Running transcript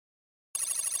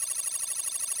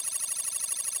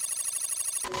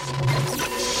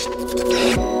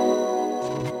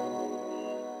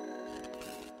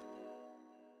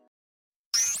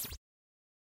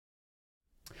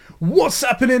What's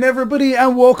happening, everybody,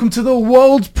 and welcome to the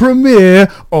world premiere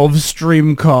of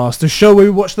Streamcast, a show where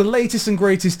we watch the latest and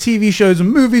greatest TV shows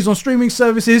and movies on streaming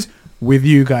services with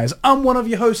you guys. I'm one of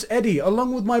your hosts, Eddie,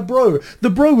 along with my bro, the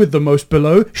bro with the most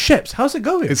below, Sheps. How's it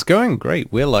going? It's going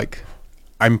great. We're like,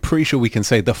 I'm pretty sure we can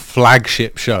say the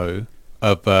flagship show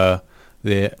of the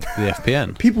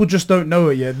FPN. People just don't know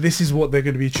it yet. This is what they're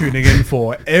going to be tuning in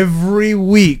for every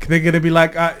week. They're going to be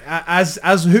like, as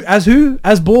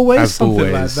Borways,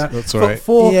 something like that. That's right.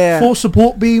 For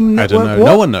Support Beam Network. I don't know.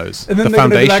 What? No one knows. And then The they're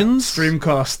gonna be like, Foundations.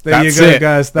 Streamcast. There That's you go, it.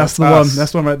 guys. That's the us. one.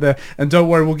 That's the one right there. And don't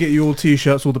worry, we'll get you all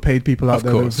T-shirts, all the paid people out Of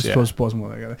there. course, That support and all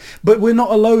that. But we're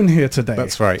not alone here today.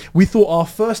 That's right. We thought our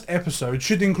first episode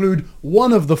should include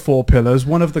one of the four pillars,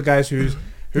 one of the guys who's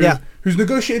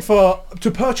negotiated to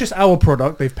purchase our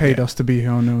product. They've paid us to be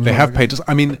here on. They have paid us.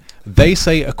 I mean, they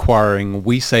say acquiring,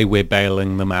 we say we're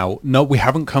bailing them out. No, we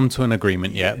haven't come to an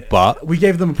agreement yet, but we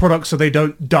gave them a product so they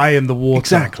don't die in the water.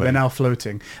 Exactly. They're now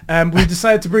floating. We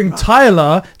decided to bring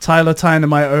Tyler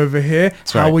Tynemite over here.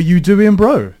 That's How right. are you doing,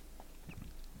 bro?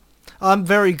 I'm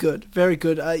very good, very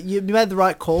good. You made the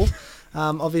right call.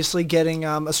 Obviously, getting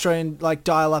Australian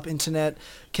dial-up internet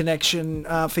connection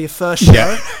for your first show.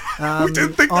 Yeah. We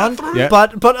didn't think that through. Yeah.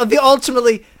 But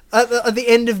ultimately, at the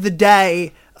end of the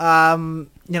day,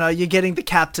 you're getting the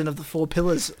captain of the four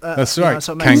pillars. That's right.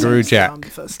 So it makes Kangaroo sense, Jack.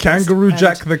 first Kangaroo guest.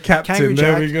 Jack And the captain. Kangaroo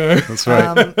There Jack, we go. that's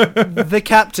right. the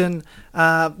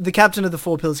captain of the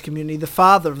Four Pillars community, the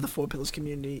father of the Four Pillars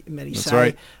community, many That's say.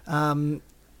 right.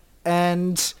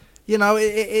 And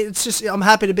it's just, I'm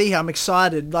happy to be here. I'm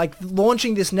excited. Like,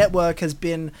 launching this network has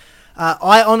been,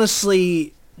 I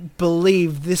honestly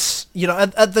believe this,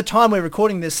 at the time we're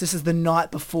recording this is the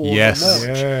night before Yes. the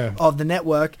launch Yeah. of the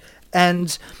network.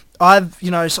 And I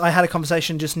had a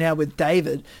conversation just now with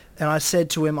David, and I said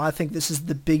to him, I think this is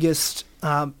the biggest,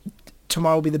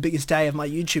 tomorrow will be the biggest day of my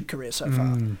YouTube career so far.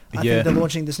 I yeah. think that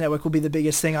launching this network will be the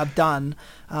biggest thing I've done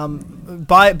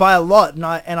by a lot, and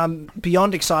I'm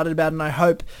beyond excited about it, and I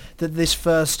hope that this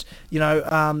first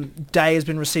day has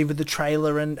been received with the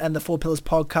trailer and the Four Pillars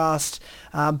podcast.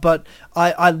 But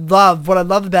what I love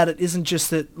about it isn't just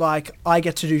that I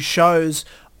get to do shows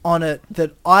on it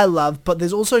that I love, but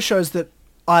there's also shows that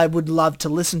I would love to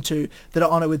listen to that are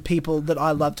on it with people that I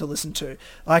love to listen to.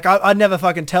 I never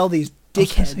fucking tell these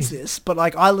dickheads this, but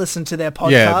I listen to their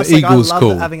podcast. Yeah, the Eagle's I love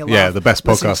cool. having a laugh. Yeah, the best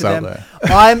listening podcast to out them.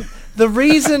 there.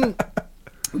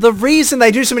 The reason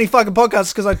they do so many fucking podcasts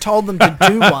is because I told them to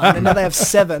do one, and now they have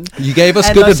 7. You gave us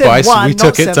And good I said advice. one, We not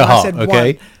took it to 7, I heart, said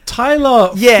okay? one.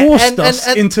 Tyler Yeah, forced and us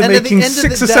into at the making end of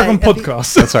 6 the or 7 day, at the-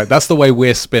 podcasts. That's right. That's the way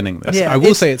we're spinning this. Yeah, I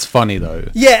will say it's funny, though.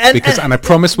 Yeah, and I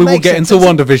promise we will makes get sense. into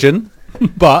WandaVision,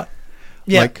 but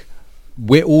Yeah.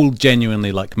 we're all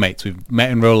genuinely mates. We've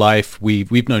met in real life.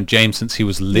 We've known James since he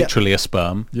was literally a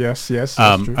sperm. Yes, that's true.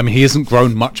 I mean, he hasn't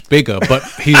grown much bigger, but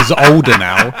he's older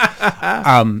now.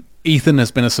 Ethan has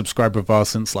been a subscriber of ours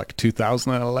since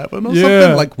 2011 or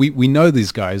Yeah. something. We know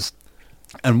these guys,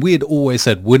 and we had always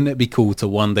said, wouldn't it be cool to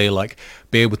one day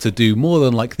be able to do more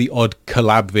than the odd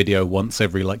collab video once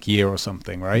every year or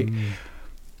something, right?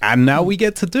 And now we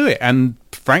get to do it, and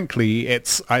frankly,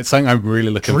 it's something I'm really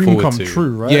looking Dream forward come to.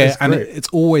 true, right? Yeah, It's and great. it's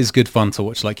always good fun to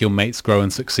watch your mates grow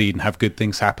and succeed and have good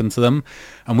things happen to them.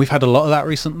 And we've had a lot of that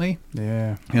recently.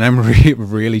 Yeah. And I'm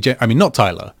really, I mean, not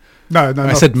Tyler. No,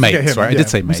 I said forget mates, him. right? I did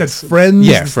say We said mates. friends.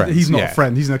 Yeah, friends, He's not yeah. a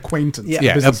friend. He's an acquaintance. Yeah.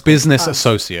 Yeah, a business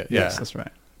associate. Yeah. Yes, that's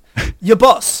right. Your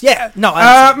boss. Yeah. No.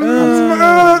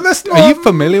 I Let's not. Are you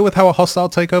familiar with how a hostile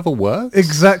takeover works?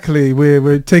 Exactly.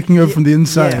 We're taking over from the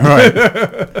inside. Yeah. Right.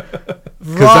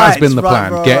 Because that's been the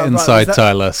plan. Get inside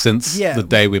Tyler since the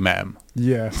day we met him.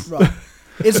 Yeah. Right.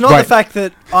 It's not Right. the fact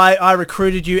that I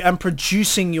recruited you and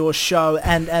producing your show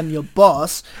and am your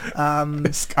boss. I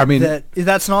mean,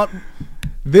 that's not.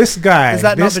 This guy. Has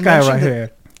that not This been guy mentioned right that-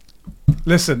 here.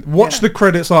 Listen, watch Yeah. the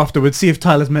credits afterwards. See if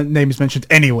Tyler's name is mentioned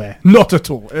anywhere. Not at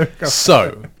all.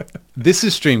 so this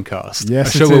is Streamcast,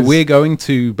 Yes, a show it where is. we're going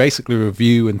to basically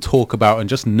review and talk about and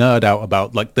just nerd out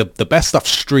about the best stuff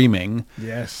streaming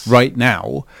Yes. right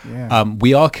now. Yeah.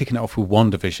 We are kicking it off with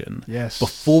WandaVision. Yes.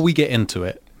 Before we get into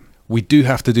it, we do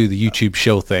have to do the YouTube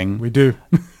shill thing. We do.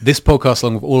 This podcast,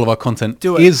 along with all of our content,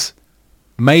 Do it. is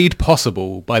made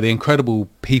possible by the incredible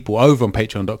people over on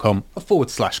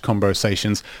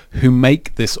patreon.com/conversations who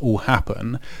make this all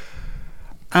happen.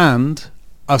 And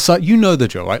so you know the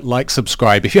drill, right?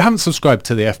 Subscribe. If you haven't subscribed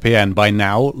to the FPN by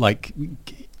now,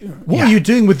 What are you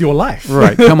doing with your life?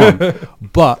 right, come on.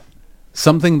 But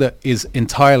something that is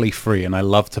entirely free and I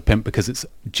love to pimp because it's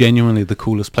genuinely the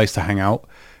coolest place to hang out,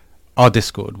 our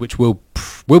Discord, which will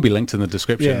be linked in the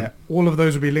description. Yeah, all of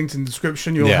those will be linked in the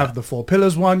description. You'll Yeah. have the 4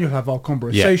 pillars one, you'll have our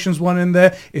conversations one in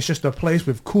there. It's just a place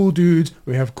with cool dudes.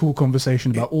 We have cool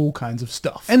conversation about all kinds of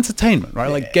stuff. Entertainment,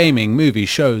 right? Like gaming, movies,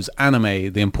 shows,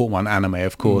 anime, the important one, anime,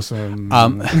 of course.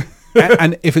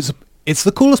 And if it's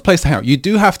the coolest place to hang out. You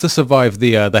do have to survive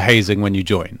the hazing when you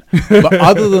join. But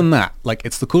other than that, like,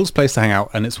 it's the coolest place to hang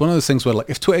out. And it's one of those things where, like,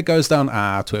 if Twitter goes down,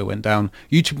 Twitter went down.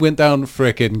 YouTube went down,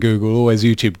 frickin' Google, always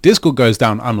YouTube. Discord goes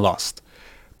down, I'm lost.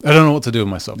 I don't know what to do with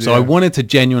myself. So I wanted to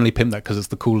genuinely pimp that because it's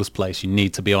the coolest place. You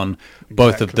need to be on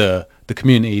both of the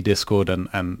community Discord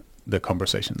and the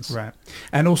conversations. Right.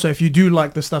 And also, if you do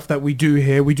like the stuff that we do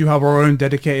here, we do have our own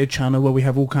dedicated channel where we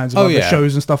have all kinds of other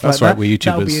shows and stuff That's like right, that. we're YouTubers.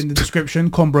 That'll be in the description.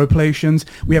 Combroplations.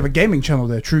 We have a gaming channel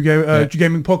there, True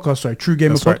Gaming Podcast. Sorry, True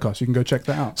Gamer That's Podcast. right. You can go check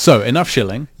that out. So, enough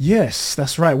shilling. Yes,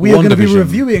 that's right. We are going to be WandaVision.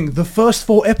 reviewing the first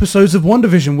 4 episodes of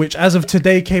WandaVision, which as of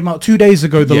today came out 2 days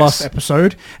ago, the last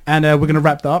episode. And we're going to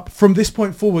wrap that up. From this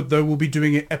point forward, though, we'll be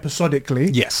doing it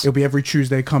episodically. Yes. It'll be every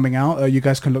Tuesday coming out. You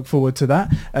guys can look forward to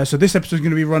that. So this episode is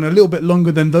going to be run a little bit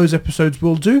longer than those episodes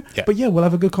will do. Yeah. But yeah, we'll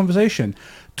have a good conversation.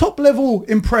 Top level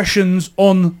impressions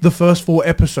on the first 4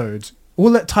 episodes.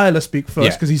 We'll let Tyler speak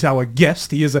first because he's our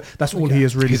guest. That's all he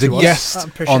is really He's a to us.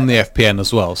 guest on the FPN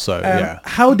as well, so yeah.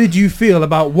 How did you feel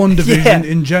about WandaVision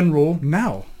in general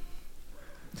now?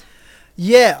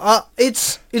 Yeah,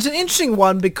 it's an interesting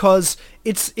one because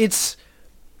it's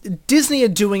Disney are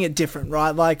doing it different,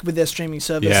 right? Like with their streaming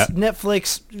service. Yeah.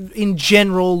 Netflix in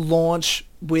general launch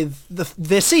with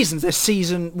their seasons. Their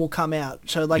season will come out.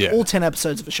 So like all 10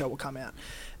 episodes of a show will come out.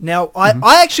 Now,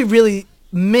 I actually really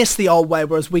miss the old way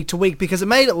where it was week to week because it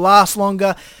made it last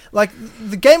longer. Like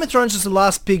the Game of Thrones is the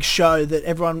last big show that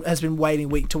everyone has been waiting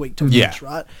week to watch,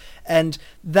 right? And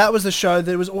that was the show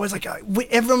that was always like,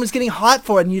 everyone was getting hyped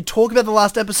for it, and you talk about the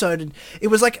last episode, and it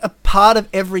was like a part of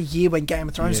every year when Game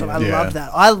of Thrones started. I love that.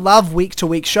 I love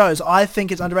week-to-week shows. I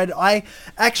think it's underrated. I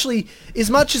actually, as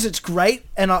much as it's great,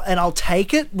 and I'll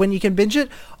take it when you can binge it,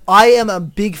 I am a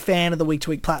big fan of the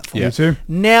week-to-week platform. Yeah, too.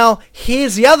 Now,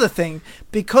 here's the other thing.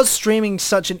 Because streaming is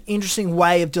such an interesting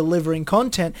way of delivering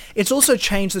content, it's also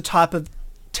changed the type of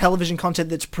television content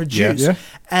that's produced. Yeah.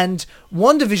 And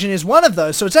WandaVision is one of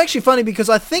those. So it's actually funny because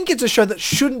I think it's a show that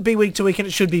shouldn't be week to week and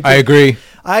it should be big. I agree.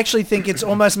 I actually think it's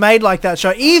almost made like that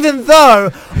show, even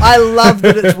though I love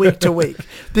that it's week to week.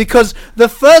 Because the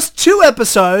first 2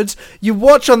 episodes you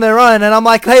watch on their own and I'm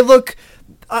like, hey, look,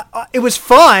 it was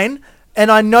fine. And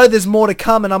I know there's more to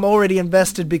come and I'm already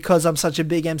invested because I'm such a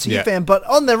big MCU fan. But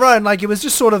on their own, like, it was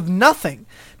just sort of nothing.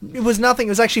 It was nothing.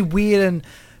 It was actually weird and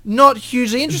not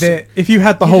hugely interesting. If you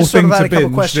had the whole just sort thing of to had a couple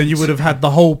binge, then questions. you would have had the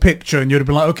whole picture and you'd have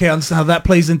been like, okay, I understand how that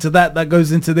plays into that, that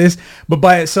goes into this. But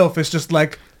by itself, it's just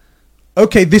like,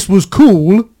 okay, this was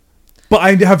cool, but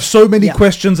I have so many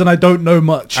questions and I don't know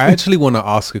much. I actually want to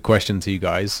ask a question to you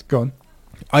guys. Go on.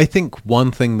 I think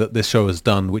one thing that this show has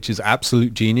done, which is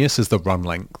absolute genius, is the run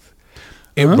length.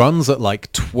 It runs at like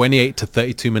 28 to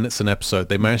 32 minutes an episode.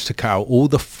 They managed to cut out all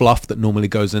the fluff that normally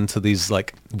goes into these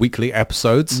like weekly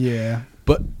episodes. Yeah.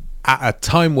 But at a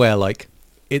time where like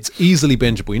it's easily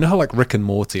bingeable. You know how like Rick and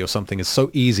Morty or something is so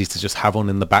easy to just have on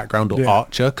in the background, or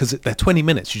Archer, because they're 20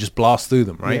 minutes. You just blast through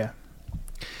them, right? Yeah.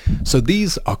 So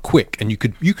these are quick, and you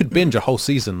could binge a whole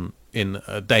season in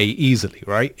a day easily,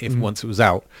 right? If once it was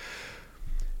out.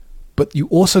 But you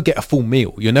also get a full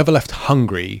meal. You're never left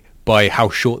hungry by how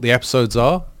short the episodes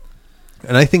are.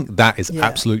 And I think that is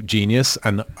absolute genius.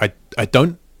 And I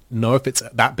don't know if it's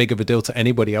that big of a deal to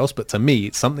anybody else, but to me,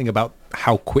 it's something about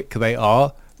how quick they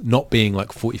are, not being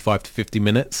like 45 to 50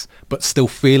 minutes, but still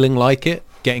feeling like it,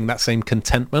 getting that same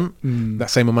contentment, that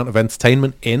same amount of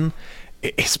entertainment in.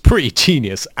 It's pretty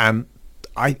genius. And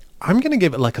I'm going to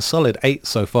give it like a solid 8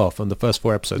 so far from the first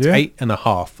 4 episodes.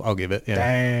 8.5, I'll give it. Yeah.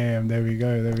 Damn, there we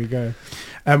go.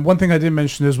 One thing I didn't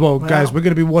mention as well, guys, we're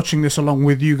going to be watching this along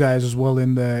with you guys as well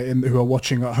in who are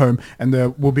watching at home, and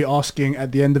we'll be asking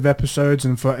at the end of episodes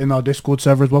and in our Discord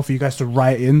server as well for you guys to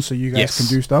write in so you guys can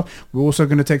do stuff. We're also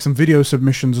going to take some video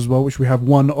submissions as well, which we have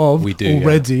one of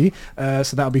already.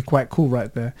 So that'll be quite cool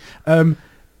right there.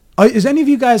 Does any of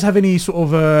you guys have any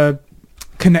sort of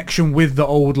connection with the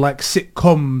old like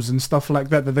sitcoms and stuff like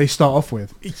that they start off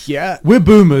with? Yeah. We're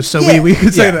boomers, so we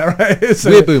could say that, right? So,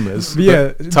 we're boomers.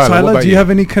 Yeah. Tyler, do you have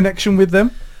any connection with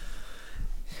them?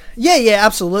 Yeah,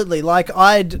 absolutely. Like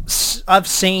I've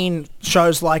seen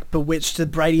shows like Bewitched, The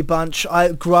Brady Bunch.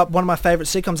 I grew up, one of my favorite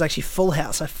sitcoms is actually Full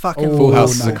House. I fucking Full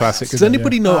House is nice. a classic. Good Does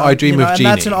anybody know I Dream of Jeannie?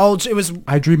 And that's an old, it was...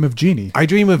 I Dream of Jeannie. I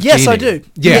Dream of Yes, Jeannie. I do.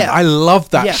 Yeah, Yeah. I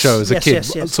loved that Yes, show as a yes, kid.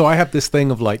 yes, yes. So I have this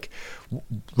thing of like,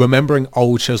 remembering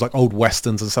old shows like old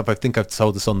westerns and stuff. I think I've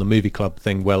told this on the movie club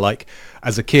thing where like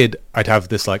as a kid I'd have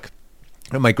this like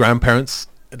my grandparents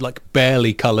like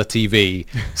barely color TV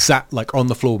sat like on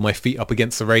the floor with my feet up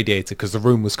against the radiator because the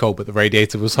room was cold but the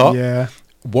radiator was hot, Yeah.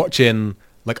 watching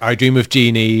like I Dream of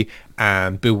Jeannie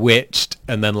and Bewitched,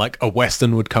 and then like a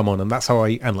western would come on, and that's how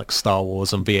and like Star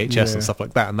Wars and VHS Yeah. and stuff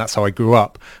like that, and that's how I grew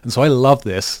up. And so I love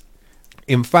this.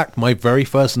 In fact, my very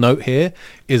first note here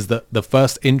is that the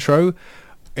first intro,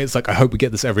 it's like I hope we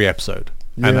get this every episode,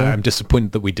 and Yeah. I'm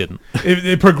disappointed that we didn't.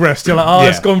 It progressed. You're like, oh,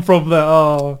 it's Yeah. gone from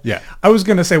the Yeah. I was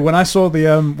gonna say when I saw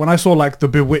like the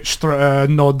Bewitched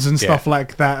nods and stuff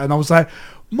like that, and I was like,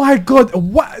 my God,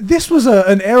 what? This was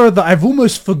an era that I've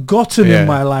almost forgotten Yeah. in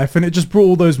my life, and it just brought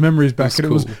all those memories back, That's and it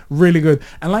was cool. really good.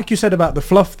 And like you said about the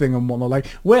fluff thing and whatnot, like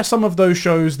where some of those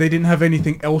shows they didn't have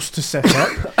anything else to set up.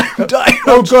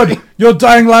 Oh God, you're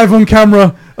dying live on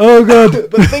camera. Oh God.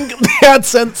 But think of the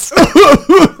AdSense.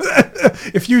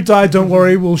 If you die, don't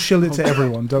worry, we'll shill it to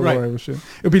everyone. Don't Right. worry, we'll shill.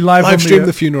 It'll be live on Live stream the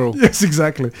the funeral. Yes,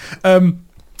 exactly.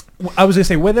 I was going to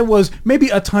say, where there was maybe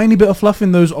a tiny bit of fluff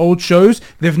in those old shows,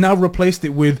 they've now replaced it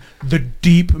with the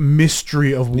deep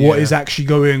mystery of what Yeah. is actually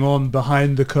going on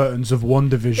behind the curtains of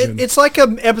WandaVision. It's like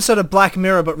an episode of Black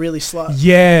Mirror, but really slow.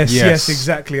 Yes, yes, Yes.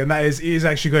 exactly. And it is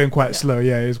actually going quite slow.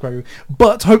 Yeah, it is quite good.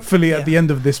 But hopefully at the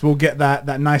end of this, we'll get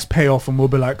that nice payoff and we'll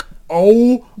be like,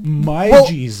 oh my Well,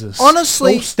 Jesus.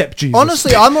 honestly, Oh, step Jesus.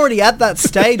 Honestly, I'm already at that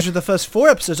stage with the first 4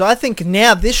 episodes. I think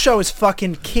now this show is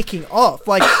fucking kicking off.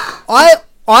 Like,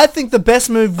 I think the best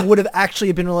move would have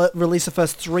actually been release the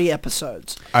first 3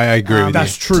 episodes. I agree with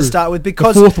that's you. true. To start with,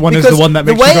 because the fourth one is the one that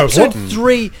makes the way you go, episode what?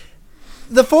 3.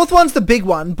 The fourth one's the big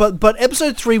one, but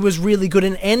episode 3 was really good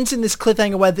and ends in this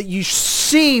cliffhanger way that you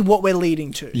see what we're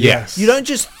leading to. Yes. You don't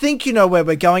just think you know where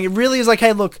we're going. It really is like,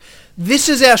 hey, look, this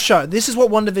is our show. This is what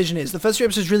WandaVision is. The first 3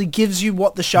 episodes really gives you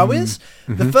what the show is.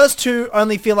 The first 2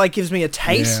 only feel like gives me a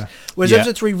taste, Yeah. whereas Yeah.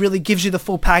 episode 3 really gives you the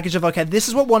full package of, okay, this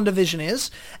is what WandaVision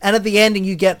is. And at the ending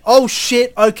you get, oh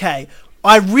shit, okay,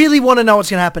 I really want to know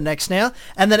what's going to happen next now.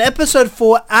 And then episode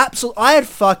 4, I had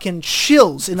fucking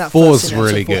chills in that Four's first scene,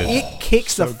 episode really 4. good. It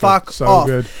kicks the good, fuck so off.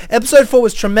 good. Episode 4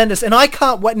 was tremendous, and I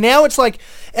can't wait. Now it's like,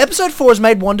 episode 4 has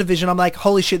made WandaVision. I'm like,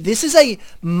 holy shit, this is a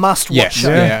must-watch Yes, show.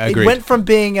 yeah, It agreed. went from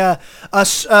being an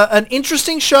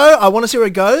interesting show, I want to see where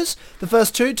it goes, the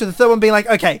first 2, to the third one being like,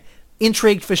 okay,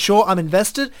 intrigued for sure, I'm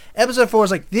invested. Episode 4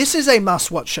 is like, this is a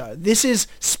must-watch show. This is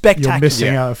spectacular. You're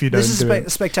missing Yeah. out if you don't This is do it. a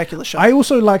spectacular show. I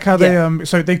also like how they Yeah.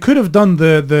 so they could have done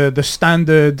the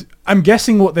standard. I'm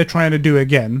guessing what they're trying to do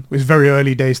again. It's very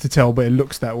early days to tell, but it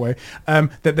looks that way. That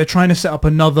they're trying to set up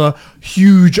another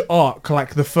huge arc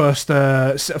like the first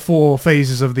 4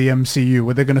 phases of the MCU,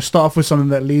 where they're going to start off with something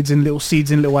that leads in little seeds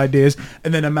and little ideas,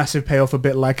 and then a massive payoff, a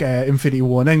bit like Infinity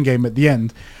War and Endgame at the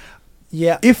end.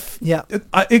 yeah.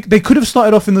 They could have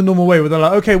started off in the normal way where they're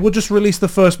like, okay, we'll just release the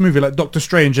first movie like Doctor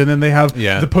Strange, and then they have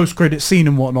Yeah. the post-credit scene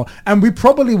and whatnot, and we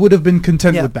probably would have been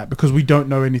content Yeah. with that because we don't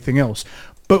know anything else.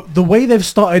 But the way they've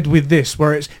started with this,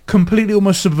 where it's completely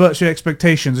almost subverts your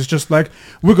expectations, it's just like,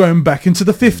 we're going back into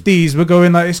the 50s, we're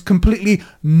going like, it's completely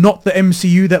not the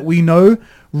MCU that we know,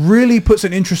 really puts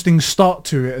an interesting start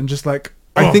to it, and just like,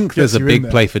 I think there's gets a you in big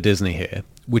there. play for Disney here,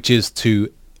 which is to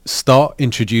start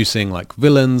introducing like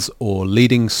villains or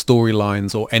leading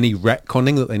storylines or any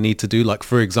retconning that they need to do. Like,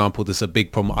 for example, there's a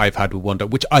big problem I've had with Wanda,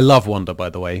 which I love Wanda, by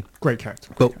the way. Great character.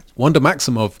 But Wanda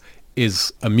Maximoff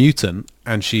is a mutant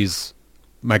and she's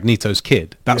Magneto's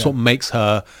kid. That's Yeah. what makes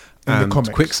her In the and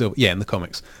comics. Quicksilver. Yeah, in the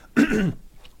comics.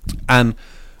 And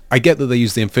I get that they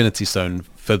use the Infinity Stone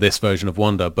for this version of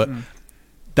Wanda, but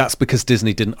that's because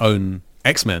Disney didn't own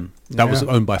X-Men. That was Yeah.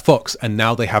 owned by Fox, and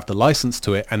now they have the license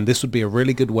to it, and this would be a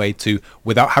really good way to,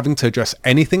 without having to address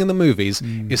anything in the movies,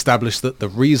 establish that the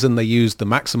reason they used the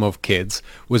Maximoff kids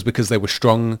was because they were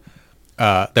strong,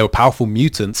 they were powerful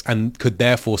mutants and could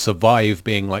therefore survive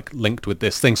being like linked with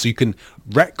this thing. So you can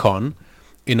retcon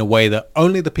in a way that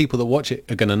only the people that watch it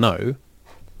are going to know.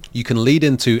 You can lead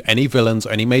into any villains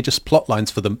or any major plot lines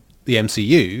for the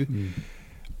MCU,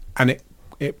 and it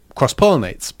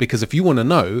cross-pollinates, because if you want to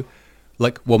know,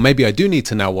 like, well, maybe I do need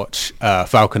to now watch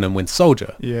Falcon and Winter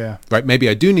Soldier. Yeah. Right? Maybe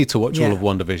I do need to watch all Yeah. of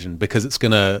WandaVision because it's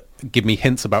going to give me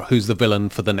hints about who's the villain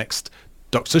for the next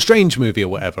Doctor Strange movie or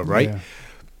whatever, right? Yeah.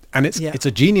 And it's Yeah. a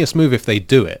genius move if they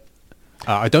do it.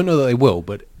 I don't know that they will,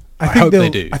 but I think hope they'll, they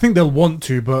do. I think they'll want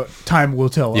to, but time will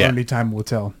tell. Yeah. Only time will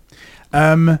tell.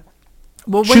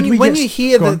 Well, Should we when get- you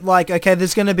hear go that, on. like, okay,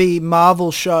 there's going to be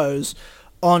Marvel shows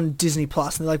on Disney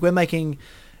Plus, and they're like, we're making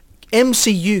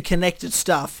MCU connected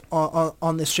stuff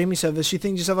on this streaming service, you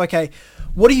think to yourself, okay,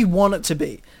 what do you want it to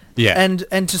be? Yeah.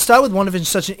 And to start with, WandaVision is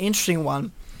such an interesting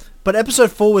one, But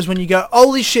episode 4 was when you go,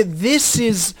 holy shit, this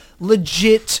is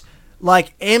legit,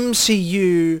 like,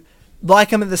 MCU,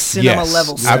 like I'm at the cinema Yes,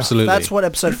 level stuff. absolutely. That's what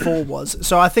episode 4 was.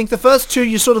 So I think the first two,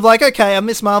 you're sort of like, okay, I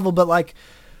miss Marvel, but, like,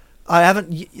 I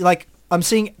haven't, like, I'm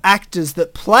seeing actors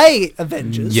that play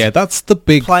Avengers Yeah, that's the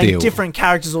big playing deal. different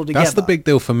characters altogether. That's the big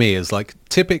deal for me, is like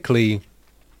typically,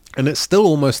 and it's still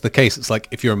almost the case, it's like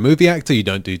if you're a movie actor, you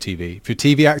don't do TV. If you're a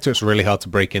TV actor, it's really hard to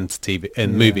break into TV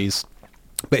in movies.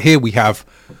 But here we have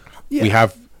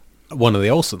one of the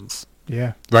Olsens,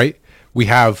 Yeah. right? We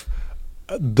have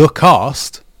the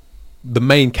cast, the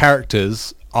main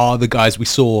characters are the guys we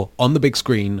saw on the big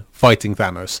screen fighting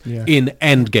Thanos in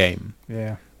Endgame.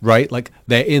 Yeah. Right? Like,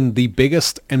 they're in the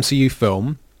biggest MCU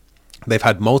film. They've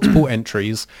had multiple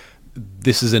entries.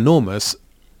 This is enormous.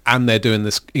 And they're doing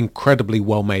this incredibly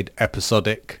well-made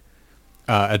episodic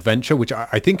adventure, which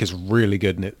I think is really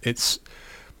good. And it's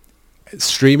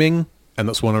streaming, and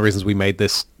that's one of the reasons we made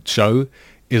this show,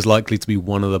 is likely to be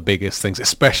one of the biggest things,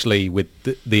 especially with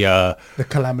the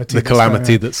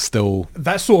calamity that's still...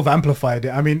 That sort of amplified it.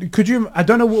 I mean, I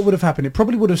don't know what would have happened. It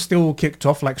probably would have still kicked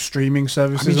off like streaming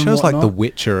services. I mean, and shows like whatnot. The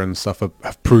Witcher and stuff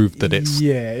have proved that it's...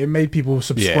 Yeah, it made people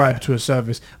subscribe to a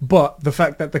service. But the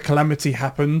fact that the calamity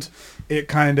happened, it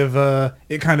kind of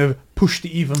pushed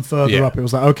it even further up. It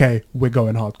was like, okay, we're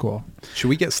going hardcore. Should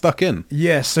we get stuck in?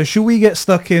 Yes, so should we get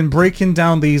stuck in breaking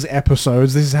down these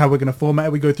episodes? This is how we're going to format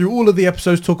it. We go through all of the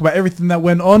episodes, talk about everything that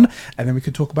went on, and then we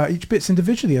can talk about each bits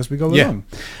individually as we go along.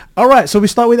 All right, so we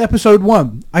start with episode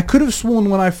 1. I could have sworn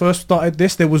when I first started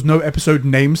this, there was no episode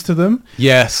names to them.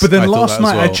 Yes, But then I thought last that as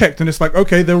night I well. checked, and it's like,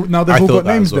 okay, now they've I all thought got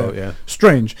that names as well, there. yeah.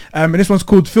 Strange. And this one's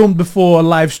called Filmed Before a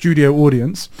Live Studio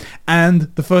Audience.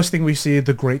 And the first thing we see is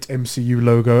the great MCU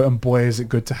logo, and boy, is it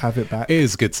good to have it back. It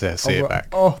is good to see it back.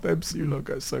 Oh, the MCU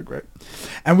logo is so great.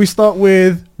 And we start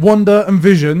with Wanda and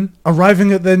Vision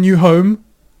arriving at their new home,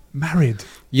 married.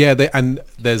 Yeah, and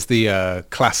there's the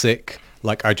classic,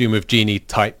 like, I Dream of Genie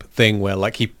type thing where,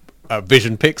 like,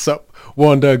 Vision picks up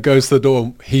Wanda, goes to the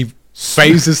door, he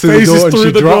phases through the door and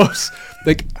she drops.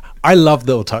 Like, I love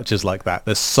little touches like that.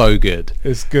 They're so good.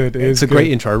 It's good. It's a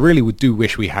great intro. I really do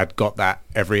wish we had got that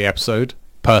every episode.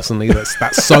 Personally,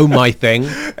 that's so my thing.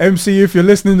 MCU, if you're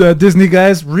listening to Disney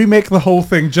guys, remake the whole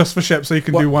thing just for Shep so you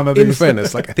can do one of these. In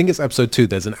fairness, like, I think it's episode 2.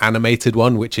 There's an animated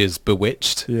one which is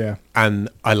Bewitched. Yeah, and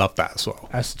I love that as well.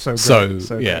 that's so great.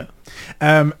 So yeah.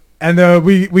 Great. And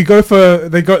we go for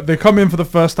they come in for the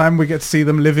first time. We get to see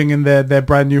them living in their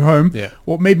brand new home. Yeah.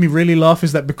 What made me really laugh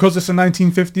is that because it's a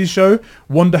 1950s show,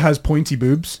 Wanda has pointy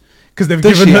boobs. Because they've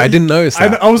Does given she? her, I didn't notice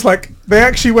that. I was like, they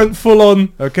actually went full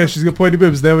on. Okay, she's got pointy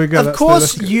boobs. There we go. Of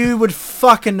course you would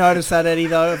fucking notice that, Eddie,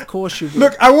 though. Of course you would.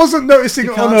 Look, I wasn't noticing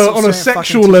it can't on stop a saying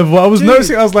sexual fucking level. I was Dude,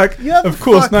 noticing. I was like, you have of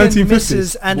course, fucking 1950s.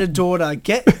 missus and a daughter.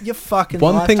 Get your fucking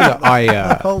One life thing together. that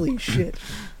I Holy shit.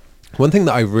 one thing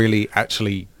that I really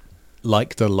actually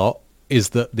liked a lot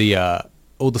is that the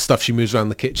all the stuff she moves around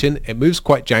the kitchen, it moves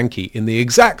quite janky in the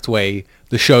exact way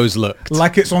the show's looked.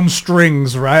 Like it's on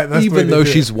strings, right? That's the way Even they though do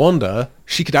it. she's Wanda,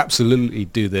 she could absolutely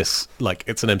do this like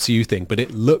it's an MCU thing, but it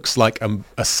looks like a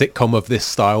sitcom of this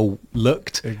style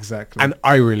looked. Exactly. And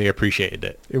I really appreciated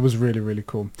it. It was really, really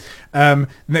cool.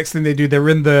 Next thing they do, they're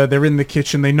in the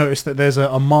kitchen. They notice that there's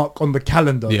a mark on the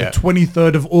calendar, the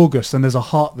 23rd of August, and there's a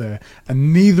heart there.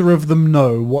 And neither of them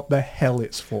know what the hell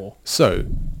it's for. So,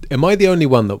 am I the only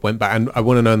one that went back, and I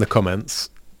want to know in the comments,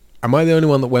 am I the only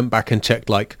one that went back and checked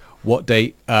like what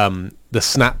date the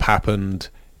snap happened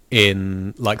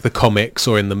in like the comics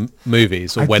or in the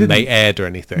movies or I when they didn't. aired or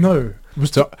anything? No.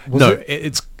 Was it?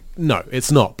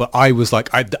 It's not. But I was like,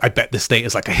 I bet this date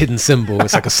is like a hidden symbol.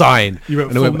 It's like a sign. You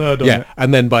went And I full nerd on it.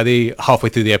 and then by the halfway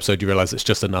through the episode, you realize it's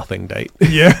just a nothing date.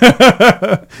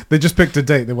 Yeah. They just picked a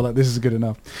date. They were like, this is good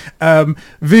enough.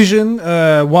 Vision,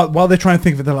 while they're trying to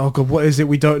think of it, they're like, oh God, what is it?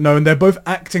 We don't know. And they're both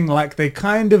acting like they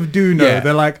kind of do know. Yeah.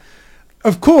 They're like,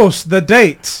 of course, the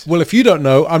date. Well, if you don't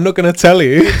know, I'm not going to tell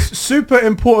you. It's super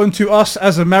important to us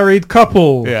as a married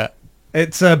couple. Yeah.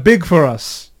 It's big for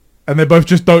us. And they both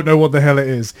just don't know what the hell it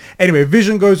is. Anyway,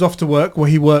 Vision goes off to work where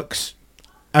he works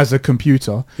as a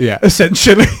computer. Yeah.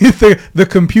 Essentially, the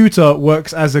computer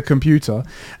works as a computer.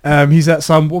 He's at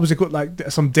some, what was it called? Like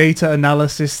some data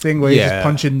analysis thing where he's just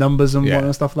punching numbers and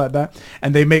whatnot, stuff like that.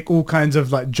 And they make all kinds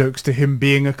of like jokes to him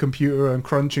being a computer and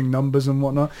crunching numbers and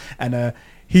whatnot. And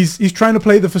he's trying to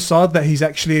play the facade that he's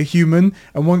actually a human.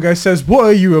 And one guy says, what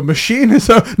are you, a machine? And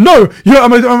so, no,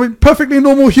 I'm a perfectly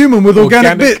normal human with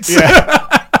organic bits. Yeah.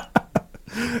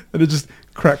 And it just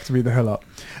cracked me the hell up.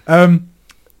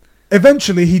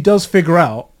 Eventually, he does figure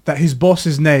out that his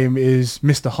boss's name is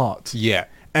Mr. Hart. Yeah.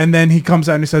 And then he comes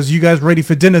out and he says, "You guys ready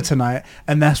for dinner tonight?"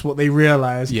 And that's what they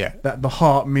realize. Yeah. That the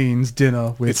heart means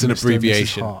dinner with It's an Mr. and Mrs.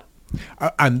 abbreviation. Hart.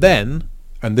 And then,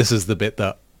 and this is the bit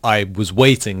that I was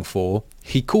waiting for,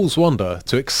 he calls Wanda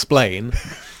to explain,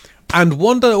 and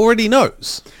Wanda already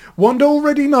knows. Wanda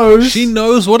already knows. She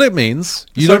knows what it means.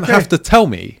 You It's don't okay. have to tell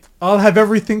me. I'll have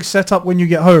everything set up when you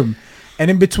get home. And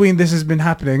in between this has been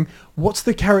happening. What's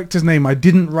the character's name? I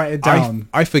didn't write it down.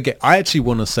 I forget. I actually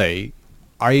want to say,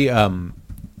 and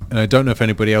I don't know if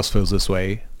anybody else feels this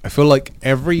way. I feel like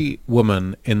every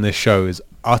woman in this show is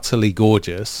utterly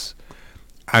gorgeous,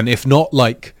 and if not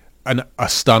like a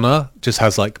stunner, just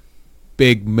has like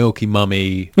big milky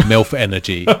mummy MILF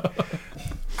energy,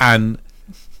 and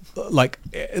like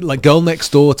Girl Next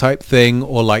Door type thing,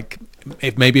 or like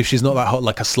if she's not that hot,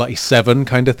 like a Slutty 7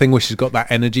 kind of thing where she's got that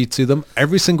energy to them.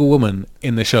 Every single woman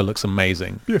in the show looks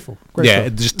amazing. Beautiful. Great Yeah,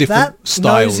 stuff. just different That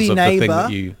styles nosy of the thing neighbour-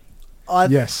 that you.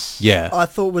 Yes. Yeah, I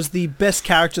thought was the best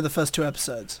character the first 2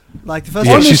 episodes. Like the first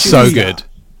yeah, one, she's she so was- good.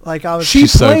 Like I was. She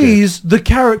She's so good. plays the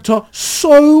character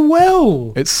so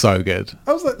well. It's so good.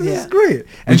 I was like, this Yeah. is great.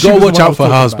 And she you gotta was watch the one I out was for her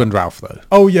talking husband about. Ralph though.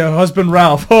 Oh yeah, her husband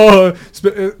Ralph. Oh,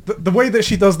 the way that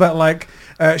she does that, like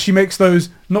she makes those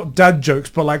not dad jokes,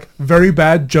 but like very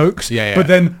bad jokes. Yeah. But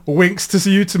then winks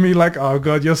to me like, oh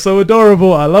god, you're so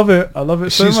adorable. I love it. I love it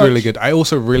so much. She's really good. I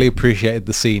also really appreciated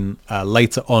the scene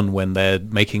later on when they're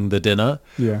making the dinner,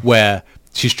 Yeah. where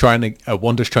she's trying to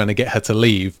Wanda's trying to get her to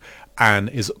leave, and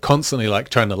is constantly like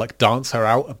trying to like dance her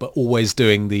out, but always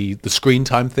doing the screen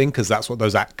time thing, because that's what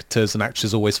those actors and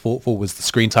actresses always fought for, was the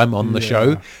screen time on the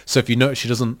show. So if you notice, she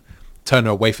doesn't turn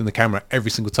her away from the camera every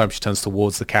single time. She turns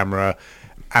towards the camera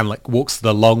and like walks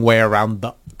the long way around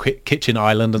the kitchen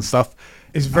island and stuff.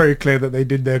 It's very clear that they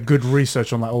did their good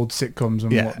research on like old sitcoms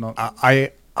and Yeah, whatnot.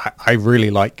 I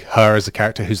really like her as a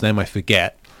character whose name I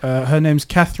forget, Her name's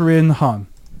Catherine Hahn.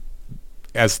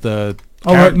 as the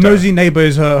Oh, her character. Nosy Neighbor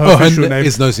is her Oh, her official name.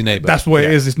 is Nosy Neighbor. That's what it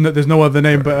Yeah. is. There's no other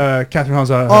name, but Catherine Hahn's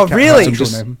her. Oh, her really? official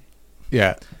Just- name.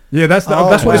 Yeah. Yeah, that's Oh,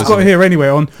 that's what it's wow. got here anyway.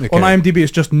 On Okay. IMDb,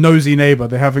 it's just Nosy Neighbor.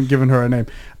 They haven't given her a name,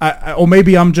 or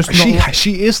maybe I'm just not.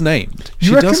 She is named.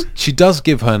 You reckon? She does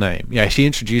give her name. Yeah, she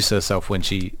introduced herself when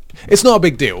she. It's not a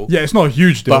big deal. Yeah, it's not a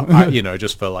huge deal. But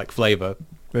just for like flavor.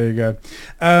 There you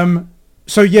go.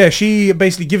 So yeah, she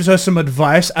basically gives her some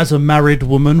advice as a married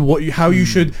woman, how you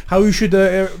should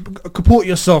comport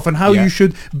yourself and how Yeah. you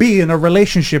should be in a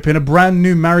relationship, in a brand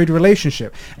new married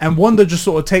relationship. And Wanda just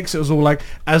sort of takes it as all like,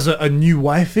 as a new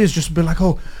wife is, just be like,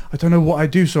 oh, I don't know what I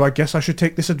do, so I guess I should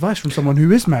take this advice from someone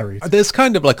who is married. There's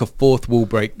kind of like a fourth wall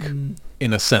break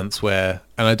in a sense where,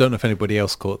 and I don't know if anybody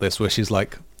else caught this, where she's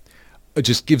like,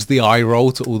 just gives the eye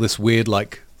roll to all this weird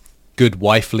like good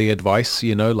wifely advice,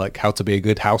 like how to be a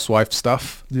good housewife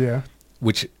stuff, Yeah.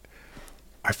 which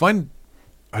I find,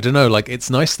 I don't know, like it's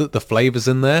nice that the flavor's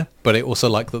in there, but it also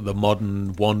like that the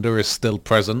modern Wanda is still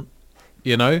present,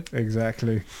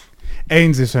 Exactly.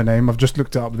 Ains is her name. I've just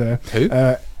looked it up there. Who?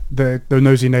 The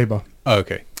nosy neighbor. Oh,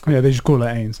 okay. Yeah, they just call her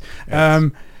Ains.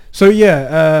 Ains. So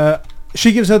yeah,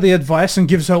 she gives her the advice and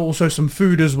gives her also some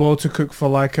food as well to cook for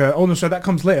like. Oh no, so that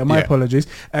comes later. My Yeah. apologies.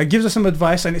 Gives her some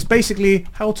advice, and it's basically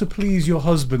how to please your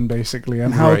husband, basically,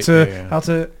 and how Right, to yeah. how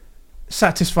to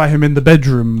satisfy him in the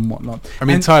bedroom and whatnot. I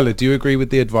mean, And Tyler, do you agree with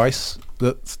the advice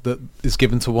that is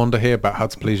given to Wanda here about how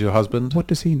to please your husband? what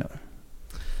does he know?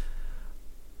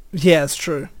 Yeah, it's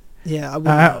true. Yeah, I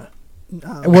wouldn't Uh, know.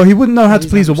 Well, he wouldn't know how to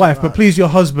He's please a 100% wife, but right. please your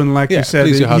husband, like Yeah, you said,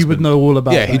 please your he would husband. know all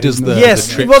about Yeah, that. he does He'd the- know- Yes,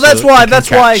 tricks well, that's that why can that's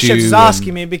why catch Chef is you asking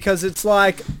and- me, because it's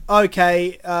like,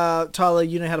 okay, Tyler,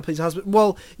 you know how to please your husband.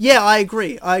 Well, yeah, I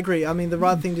agree. I mean, the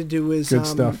right thing to do is Good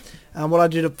stuff. What I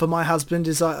do for my husband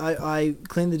is I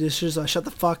clean the dishes, I shut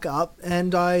the fuck up,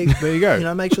 and I There you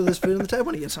go. make sure there's food on the table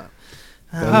when he gets home.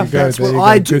 There you go, That's there what you go.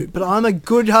 I do. Good. But I'm a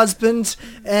good husband,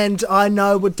 and I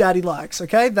know what Daddy likes.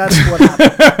 Okay, that's what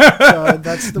happens. So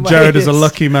that's the way. Jared it is a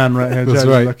lucky man right here. That's Jared's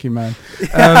right. a lucky man.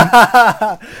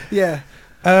 Yeah.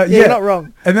 Yeah, You're not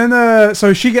wrong. And then,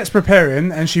 so she gets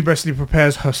preparing, and she basically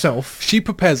prepares herself. She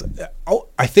prepares.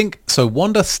 I think so.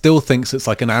 Wanda still thinks it's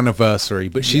like an anniversary,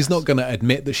 but she's not going to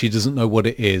admit that she doesn't know what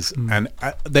it is. And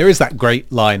there is that great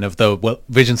line of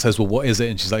Vision says, "Well, what is it?"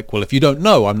 And she's like, "Well, if you don't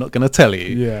know, I'm not going to tell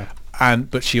you." Yeah.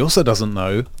 But she also doesn't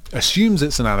know, assumes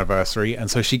it's an anniversary, and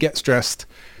so she gets dressed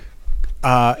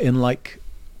in like,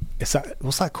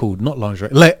 what's that called? Not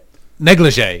lingerie.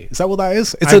 Negligee. Is that what that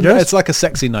is? I guess. It's like a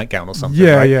sexy nightgown or something.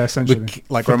 Yeah, right? yeah, essentially. With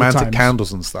like For the romantic times.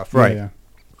 candles and stuff, Yeah, right? yeah.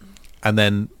 And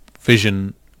then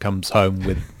Vision comes home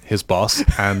with his boss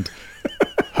and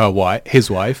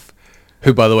his wife,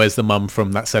 who by the way is the mum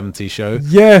from that 70s show.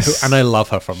 Yes. And I love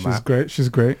her from She's that. great. She's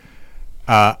great.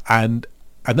 And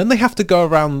then they have to go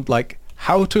around like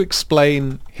how to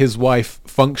explain his wife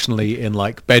functionally in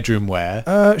like bedroom wear.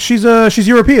 She's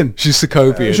European. She's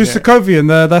Sokovian. She's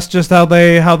Sokovian. That's just how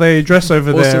they dress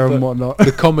over there and whatnot.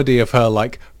 The comedy of her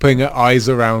like putting her eyes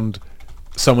around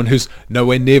someone who's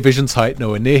nowhere near Vision's height,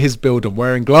 nowhere near his build, and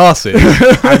wearing glasses,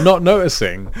 and not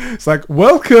noticing. It's like,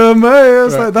 welcome. Hey.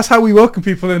 Like, that's how we welcome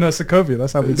people in Sokovia.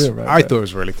 That's how we do it, right? I thought it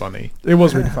was really funny. It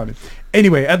was really funny.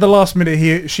 Anyway, at the last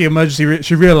minute, she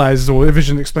realizes, or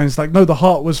Vision explains, like, no, the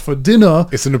heart was for dinner.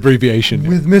 It's an abbreviation.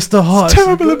 With Mr. Hart. It's a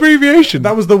terrible abbreviation.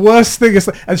 That was the worst thing. It's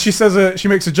like, and she says, she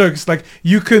makes a joke. It's like,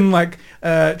 you can like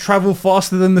travel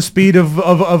faster than the speed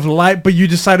of light, but you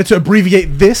decided to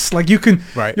abbreviate this. Like you can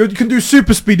do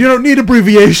super speed. You don't need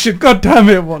abbreviation. God damn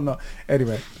it, whatnot.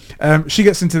 Anyway, she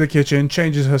gets into the kitchen,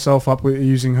 changes herself up with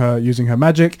using her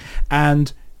magic,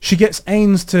 and she gets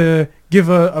Ains to give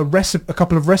her a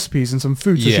couple of recipes and some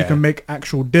food so she can make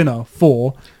actual dinner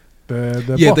for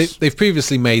the boss. They've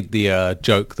previously made the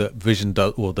joke that Vision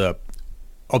does, or the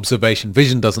observation,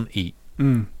 Vision doesn't eat,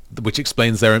 which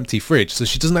explains their empty fridge. So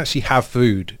she doesn't actually have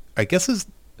food. I guess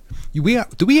do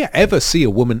we ever see a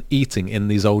woman eating in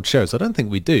these old shows? I don't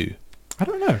think we do. I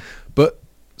don't know. But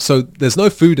so there's no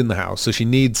food in the house, so she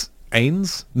needs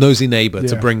Ains, nosy neighbor,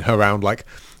 to bring her around like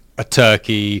a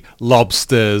turkey,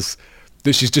 lobsters,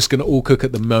 that she's just going to all cook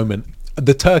at the moment.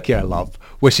 The turkey I love,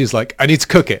 where she's like, I need to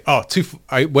cook it. Oh,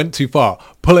 I went too far.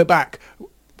 Pull it back.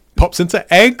 Pops into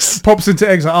eggs.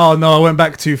 Like, oh no, I went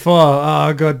back too far.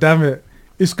 Oh, god damn it.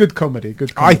 It's good comedy.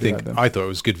 I thought it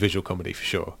was good visual comedy for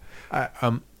sure.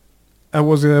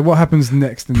 What happens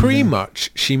next? Pretty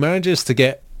much, she manages to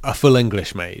get a full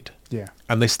English maid. Yeah.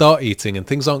 And they start eating and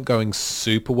things aren't going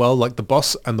super well. Like the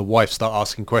boss and the wife start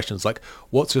asking questions like,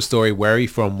 what's your story? Where are you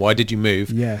from? Why did you move?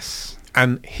 Yes.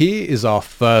 And here is our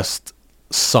first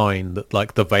sign that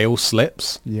like the veil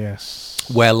slips. Yes.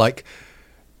 Where like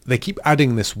they keep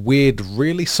adding this weird,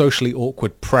 really socially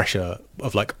awkward pressure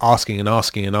of like asking and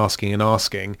asking and asking and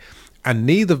asking. And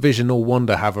neither Vision or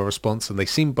Wanda have a response and they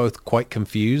seem both quite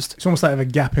confused. It's almost like a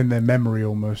gap in their memory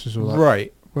almost. As well. Like,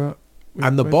 right. Well,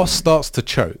 and the boss starts to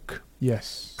choke.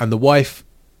 Yes. And the wife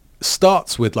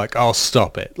starts with like, oh,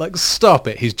 stop it. Like, stop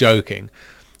it. He's joking.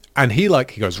 And he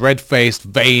goes red-faced,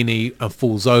 veiny, and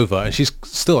falls over. And she's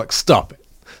still like, stop it.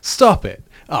 Stop it.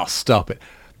 Oh, stop it.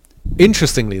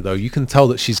 Interestingly, though, you can tell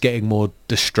that she's getting more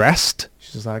distressed.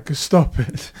 She's like, stop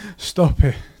it. Stop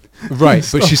it. Right,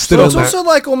 but she's still on that. It's also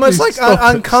like almost like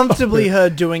uncomfortably her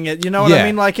doing it. You know what I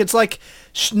mean? Like, it's like,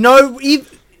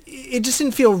 it just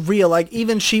didn't feel real. Like,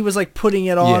 even she was like putting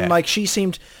it on. Like, she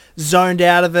seemed zoned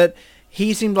out of it.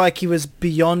 He seemed like he was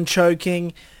beyond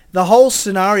choking. The whole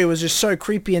scenario was just so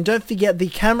creepy. And don't forget, the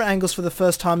camera angles for the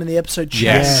first time in the episode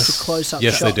changed to close-up shots.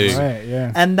 Yes, they do. Right,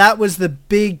 yeah. And that was the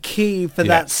big key for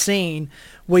that scene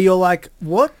where you're like,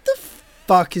 what the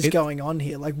fuck is going on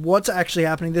here? Like, what's actually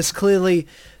happening?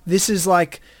 This is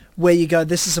like where you go,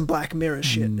 this is some Black Mirror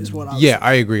shit, is what I was thinking.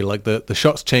 I agree. Like, the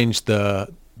shots change,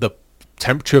 the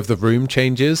temperature of the room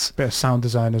changes. Bit of sound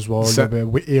design as well, a little bit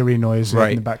of eerie noise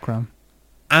in the background.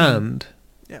 And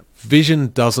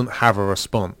Vision doesn't have a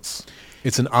response.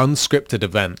 It's an unscripted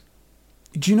event.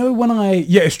 Do you know when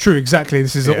it's true, exactly.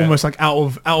 This is almost like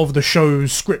out of the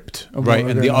show's script. Right,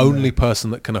 and the only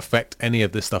person that can affect any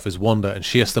of this stuff is Wanda, and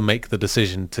she has to make the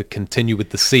decision to continue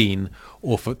with the scene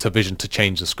or to Vision to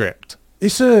change the script.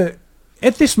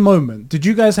 At this moment, did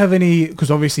you guys have any, because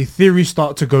obviously theories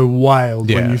start to go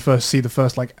wild when you first see the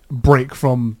first like break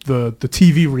from the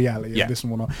TV reality of this and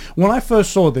whatnot. When I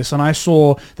first saw this and I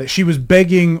saw that she was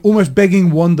almost begging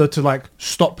Wanda to like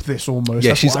stop this almost.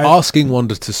 Yeah, she's asking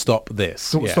Wanda to stop this.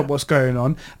 Stop what's going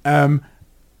on. And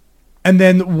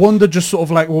then Wanda just sort of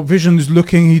like, well, Vision's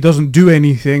looking, he doesn't do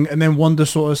anything. And then Wanda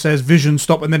sort of says, Vision,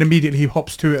 stop. And then immediately he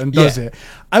hops to it and does it.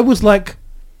 I was like,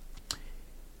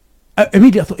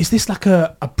 immediately I thought, is this like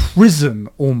a prison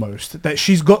almost, that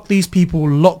she's got these people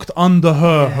locked under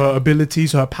her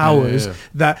abilities, her powers,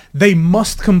 that they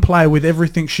must comply with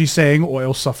everything she's saying or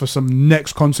else suffer some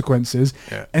next consequences.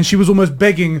 And she was almost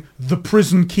begging the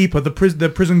prison keeper, the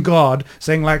prison guard,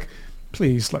 saying like,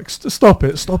 please, like, stop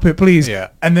it, please.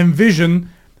 And then Vision,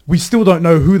 we still don't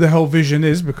know who the hell Vision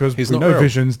is because we know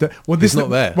Vision's there. Well, he's not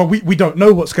there. Well, we don't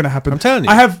know what's going to happen. I'm telling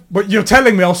you. But you're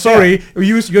telling me. Oh, sorry.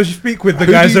 You speak with the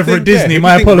guys over at Disney.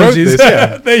 My Who do you think apologies. wrote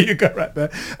this? There you go, right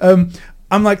there.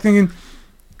 I'm like thinking,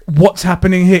 what's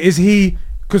happening here? Is he?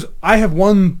 Because I have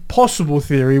one possible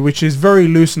theory, which is very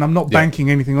loose, and I'm not banking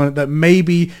anything on it. That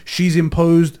maybe she's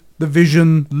imposed the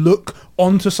Vision look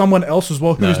onto someone else as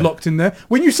well who's locked in there.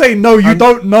 When you say no, you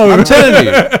don't know. I'm telling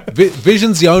you,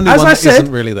 Vision's the only one that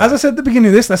isn't really there. As I said at the beginning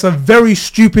of this, that's a very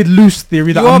stupid loose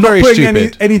theory that I'm not putting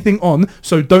anything on,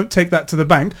 so don't take that to the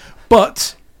bank.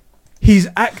 but he's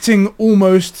acting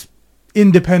almost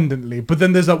independently. But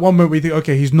then there's that one moment where you think,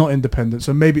 okay, he's not independent,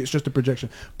 so maybe it's just a projection.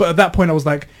 But at that point, I was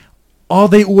like, are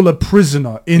they all a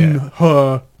prisoner in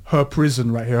her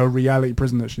prison right here, her reality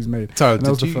prison that she's made? So and that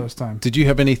was the first time. Did you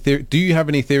have any do you have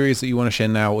any theories that you want to share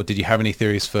now, or did you have any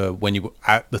theories for when you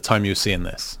at the time you were seeing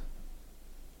this?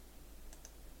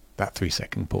 That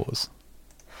 3-second pause.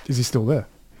 Is he still there?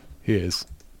 He is.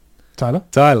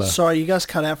 Tyler? Sorry, you guys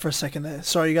cut out for a second there.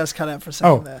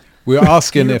 We were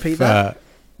asking Can you if repeat that?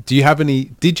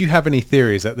 did you have any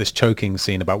theories at this choking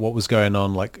scene about what was going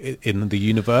on, like in the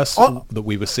universe that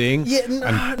we were seeing?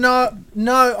 Yeah,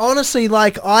 no. Honestly,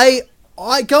 like I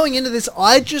going into this,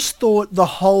 I just thought the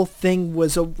whole thing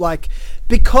was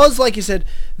because, like you said,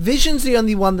 Vision's the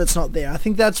only one that's not there. I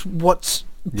think that's what's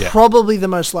probably the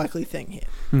most likely thing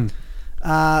here.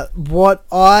 What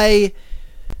I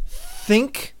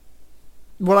think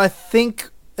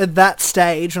at that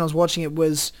stage when I was watching it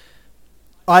was,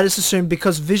 I just assumed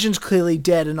because Vision's clearly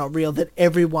dead and not real, that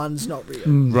everyone's not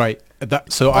real. Right.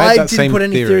 So I didn't put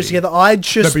any theories together. I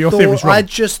just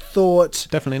thought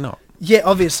definitely not. Yeah,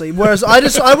 obviously. Whereas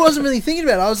I wasn't really thinking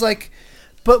about it. I was like,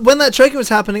 but when that choking was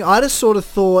happening, I just sort of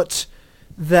thought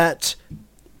that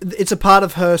it's a part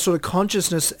of her sort of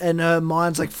consciousness and her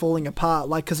mind's like falling apart,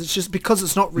 like, because it's just because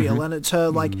it's not real and it's her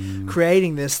like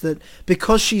creating this, that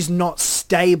because she's not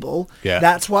stable,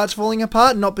 that's why it's falling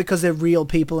apart, not because they're real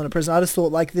people in a prison. I just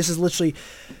thought, like, this is literally,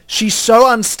 she's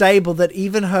so unstable that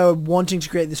even her wanting to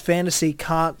create this fantasy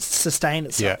can't sustain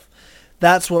itself.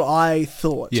 That's what I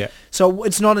thought. Yeah. So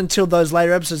it's not until those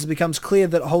later episodes it becomes clear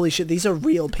that, holy shit, these are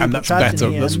real people and that's trapped better,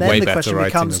 in here. that's and then way the better question writing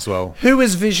becomes, as well. Who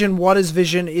is Vision? What is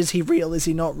Vision? Is he real? Is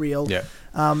he not real? Yeah.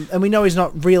 And we know he's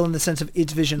not real in the sense of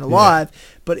it's Vision alive,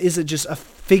 but is it just a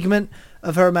figment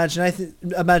of her imagination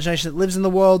that lives in the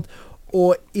world?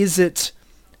 Or is it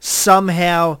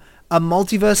somehow a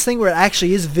multiverse thing where it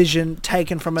actually is Vision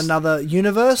taken from another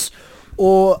universe?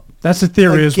 Or that's a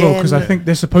theory as well, because I think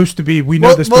there's supposed to be,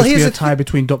 there's supposed to be a tie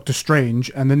between Doctor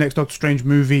Strange, and the next Doctor Strange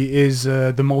movie is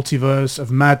the Multiverse of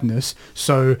Madness,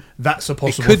 so that's a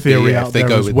possible theory out there as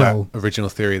well. If they go with that original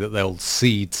theory that they'll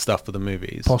seed stuff for the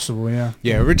movies. Possible, yeah.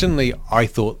 Yeah, originally I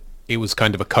thought it was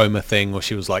kind of a coma thing, or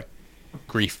she was like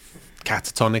grief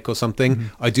catatonic or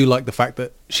something. I do like the fact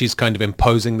that she's kind of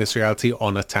imposing this reality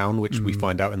on a town, which we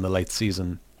find out in the late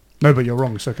season. No, but you're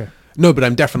wrong, it's okay. No, but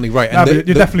I'm definitely right. And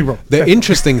you're definitely wrong. The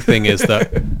interesting thing is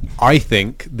that I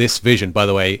think this Vision, by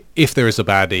the way, if there is a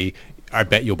baddie, I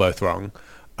bet you're both wrong.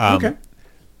 Okay.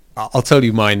 I'll tell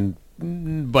you mine.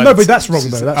 But no, but that's wrong,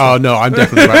 though. That's wrong. No, I'm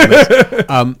definitely right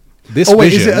on this.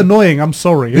 Wait, Vision, is it annoying? I'm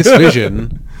sorry. This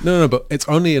Vision... No, but it's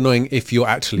only annoying if you're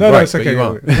actually right, no, it's okay,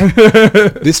 but you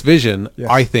aren't. This Vision,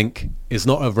 I think, is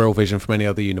not a real Vision from any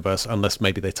other universe, unless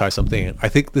maybe they tie something in. I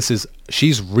think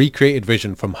she's recreated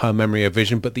Vision from her memory of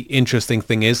Vision, but the interesting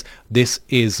thing is, this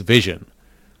is Vision.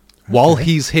 While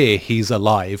he's here, he's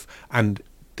alive, and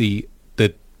the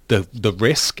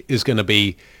risk is going to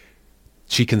be,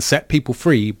 she can set people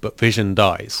free, but Vision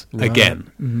dies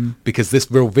again. Because this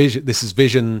is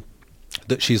Vision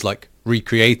that she's like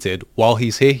recreated. While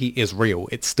he's here, he is real.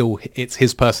 It's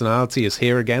his personality is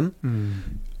here again.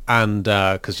 And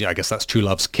because I guess that's true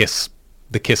love's kiss,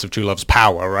 the kiss of true love's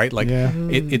power, right? Like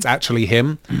it's actually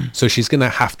him. So she's gonna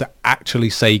have to actually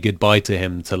say goodbye to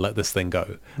him to let this thing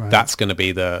go. That's gonna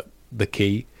be the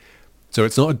key. So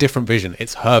it's not a different Vision,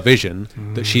 it's her Vision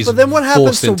that she's forced into reality. But then what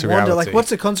happens to Wanda? Like, what's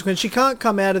the consequence? She can't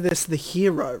come out of this the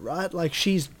hero, right? Like,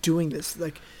 she's doing this,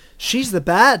 like, she's the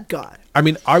bad guy. I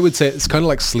mean, I would say it's kind of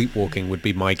like Sleepwalking would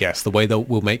be my guess. The way that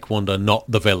will make Wanda not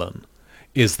the villain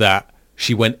is that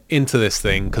she went into this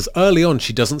thing, because early on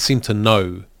she doesn't seem to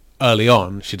know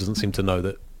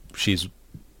that she's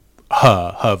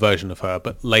her version of her,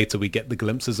 but later we get the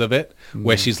glimpses of it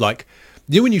where she's like,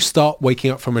 when you start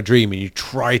waking up from a dream and you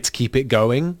try to keep it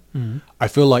going, I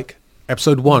feel like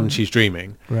episode 1 she's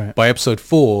dreaming. Right. By episode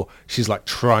 4 she's like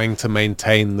trying to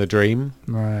maintain the dream.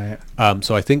 Right.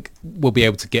 So I think we'll be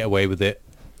able to get away with it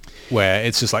where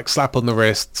it's just like slap on the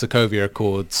wrist, Sokovia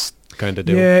Accords kind of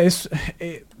deal. Yeah,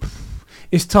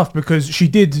 it's tough because she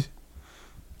did,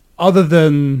 other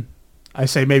than I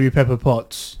say maybe Pepper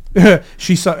Potts,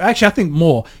 actually I think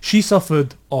more. She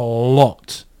suffered a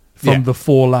lot from the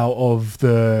fallout of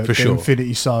the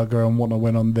Infinity Saga and what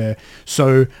went on there.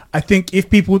 So I think if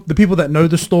the people that know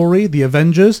the story, the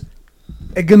Avengers,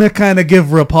 are gonna kind of give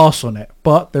her a pass on it.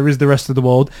 But there is the rest of the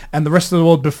world, and the rest of the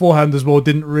world beforehand as well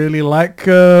didn't really like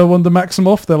Wanda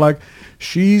Maximoff. They're like,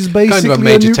 she's basically kind of a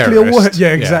major nuclear warhead. terrorist.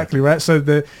 Yeah, exactly, right?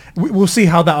 So we'll see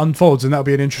how that unfolds, and that'll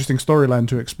be an interesting storyline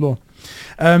to explore.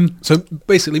 So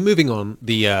basically, moving on,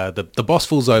 the boss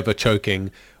falls over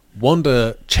choking.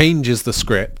 Wanda changes the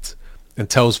script and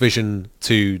tells Vision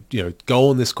to, go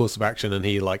on this course of action, and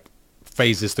he like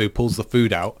phases through, pulls the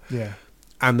food out. Yeah.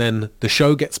 And then the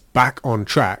show gets back on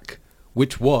track,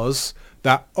 which was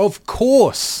that, of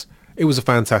course, it was a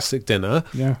fantastic dinner.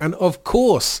 Yeah. And of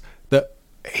course that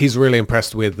he's really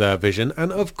impressed with Vision.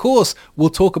 And of course, we'll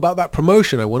talk about that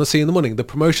promotion I want to see in the morning. The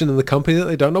promotion in the company that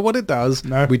they don't know what it does.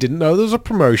 No. We didn't know there was a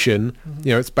promotion.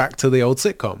 It's back to the old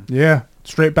sitcom. Yeah.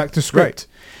 Straight back to script.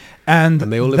 And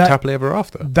they all lived happily ever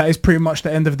after. That is pretty much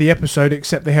the end of the episode,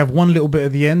 except they have one little bit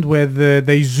at the end where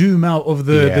they zoom out of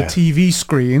the TV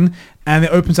screen, and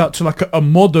it opens out to like a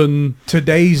modern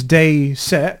today's day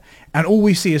set, and all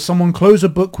we see is someone close a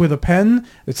book with a pen,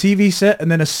 the TV set, and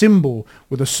then a symbol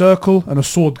with a circle and a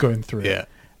sword going through it.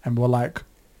 And we're like,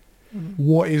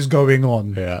 what is going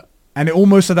on? Yeah. And it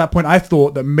almost at that point I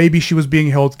thought that maybe she was being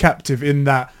held captive in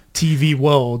that TV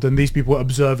world, and these people were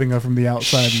observing her from the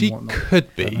outside. She and whatnot.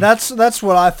 could be. That's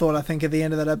what I thought. I think at the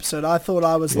end of that episode, I thought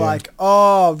I was like,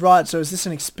 oh right, so is this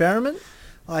an experiment?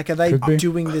 Like, are they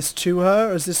doing this to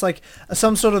her? Or is this like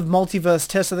some sort of multiverse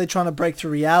test? Are they trying to break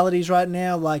through realities right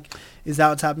now? Like, is that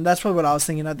what's happened? That's probably what I was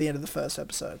thinking at the end of the first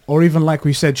episode. Or even like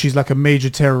we said, she's like a major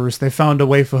terrorist. They found a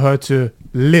way for her to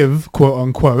live, quote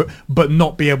unquote, but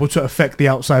not be able to affect the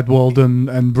outside world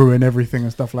and ruin everything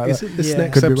and stuff like Is that. it this Yeah.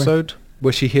 next Could be episode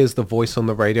where she hears the voice on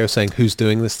the radio saying, "Who's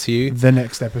doing this to you?" The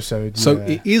next episode. So yeah.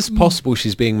 it is possible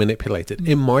she's being manipulated.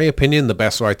 In my opinion, the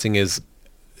best writing is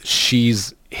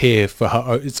she's here for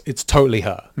her. It's totally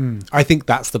her. I think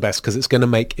that's the best, because it's going to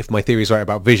make, if my theory is right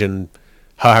about Vision,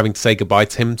 her having to say goodbye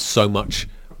to him so much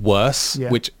worse,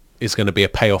 which is going to be a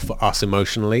payoff for us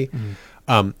emotionally.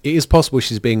 It is possible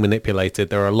she's being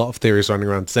manipulated. There are a lot of theories running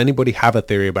around. Does anybody have a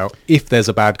theory about if there's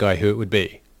a bad guy, who it would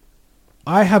be?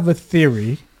 I have a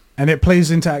theory, and it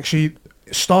plays into actually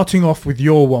starting off with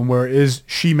your one, where it is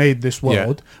she made this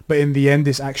world, but in the end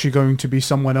it's actually going to be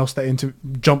someone else that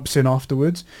jumps in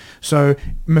afterwards. So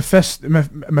Mephisto,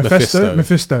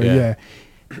 yeah.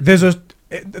 There's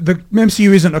the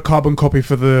MCU isn't a carbon copy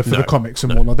for the comics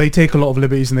and whatnot. They take a lot of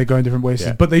liberties and they go in different ways,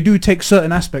 but they do take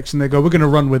certain aspects and they go, we're going to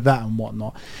run with that and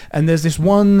whatnot. And there's this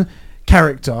one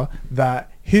character that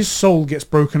his soul gets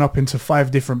broken up into 5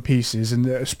 different pieces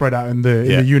and spread out in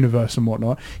the universe and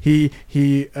whatnot. He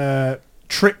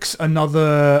tricks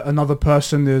another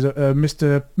person. There's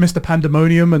Mr.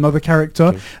 Pandemonium, another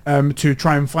character, to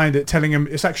try and find it, telling him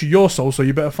it's actually your soul, so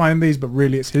you better find these, but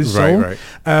really it's his soul. Right.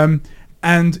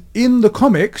 And in the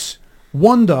comics,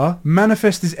 Wanda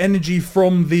manifests his energy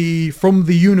from the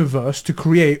universe to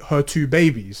create her 2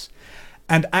 babies,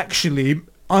 and actually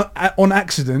on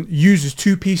accident uses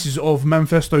 2 pieces of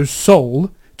Mephisto's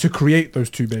soul to create those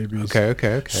 2 babies.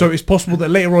 Okay. So it's possible that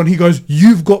later on he goes,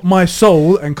 "You've got my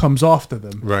soul," and comes after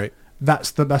them. Right.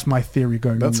 That's my theory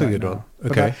going on. That's a right good now. one.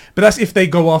 But Okay. but that's if they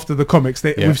go after the comics.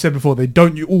 We've said before, they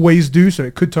don't always do, so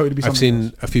it could totally be I've something seen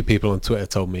else. a few people on Twitter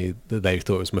told me that they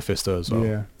thought it was Mephisto as well.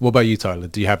 Yeah. What about you, Tyler?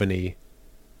 Do you have any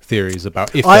theories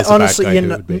about if I there's honestly, a bad guy, you who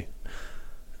know, it would be?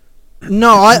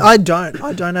 No, I don't.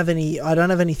 I don't have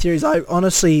any theories. I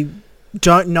honestly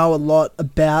don't know a lot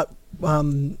about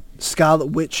Scarlet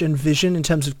Witch and Vision in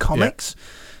terms of comics.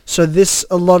 So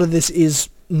a lot of this is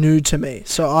new to me.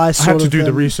 So I had to do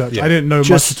the research. Yeah. I didn't know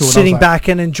just much at all. and I was sitting like, back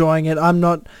and enjoying it. I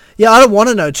don't want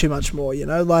to know too much more,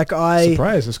 like I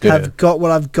surprise, that's good. have got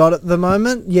what I've got at the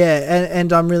moment. Yeah,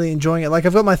 and I'm really enjoying it. Like,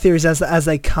 I've got my theories as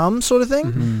they come, sort of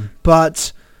thing.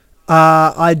 But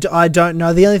I don't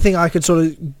know. The only thing I could sort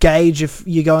of gauge if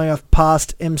you're going off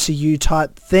past MCU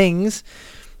type things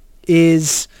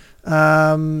is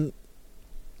when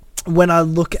I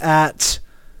look at,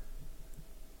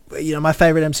 my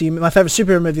favorite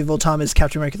superhero movie of all time is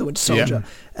Captain America: The Winter Soldier,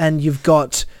 and you've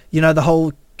got the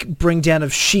whole bring down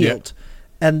of S.H.I.E.L.D.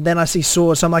 And then I see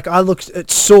Sword, so I'm like, I looked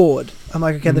at Sword. I'm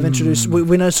like, okay, they've introduced.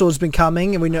 We know Sword's been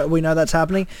coming, and we know that's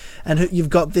happening. And you've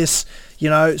got this,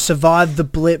 survive the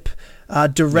blip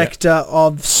director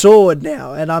of Sword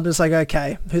now, and I'm just like,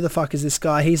 okay, who the fuck is this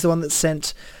guy? He's the one that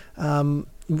sent, one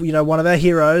of our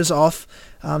heroes off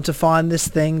to find this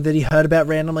thing that he heard about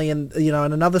randomly in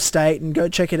another state, and go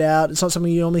check it out. It's not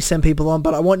something you normally send people on,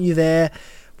 but I want you there.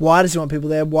 Why does he want people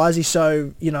there? Why is he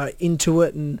so into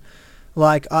it? And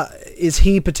like, is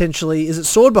it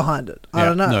Sword behind it? I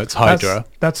don't know. No, it's Hydra.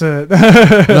 That's a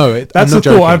No, that's I'm a not thought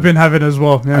joking. I've been having as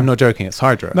well. Yeah. I'm not joking. It's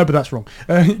Hydra. No, but that's wrong.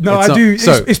 No, It's I not- do.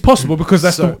 so- It's possible because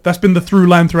that's been the through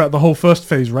line throughout the whole first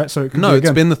phase, right? So it could No, be it's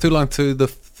again. been the through line to the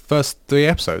first 3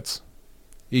 episodes.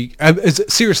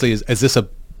 Seriously, is this a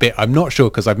bit? I'm not sure,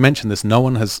 because I've mentioned this. No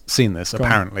one has seen this, Go on.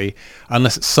 apparently.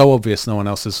 Unless it's so obvious, no one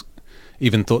else has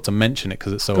even thought to mention it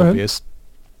because it's so Go ahead. obvious.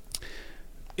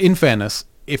 In fairness,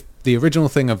 if the original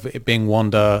thing of it being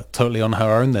Wanda totally on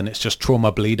her own, then it's just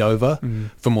trauma bleed over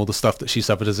from all the stuff that she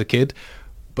suffered as a kid.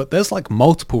 But there's like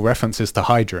multiple references to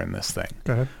Hydra in this thing.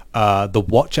 Go ahead. The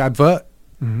watch advert,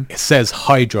 it says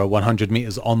Hydra 100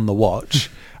 meters on the watch,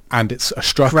 and it's a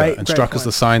Strucker, and Great Strucker's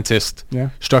the scientist. Yeah.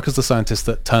 Strucker's the scientist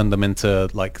that turned them into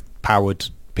like powered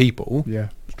people. Yeah.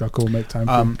 Strucker will make time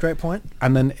for you. Great point.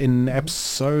 And then in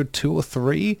episode 2 or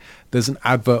 3, there's an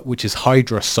advert which is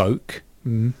Hydra Soak,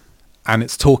 and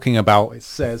it's talking about. It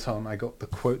says, hold on, I got the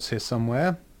quotes here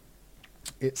somewhere.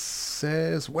 It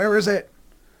says, where is it?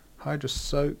 Hydra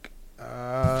Soak.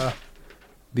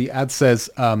 The ad says,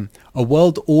 a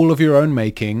world all of your own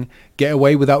making, get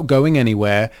away without going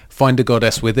anywhere, find a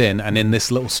goddess within, and in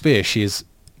this little sphere she is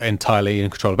entirely in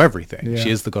control of everything. Yeah. She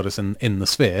is the goddess in the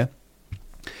sphere.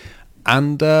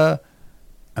 And there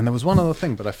was one other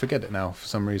thing, but I forget it now for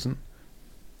some reason.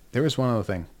 There is one other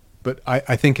thing. But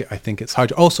I think it's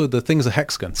Hydra. Also, the thing's a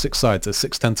hexagon, 6 sides. There's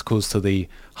 6 tentacles to the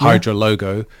Hydra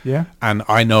logo. Yeah. And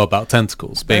I know about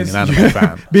tentacles, being an anime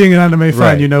fan. Being an anime fan,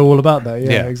 Right. you know all about that. Yeah,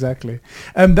 Yeah. exactly.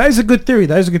 That is a good theory.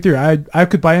 I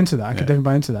could buy into that. I could definitely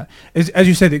buy into that. As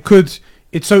you said,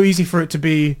 it's so easy for it to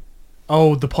be,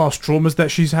 the past traumas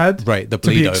that she's had. Right, the to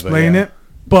be bleed over, explain yeah. it.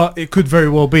 But it could very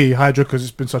well be Hydra because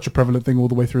it's been such a prevalent thing all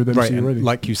the way through the Right, MCU and already.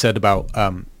 like you said about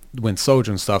Winter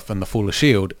Soldier and stuff and the fall of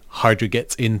S.H.I.E.L.D., Hydra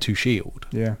gets into S.H.I.E.L.D.,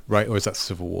 yeah. right? Or is that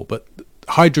Civil War? But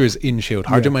Hydra is in S.H.I.E.L.D.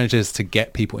 Hydra Yeah. manages to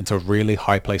get people into really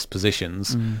high-placed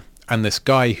positions. And this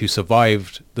guy who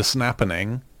survived the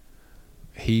snapping,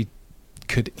 he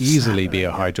could easily be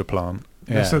a Hydra plant.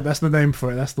 Yeah. That's the name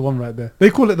for it. That's the one right there.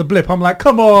 They call it the blip. I'm like,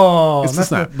 come on. It's the That's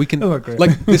snap. We can that's not great.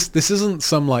 like this isn't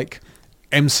some like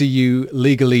MCU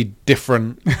legally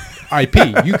different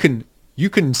IP. You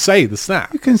can say the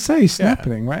snap. You can say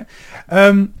snapping, right?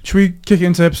 Should we kick it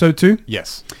into episode 2?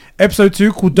 Yes. Episode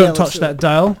 2 called Yeah, Don't let's Touch do That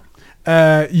Dial.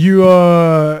 You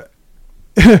are...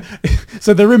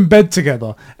 so they're in bed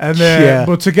together, and they're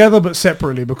well, together but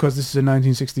separately because this is a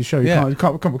 1960s show. You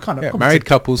can't Married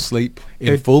couples sleep in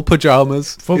They- full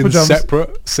pajamas, Full in pajamas.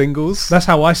 separate singles. That's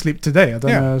how I sleep today. I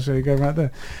don't Yeah. know. So you go right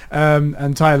there.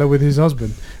 And Tyler with his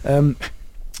husband.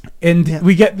 And Yeah.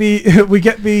 we get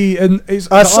the and it's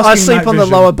I asking sleep night on the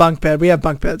vision. lower bunk bed. We have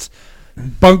bunk beds.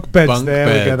 Bunk beds. Bunk there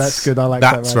we go. beds. That's good. I like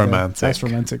That's that. Right romantic. There. That's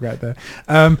romantic right there.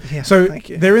 Yeah, So thank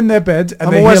you. they're in their bed and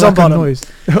I'm they hear always on like a bottom. noise.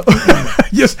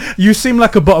 Yes, you seem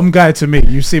like a bottom guy to me.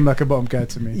 You seem like a bottom guy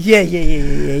to me.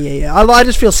 Yeah. I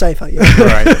just feel safer. Yeah.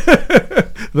 Right.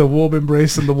 The warm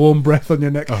embrace and the warm breath on your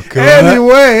neck. Oh, God.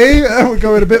 Anyway, we're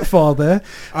going a bit far there.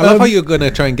 I love how you're going to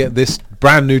try and get this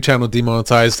brand new channel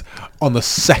demonetized on the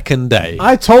second day.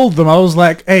 I told them, I was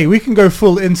like, hey, we can go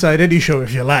full inside any show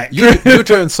if you like. You're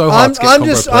trying so hard to get I'm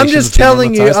just compilations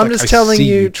telling you- demonetized. I'm just telling I see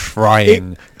you,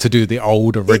 trying to do the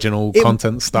old original it-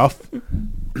 content stuff.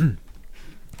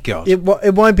 God. It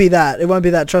won't be that. It won't be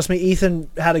that. Trust me. Ethan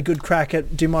had a good crack at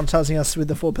demonetizing us with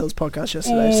the 4 Pills podcast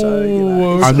yesterday. So you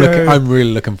know. Ooh, it's- okay. I'm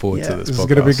really looking forward to Yeah. this This podcast. is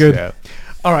gonna be good. Yeah.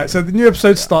 All right, so the new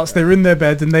episode starts. They're in their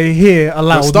bed and they hear a Well,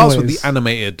 loud it starts noise. with the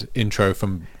animated intro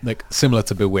from like similar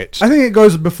to Bewitched. I think it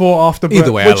goes before, after, but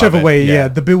Either way, I love whichever it, way. yeah. Yeah,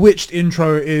 the Bewitched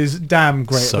intro is damn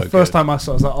great. So the first good. time I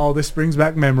saw it, I was like, oh, this brings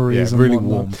back yeah, memories. And really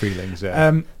whatnot. warm feelings.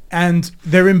 Yeah. And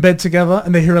they're in bed together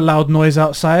and they hear a loud noise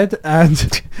outside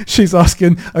and she's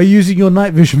asking, are you using your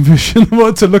night vision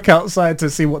to look outside to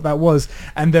see what that was?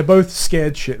 And they're both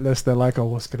scared shitless. They're like,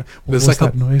 oh, There's like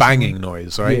a banging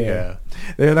noise, right? Yeah.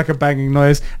 They hear like a banging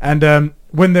noise. And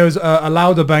when there's a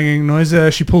louder banging noise,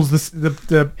 she pulls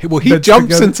the Well, he beds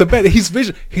jumps together. into bed.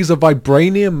 He's a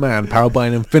vibranium man powered by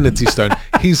an infinity stone.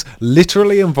 He's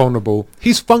literally invulnerable.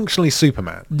 He's functionally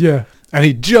Superman. Yeah. And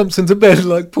he jumps into bed and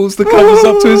like pulls the covers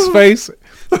up to his face.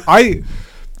 I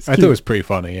thought it was pretty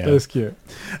funny, yeah. That's cute.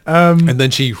 And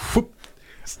then she whoop,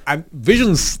 and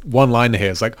Vision's one line here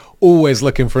is like always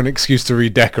looking for an excuse to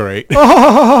redecorate.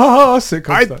 Sitcom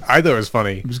I stuff. thought it was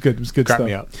funny. It was good. It was good Crack stuff.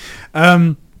 me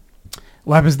up.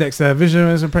 What happens next? Vision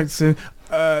is practicing.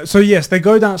 So yes, they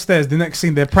go downstairs. The next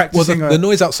scene, they're Well, practicing. the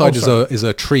noise outside sorry. is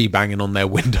a tree banging on their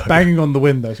window. Banging on the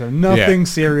window, so nothing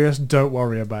serious. Don't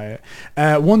worry about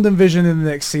it. Wanda and Vision in the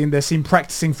next scene, they're seen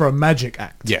practicing for a magic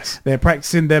act. Yes. They're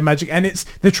practicing their magic, and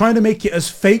they're trying to make it as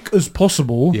fake as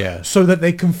possible, Yeah. so that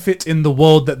they can fit in the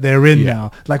world that they're in Yeah.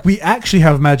 now. Like we actually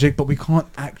have magic, but we can't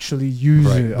actually use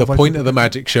Right. it. The Otherwise point we- of the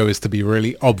magic show is to be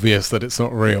really obvious that it's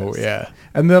not real. Yeah.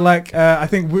 And they're like, I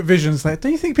think Vision's like,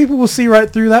 don't you think people will see right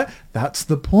through that? That's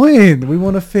the point. We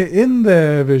want to fit in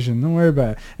there, Vision. Don't worry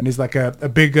about it. And he's like a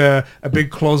big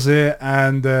closet,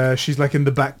 and she's like in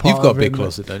the back part. You've got of a big it.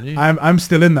 closet, don't you? I'm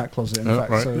still in that closet, in Oh,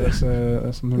 fact. right. So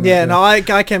that's something. Yeah, right no,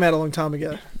 there. I came out a long time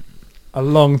ago. a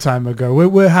long time ago.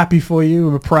 We're happy for you.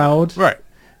 We're proud. Right.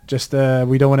 Just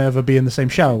we don't want to ever be in the same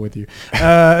shower with you.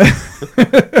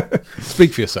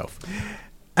 Speak for yourself.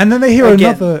 And then they hear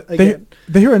Again.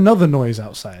 they hear another noise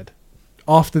outside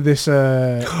after this.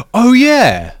 Oh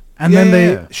yeah. And Yeah,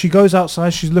 then yeah. she goes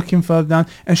outside. She's looking further down,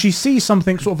 and she sees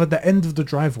something sort of at the end of the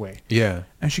driveway. Yeah.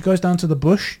 And she goes down to the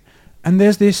bush, and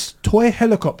there's this toy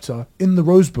helicopter in the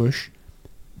rose bush,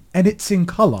 and it's in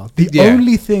color. The Yeah.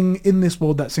 only thing in this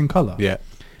world that's in color. Yeah.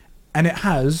 And it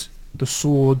has the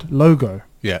sword logo.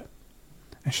 Yeah.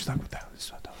 And she's like, what the hell is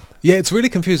that? Yeah, it's really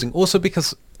confusing. Also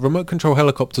because remote control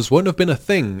helicopters won't have been a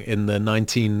thing in the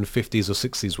 1950s or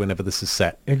 60s whenever this is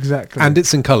set. Exactly. And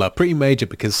it's in colour. Pretty major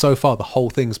because so far the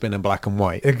whole thing's been in black and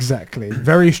white. Exactly.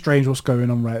 Very strange what's going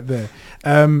on right there.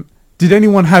 Did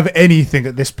anyone have anything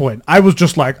at this point? I was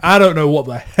just like, I don't know what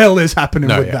the hell is happening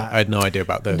No, with yeah, that. I had no idea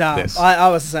about No, this. I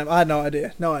was the same. I had no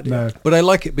idea. No idea. No. But I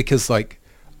like it because like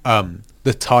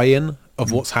the tie-in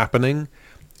of what's happening,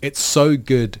 it's so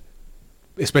good,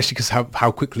 especially because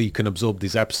how quickly you can absorb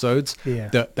these episodes. Yeah.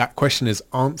 That question is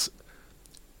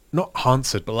not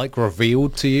answered, but like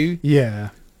revealed to you Yeah.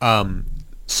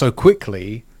 so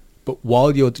quickly. But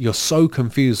while you're so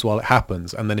confused while it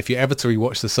happens, and then if you're ever to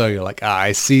rewatch the show, you're like,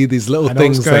 I see these little I know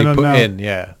things what's they going on put now. in.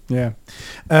 Yeah.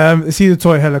 Yeah. See the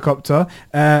toy helicopter.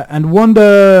 And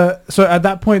Wanda, so at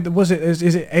that point, is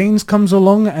it Ains comes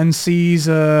along and sees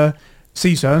her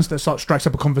and strikes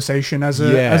up a conversation as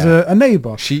a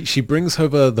neighbor. She brings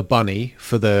over the bunny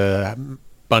for the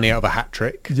bunny out of a hat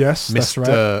trick. Yes, that's right.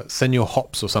 Mr. Senor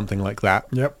Hops or something like that.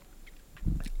 Yep.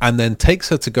 And then takes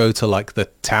her to go to like the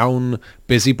town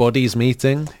busybodies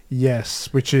meeting. Yes,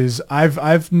 which is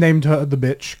I've named her the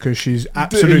bitch because she's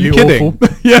absolutely you kidding? awful.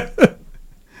 Yeah.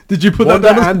 Did you put Wanda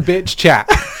that down? and bitch chat.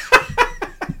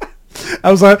 I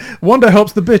was like, Wanda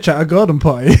helps the bitch at a garden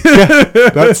party.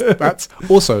 That's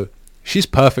also, she's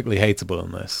perfectly hateable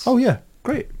in this. Oh yeah,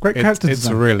 great character It's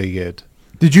design. really good.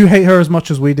 Did you hate her as much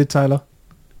as we did, Tyler?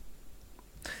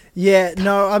 Yeah,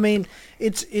 no, I mean,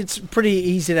 it's pretty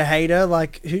easy to hate her.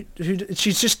 Like,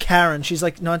 she's just Karen. She's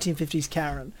like 1950s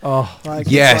Karen. Oh, Like,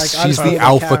 Yes, it's like, I she's just the love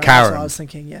alpha That's Karen. what I was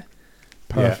thinking, yeah.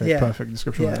 perfect, Yeah. perfect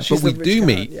description. Yeah, of that. she's But we the rich do Karen,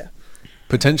 meet- yeah.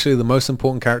 Potentially the most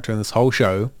important character in this whole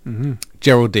show, Mm-hmm.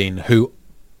 Geraldine, who,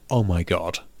 oh my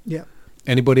God. Yeah.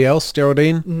 Anybody else,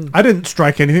 Geraldine? I didn't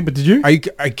strike anything, but did you? Are you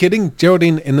kidding?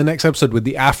 Geraldine in the next episode with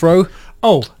the afro?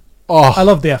 Oh, Oh, I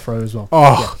love the afro as well.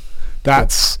 oh,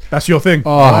 that's That's your thing.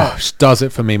 oh, Right. she does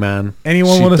it for me, man.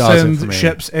 Anyone She want to does it send for me.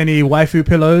 Sheps any waifu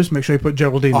pillows? Make sure you put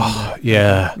Geraldine on there. Oh,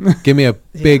 yeah. Give me a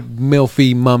big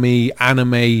milfy mummy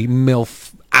anime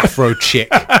milf afro chick.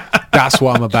 That's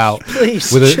what I'm about.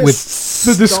 Please, With just with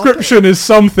The stop description is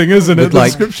something, isn't it? with The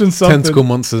like description's something. tentacle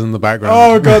monsters in the background.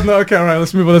 Oh god, no. Okay, all right.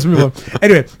 Let's move on.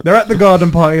 Anyway, they're at the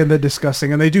garden party and they're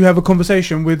discussing, and they do have a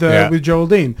conversation with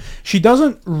Geraldine. She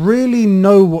doesn't really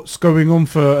know what's going on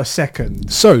for a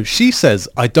second. So she says,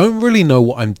 I don't really know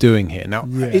what I'm doing here. Now,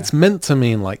 Yeah. it's meant to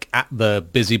mean like at the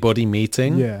busybody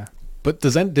meeting. Yeah. But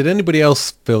did anybody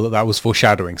else feel that was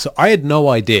foreshadowing? So I had no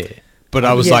idea, but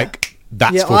I was Yeah. like,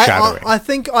 that's Yeah, foreshadowing. I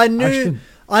think I Actually knew didn't.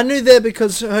 I knew there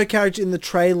because her character in the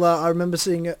trailer. I remember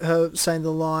seeing her saying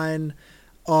the line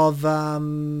of,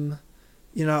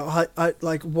 you know, I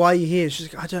like, why are you here?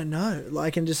 She's like, I don't know.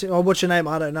 Like, and just, oh, what's your name?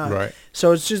 I don't know. Right.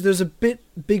 So it's just there's a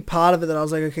big part of it that I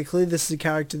was like, okay, clearly this is a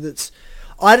character that's.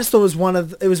 I just thought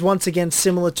it was once again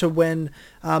similar to when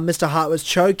Mr. Hart was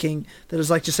choking. That it was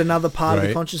like just another part of the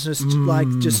Right. consciousness, like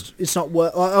just it's not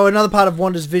work. Or another part of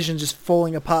Wanda's vision just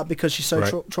falling apart because she's so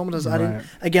Right. traumatized.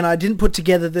 Right. I didn't put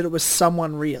together that it was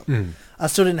someone real. I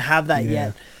still didn't have that Yeah.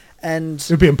 yet, and It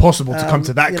would be impossible to come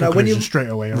to that you know, when conclusion you- straight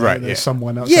away. Right, There's yeah.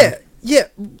 someone else. yeah.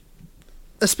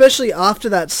 Especially after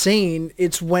that scene,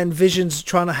 it's when Vision's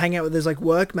trying to hang out with his like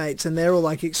workmates, and they're all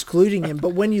like excluding him. But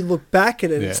when you look back at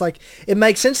it, it's Yeah. like it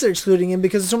makes sense they're excluding him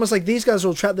because it's almost like these guys are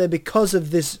all trapped there because of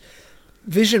this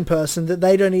Vision person that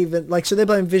they don't even like. So they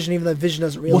blame Vision even though Vision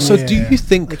doesn't well, realize. so Yeah. do you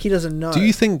think? Like he doesn't know. Do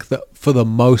you think that for the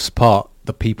most part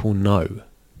the people know?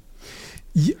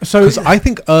 So Because I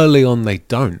think early on they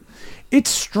don't.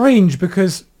 it's strange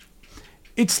because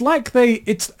it's like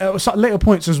it's later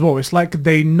points as well. It's like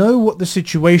they know what the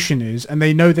situation is and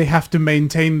they know they have to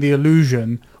maintain the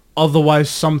illusion, otherwise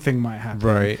something might happen.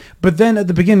 Right. But then at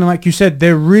the beginning, like you said,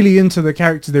 they're really into the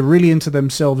character. They're really into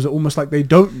themselves. Almost like they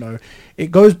don't know.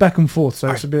 It goes back and forth. So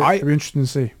it's it'll be interesting to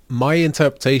see. My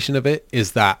interpretation of it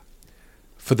is that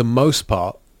for the most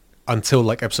part, until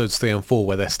like episodes 3 and 4,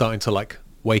 where they're starting to like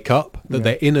wake up, that Yeah.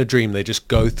 they're in a dream, they just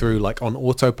go through like on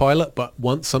autopilot. But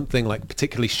once something like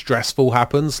particularly stressful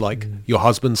happens, like your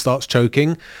husband starts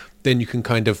choking, then you can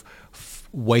kind of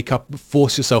wake up,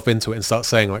 force yourself into it and start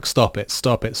saying like, stop it,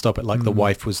 stop it, stop it, like the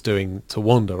wife was doing to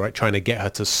Wanda, right? Trying to get her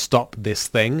to stop this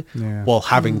thing while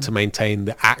having to maintain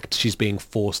the act she's being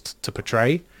forced to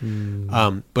portray.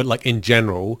 But like in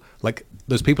general, like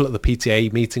those people at the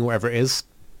PTA meeting, whatever it is,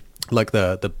 like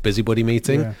the busybody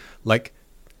meeting, like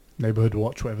Neighborhood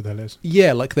Watch, whatever the hell is.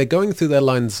 yeah, like they're going through their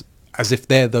lines as if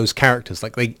they're those characters.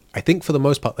 Like I think for the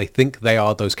most part, they think they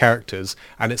are those characters.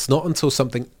 And it's not until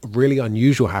something really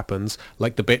unusual happens,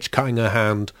 like the bitch cutting her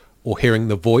hand or hearing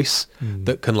the voice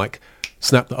that can like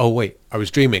snap the, oh wait, I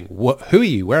was dreaming. Who are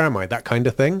you? Where am I? That kind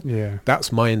of thing. Yeah.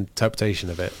 That's my interpretation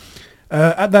of it.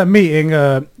 At that meeting,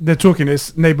 they're talking,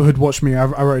 it's Neighborhood Watch Me. I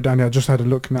wrote it down here. I just had a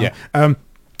look now. Yeah.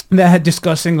 They're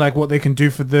discussing like what they can do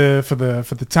for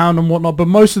the town and whatnot, but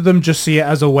most of them just see it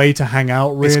as a way to hang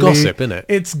out. Really, It's gossip, isn't it?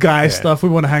 It's guy stuff. We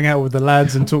want to hang out with the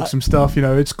lads and talk some stuff. You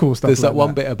know, it's cool stuff. There's like that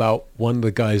one bit about one of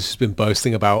the guys who's been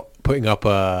boasting about putting up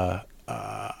a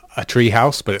tree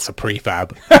house, but it's a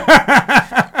prefab.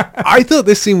 I thought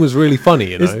this scene was really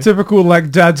funny. You know, It's typical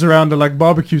like dads around a like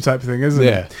barbecue type thing, isn't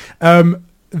it? Yeah.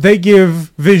 They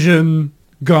give Vision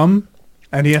gum.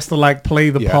 And he has to like play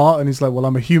the Yeah. part, and he's like, "Well,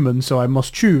 I'm a human, so I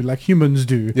must chew like humans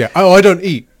do." Yeah. Oh, I don't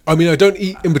eat. I mean, I don't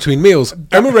eat in between meals.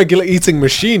 I'm a regular eating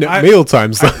machine at meal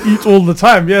times. Eat all the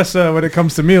time, yes. When it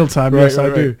comes to mealtime, yes,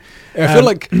 I do.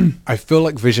 I feel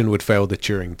like Vision would fail the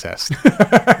Turing test.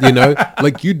 You know,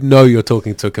 like you'd know you're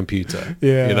talking to a computer.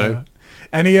 Yeah. You know.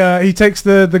 And he takes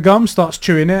the gum, starts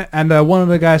chewing it, and one of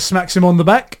the guys smacks him on the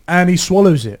back, and he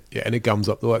swallows it. Yeah, and it gums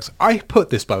up the works. I put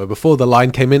this, by the way, before the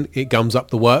line came in, it gums up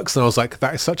the works, and I was like,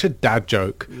 that is such a dad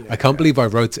joke. Yeah, I can't believe I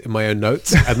wrote it in my own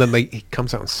notes, and then he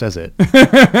comes out and says it.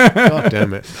 God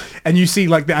damn it. And you see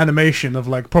like the animation of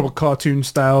like proper cartoon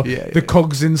style, the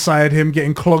cogs inside him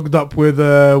getting clogged up with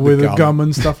a gum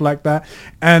and stuff like that.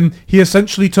 And he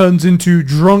essentially turns into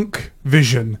drunk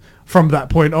Vision from that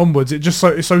point onwards. It's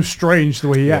so strange the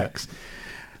way he acts.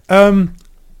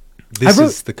 This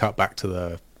is the cut back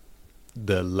to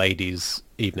the ladies'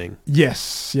 evening.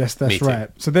 Yes, that's meeting. right.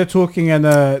 So they're talking, and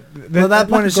well, at that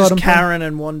point it's just Karen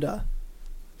and Wanda.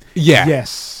 Yeah.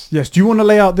 Yes. Do you want to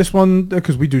lay out this one,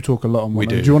 because we do talk a lot on one? We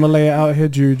do. Do you want to lay it out here? Or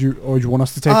do you want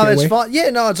us to take it away? It's fine.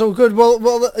 Yeah, no, it's all good.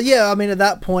 Well, yeah. I mean, at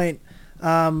that point,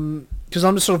 because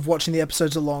I'm just sort of watching the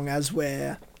episodes along as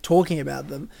we're talking about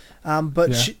them.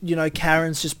 But she,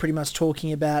 Karen's just pretty much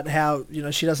talking about how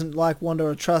she doesn't like Wanda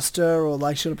or trust her, or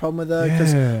like she got a problem with her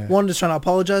because Wanda's trying to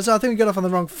apologize. I think we got off on the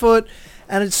wrong foot,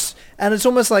 and it's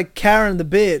almost like Karen the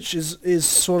bitch is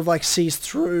sort of like sees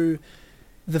through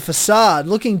the facade.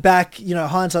 Looking back,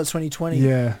 hindsight's 2020.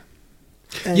 Yeah.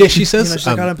 And she says, she's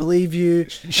like, I don't believe you.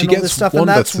 She and all gets this stuff,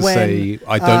 Wanda and that's to when, say,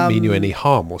 I don't mean you any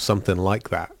harm, or something like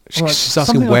that. She's asking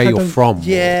something where like, you're from.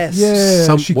 Yes.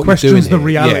 Yeah. She what questions you're the doing here.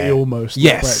 reality almost.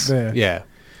 Yes. Right there. Yeah.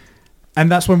 And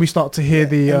that's when we start to hear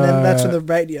the... and then that's when the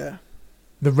radio.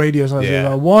 The radio's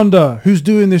like, Wanda, who's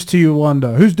doing this to you,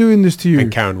 Wanda? Who's doing this to you?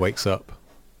 And Karen wakes up.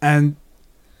 And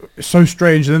it's so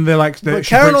strange. And then they're like... But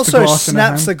Karen also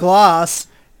snaps the glass.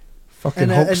 Fucking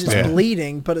and it's Hulkster.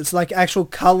 bleeding, but it's like actual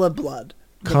colour blood.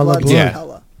 Colour blood. Yeah.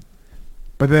 Colour.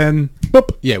 But then,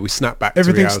 boop, Yeah, we snap back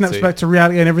everything to reality. snaps back to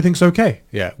reality and everything's okay.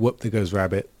 Yeah, whoop, there goes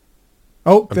Rabbit.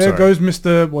 Oh, I'm there sorry. goes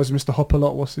Mr.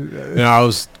 Hopalot. What's it? No, I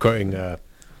was quoting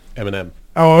Eminem.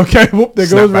 Oh, okay. Whoop, there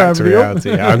Snap goes back to Rabbit. reality.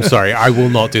 Yeah, I'm sorry, I will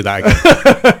not do that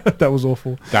again. That was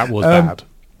awful. That was bad.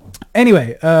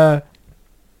 Anyway, so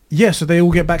they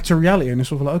all get back to reality, and it's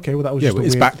sort of like, okay, well, that was Yeah, just but a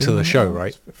it's weird back to thing. the show, Oh,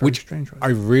 right? it's very Which strange, right? I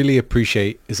really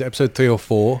appreciate. Is it episode 3 or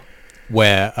 4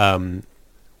 where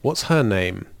what's her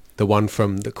name? The one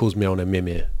from that calls me on a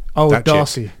Mimir. Oh, That chick.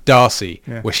 Darcy. Darcy,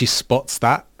 Yeah. where she spots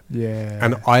that. Yeah.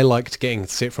 And I liked getting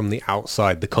to see it from the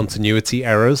outside, the continuity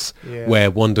errors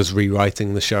where Wanda's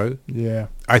rewriting the show. Yeah.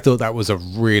 I thought that was a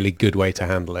really good way to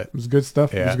handle it. It was good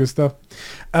stuff. It Yeah. was good stuff.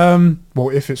 Well,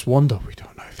 if it's Wanda, we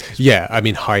don't know. If it's Yeah, I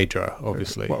mean Hydra,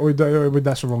 obviously.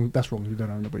 that's wrong. That's wrong. You don't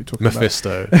know what you're talking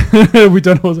Mephisto, about. We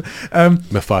don't know.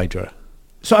 Mephydra.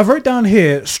 So I've wrote down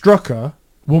here, Strucker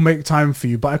will make time for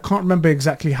you, but I can't remember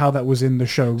exactly how that was in the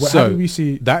show. How So did we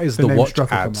see that is the the name watch Strucker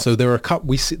come ad. up? So there are a couple.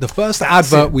 We see the first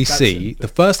That's advert it, we that's see. it. The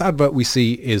first advert we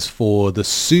see is for the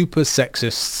super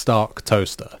sexist Stark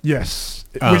toaster. Yes.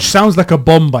 Which sounds like a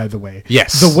bomb, by the way.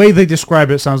 Yes. The way they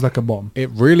describe it sounds like a bomb. It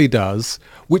really does,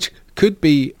 which could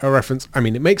be a reference. I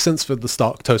mean, it makes sense for the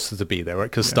Stark toaster to be there, right?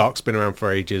 Because Stark's been around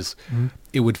for ages. Mm-hmm.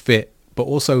 It would fit. But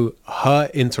also her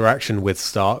interaction with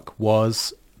Stark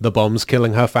was the bombs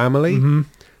killing her family. Mm-hmm.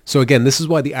 So again, this is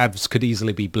why the ads could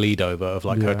easily be bleed over of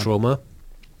like her Yeah. trauma.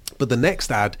 But the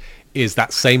next ad is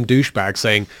that same douchebag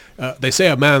saying, they say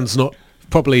a man's not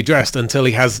properly dressed until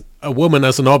he has a woman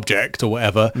as an object or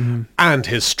whatever, and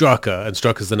his Strucker, and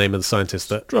Strucker's the name of the scientist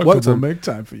that Strucker works will on. make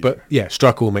time for you. But yeah,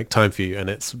 Strucker will make time for you, and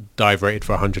it's dive rated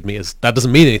for 100 meters. That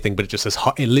doesn't mean anything, but it just says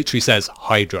it literally says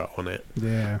Hydra on it.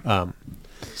 yeah.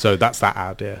 So that's that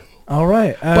ad. Yeah. All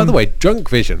right. By the way, Drunk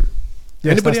Vision.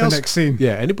 yes, anybody that's else? the next scene.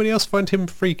 Yeah. Anybody else find him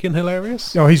freaking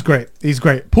hilarious? Oh, he's great. He's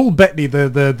great. Paul Bettany,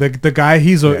 the guy,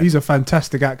 he's Yeah. a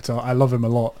fantastic actor. I love him a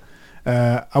lot.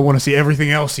 I want to see everything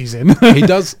else he's in. he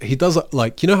does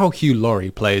like, you know how Hugh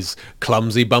Laurie plays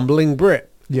clumsy bumbling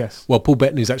Brit? Yes. Well, Paul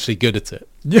Bettany's actually good at it.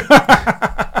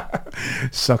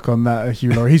 Suck on that,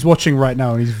 Hugh Laurie. He's watching right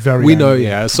now and he's very We know, angry.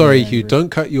 yeah. Sorry, Very Hugh, angry. don't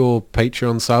cut your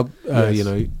Patreon sub, Yes. you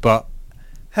know, but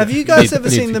Have Yeah. you guys Need- ever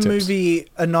need seen a the few tips. movie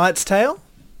A Knight's Tale?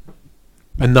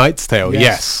 A Knight's Tale, Yes.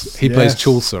 yes. He plays Yes.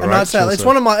 Chaucer, A right? Knight's Tale. It's Chaucer.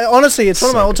 one of my it's one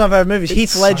of my So all-time favorite movies. Heath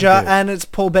so Ledger good. and it's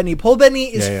Paul Bettany. Paul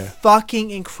Bettany is Yeah, yeah.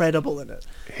 fucking incredible in it.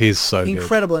 He's so good.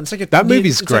 Incredible. And it's like That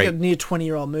movie's it's great. like a near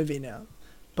 20-year-old movie now,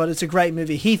 but it's a great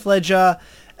movie. Heath Ledger,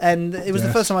 and it was the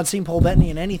Yes. first time I'd seen Paul Bettany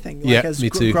in anything. Like, Yeah, as me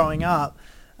too. growing up,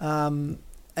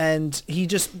 and he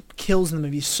just kills in the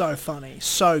movie. He's so funny,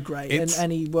 so great, It's-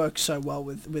 and he works so well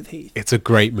with Heath. It's a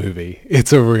great movie.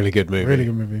 It's a really good movie. Really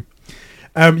good movie.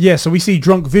 Yeah, so we see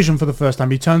Drunk Vision for the first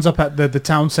time. He turns up at the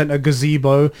town centre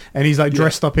gazebo, and he's like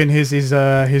dressed up in his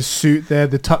suit there,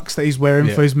 the tux that he's wearing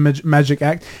Yeah. for his magic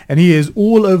act, and he is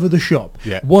all over the shop.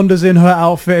 Yeah. Wanda's in her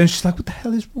outfit, and she's like, "What the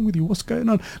hell is wrong with you? What's going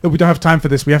on?" No, we don't have time for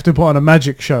this. We have to put on a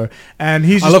magic show, and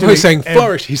he's. I Just love how he's saying doing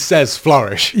flourish. He says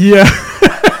flourish. Yeah,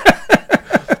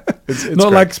 It's not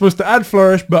great. like supposed to add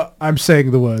flourish, but I'm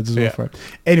saying the words as well Yeah. for it.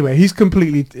 Anyway, he's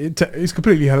completely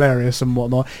hilarious and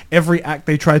whatnot. Every act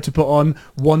they try to put on,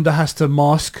 Wanda has to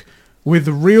mask with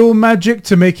real magic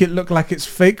to make it look like it's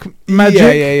fake magic.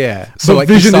 Yeah. So But like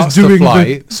Vision he is starts to doing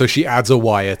fly, so she adds a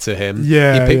wire to him.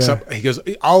 Yeah, He picks yeah. up, he goes,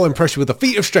 I'll impress you with a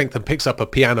feat of strength, and picks up a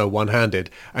piano one-handed,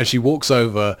 and she walks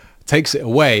over, takes it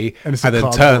away, And and, it's a then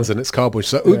cardboard. turns and it's cardboard.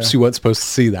 She's like, oops, Yeah. you weren't supposed to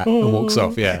see that, and walks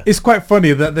off, yeah. It's quite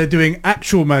funny that they're doing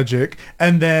actual magic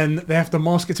and then they have to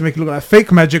mask it to make it look like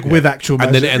fake magic with actual magic.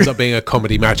 And then it ends up being a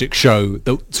comedy magic show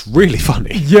that's really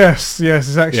funny. Yes,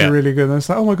 it's actually Yeah. really good. And it's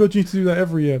like, oh my god, you need to do that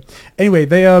every year. Anyway,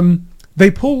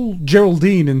 they pull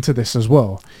Geraldine into this as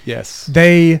well. Yes.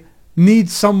 They need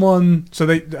someone, so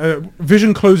they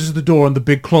Vision closes the door on the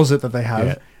big closet that they have.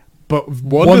 Yeah. But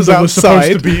Wanda's Wanda was supposed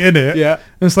to outside. be in it. Yeah.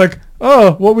 And it's like,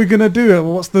 oh, what are we gonna do?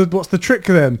 What's the trick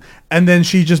then? And then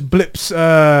she just blips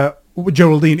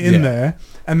Geraldine in Yeah. there,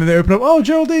 and then they open up. Oh,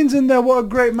 Geraldine's in there. What a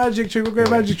great magic trick! What a great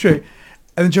magic trick!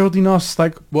 And then Geraldine asks,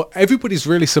 like, Well, everybody's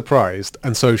really surprised,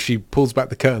 and so she pulls back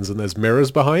the curtains, and there's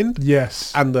mirrors behind.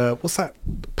 yes, And what's that?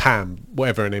 Pam,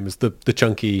 whatever her name is, the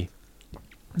chunky,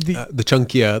 the, the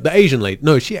chunkier, the Asian lady.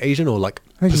 No, is she Asian or like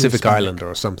I think she's Pacific Hispanic. Islander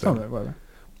or something? oh, whatever.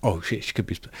 Oh shit, she could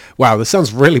be. Wow, this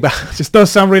sounds really bad. Just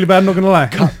does sound really bad. I'm not gonna lie.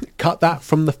 Cut that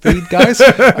from the feed, guys.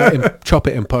 Chop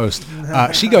it in post.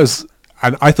 She goes,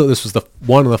 and I thought this was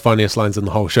one of the funniest lines in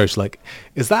the whole show. She's like,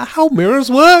 "Is that how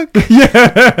mirrors work?"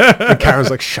 Yeah. And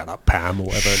Karen's like, "Shut up, Pam," or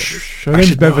whatever. Her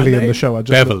name's Beverly in the show. I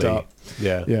just looked it Beverly. up.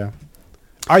 Yeah. Yeah.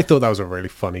 I thought that was a really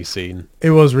funny scene.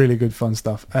 It was really good, fun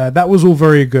stuff. That was all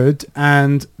very good,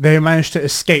 and they managed to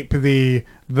escape the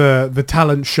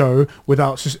talent show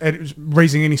without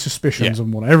raising any suspicions Yeah.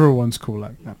 and whatnot. Everyone's cool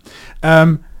like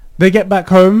that. They get back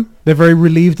home. They're very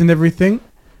relieved and everything,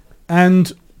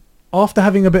 and after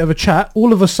having a bit of a chat,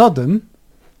 all of a sudden,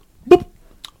 boop,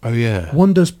 Oh yeah.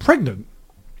 Wanda's pregnant.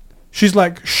 She's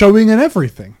like showing and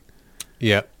everything.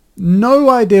 Yeah. No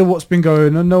idea what's been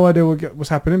going on. No idea what's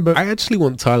happening, but I actually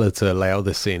want Tyler to lay out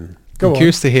this scene. Go I'm on.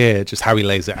 curious to hear just how he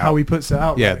lays it how out. he puts it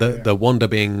out. Yeah, right, the Wanda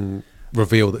being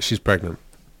revealed that she's pregnant.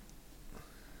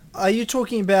 Are you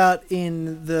talking about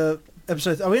in the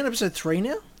episode? Are we on episode 3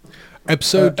 now?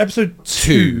 Episode episode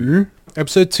 2.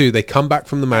 Episode 2, they come back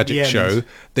from the magic end. show.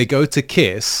 They go to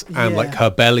kiss, and Yeah. like her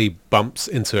belly bumps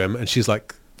into him, and she's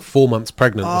like 4 months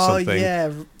pregnant or Oh something. yeah,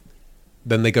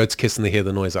 Then they go to kiss, and they hear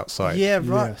the noise outside. yeah,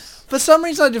 right. Yes. For some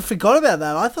reason, I just forgot about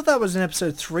that. I thought that was in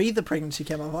episode 3 the pregnancy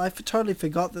came up. I totally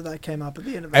forgot that came up at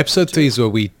the end of Episode 3 2. is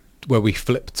where we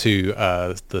flip to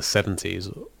the 70s.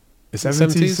 Is it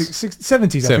 70s, 70s?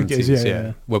 70s, I think it is. 70s,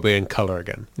 Yeah. Where we're in color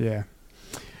again. Yeah.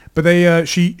 But they,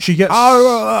 she gets...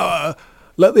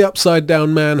 Let the upside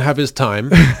down man have his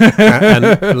time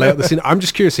and lay out the scene. I'm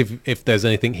just curious if there's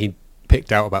anything he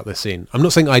picked out about this scene. I'm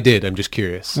not saying I did. I'm just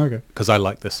curious. Okay. Because I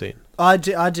like this scene. I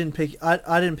didn't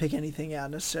pick anything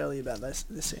out necessarily about this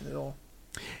scene at all.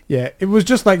 Yeah, it was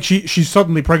just like she's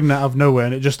suddenly pregnant out of nowhere,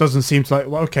 and it just doesn't seem to like,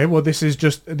 well, okay, well, this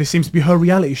seems to be her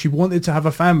reality. She wanted to have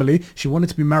a family. She wanted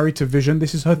to be married to Vision.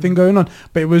 This is her thing going on.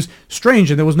 But it was strange,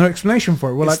 and there was no explanation for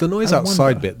it. We're It's like, the noise I outside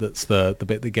wonder. bit that's the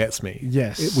bit that gets me.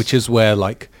 Yes. Which is where,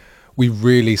 like, we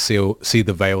really see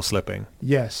the veil slipping.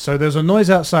 Yes, so there's a noise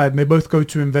outside, and they both go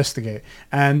to investigate,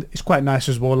 and it's quite nice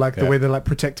as well, like the Yeah. way they're like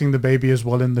protecting the baby as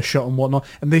well in the shot and whatnot,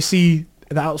 and they see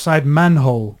the outside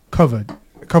manhole cover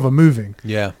moving,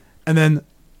 Yeah. and then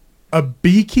a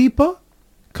beekeeper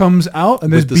comes out,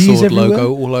 and there's With the bees sword everywhere.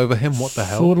 logo all over him. What the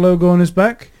hell? Sword logo on his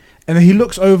back, and then he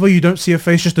looks over. You don't see a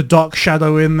face, just a dark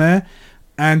shadow in there,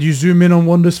 and you zoom in on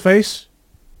Wanda's face.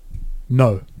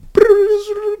 No.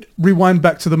 Rewind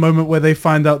back to the moment where they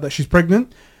find out that she's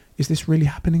pregnant. Is this really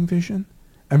happening, Vision?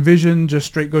 And Vision just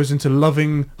straight goes into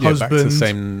loving Yeah, husband. back to the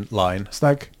same line. It's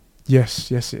like,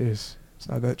 yes, it is. It's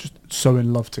like they're just so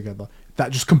in love together. That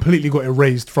just completely got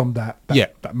erased from that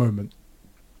moment.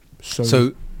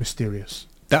 So mysterious.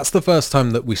 That's the first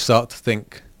time that we start to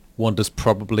think Wanda's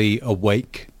probably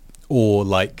awake, or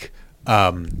like,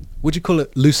 would you call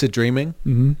it lucid dreaming?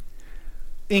 Mm-hmm.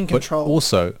 In But control.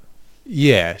 also,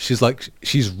 yeah, she's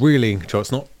really in control.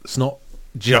 It's not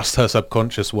just her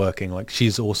subconscious working. Like,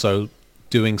 she's also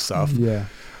doing stuff. Yeah.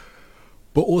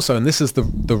 But also, and this is the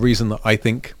reason that I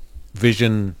think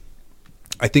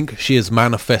she has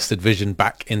manifested Vision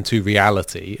back into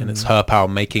reality, and it's her power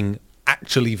making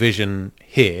actually Vision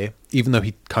here, even though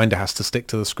he kind of has to stick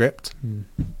to the script,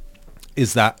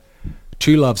 is that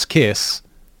True Love's kiss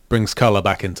brings color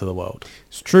back into the world.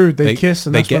 It's true. They kiss,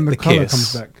 and they that's when get the color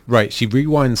comes back. Right, she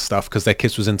rewinds stuff because their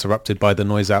kiss was interrupted by the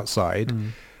noise outside,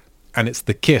 and it's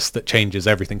the kiss that changes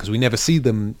everything, because we never see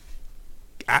them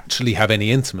actually have any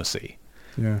intimacy.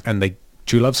 Yeah. And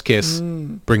True Love's kiss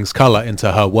brings color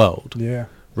into her world. Yeah.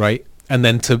 Right? And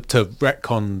then to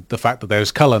retcon the fact that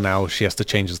there's color now, she has to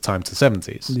change the time to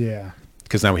 70s. Yeah.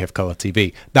 Because now we have color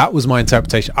TV. That was my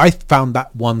interpretation. I found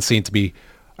that one scene to be,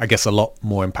 I guess, a lot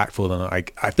more impactful than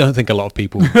I don't think a lot of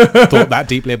people thought that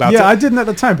deeply about it. Yeah, I didn't at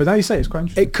the time, but now you say it's quite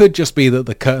interesting. It could just be that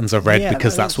the curtains are red Yeah,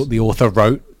 because that that's is- what the author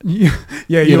wrote. Yeah,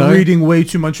 You you're know? reading way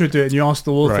too much into it, and you ask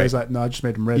the author, Right. he's like, no, I just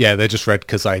made them red. Yeah, they're just red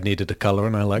because I needed a color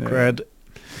and I like red.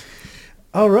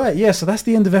 All right, yeah, so that's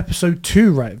the end of episode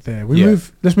 2 right there. Yeah.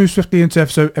 Let's move swiftly into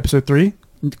episode 3,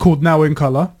 called Now in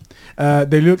Color.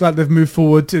 They look like they've moved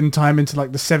forward in time into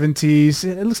like the 70s.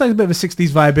 It looks like a bit of a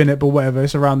 60s vibe in it, but whatever,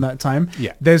 it's around that time.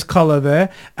 Yeah. There's color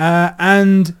there.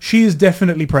 And she is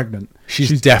definitely pregnant.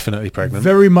 She's definitely pregnant.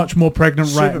 Very much more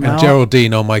pregnant right Superman. now. And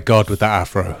Geraldine, oh my God, with that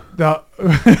afro.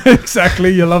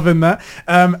 Exactly, you're loving that.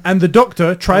 And the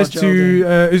doctor tries Oh,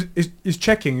 to is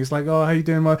checking. He's like, "Oh, how you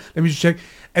doing? Well, let me just check."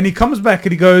 And he comes back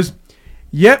and he goes,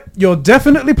 "Yep, you're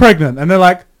definitely pregnant." And they're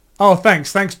like, "Oh,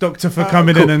 thanks, doctor, for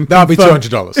coming cool. in and That'll be confirm-"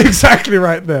 $200. Exactly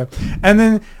right there. And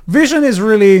then Vision is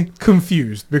really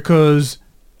confused because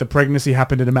the pregnancy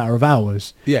happened in a matter of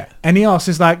hours. Yeah. And he asks,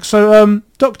 "Is like, so,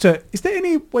 doctor, is there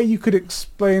any way you could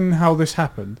explain how this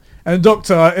happened?" And the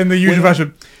doctor, in the usual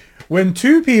fashion, when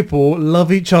two people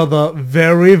love each other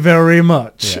very, very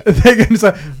much, Yeah. they're going to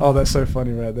say, "Oh, that's so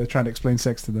funny, right?" They're trying to explain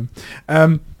sex to them.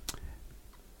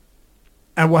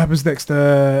 And what happens next?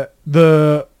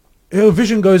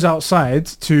 Vision goes outside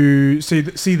to see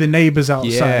the neighbors outside,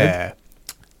 Yeah.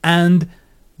 and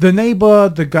the neighbor,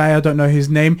 the guy, I don't know his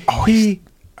name, Oh, he.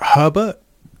 Herbert?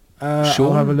 I'll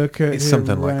Sean? have a look at It's it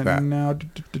something like right that. now.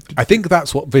 I think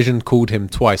that's what Vision called him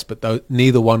twice, but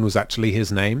neither one was actually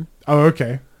his name. Oh,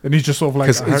 okay. And he's just sort of like...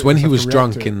 Because I it's when he have to was react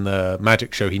drunk to it. in the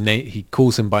magic show, he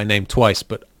calls him by name twice,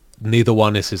 but neither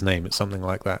one is his name. It's something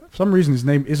like that. For some reason, his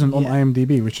name isn't on Yeah.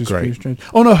 IMDb, which is Great. pretty strange.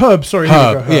 Oh, no, Herb. Sorry. here we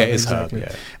Herb. go, Yeah, it's Herb,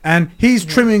 yeah. And he's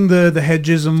trimming the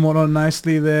hedges and whatnot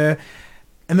nicely there.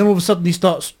 And then all of a sudden, he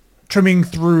starts trimming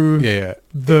through Yeah.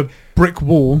 the brick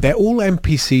wall. They're all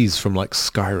NPCs from like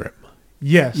Skyrim.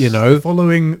 Yes. You know?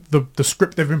 Following the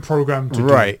script they've been programmed to do.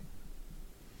 Right.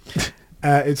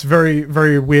 It's very,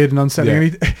 very weird and unsettling.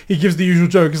 Yeah. And he gives the usual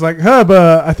joke. He's like, "Herb,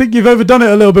 I think you've overdone it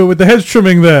a little bit with the hedge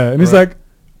trimming there." And he's Right. like,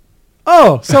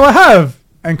 "Oh, so I have."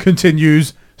 And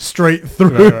continues straight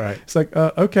through. Right. It's like,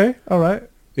 okay, all right.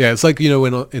 Yeah, it's like, you know,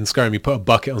 when in Skyrim you put a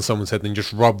bucket on someone's head and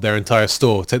just rob their entire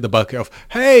store, take the bucket off.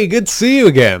 Hey, good to see you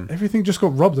again. Everything just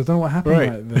got robbed. I don't know what happened Right.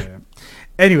 right there.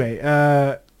 Anyway,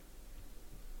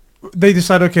 they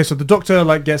decide, okay, so the doctor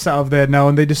like gets out of there now,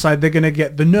 and they decide they're going to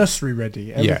get the nursery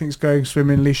ready. Everything's going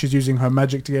swimmingly. She's using her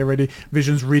magic to get ready.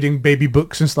 Vision's reading baby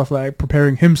books and stuff like that,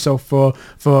 preparing himself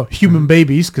for human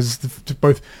babies, because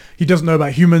both he doesn't know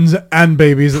about humans and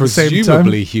babies at the same time.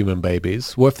 Presumably human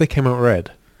babies. What if they came out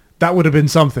red? That would have been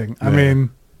something. I Yeah. mean,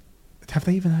 have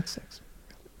they even had sex?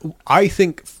 I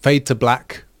think Fade to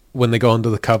Black when they go under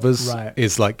the covers Right.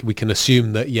 is like, we can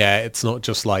assume that, yeah, it's not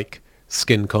just like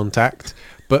skin contact.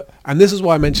 And this is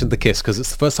why I mentioned the kiss, because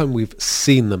it's the first time we've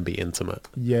seen them be intimate.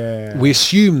 Yeah. We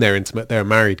assume they're intimate. They're a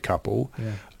married couple.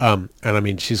 Yeah. And I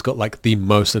mean, she's got like the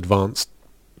most advanced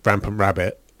rampant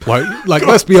rabbit. Like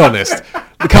let's be honest.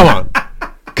 Come on.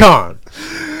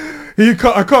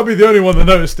 I can't be the only one that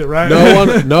noticed it,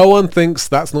 right? No one thinks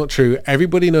that's not true.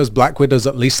 Everybody knows Black Widow's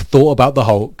at least thought about the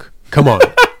Hulk. Come on.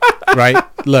 Right?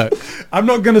 Look. I'm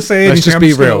not going to say anything. Let's just I'm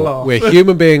be gonna real. laugh. We're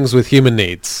human beings with human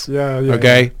needs. Yeah.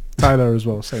 Okay? Tyler as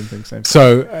well. Same thing.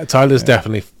 So Tyler's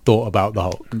definitely thought about the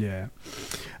Hulk. Yeah.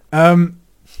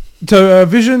 So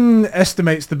Vision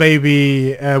estimates the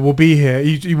baby will be here.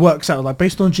 He works out like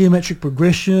based on geometric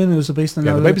progression. It was based on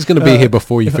Yeah, the baby's going to be here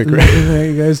before you figure it out. There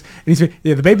he goes. And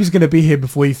the baby's going to be here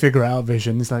before you figure out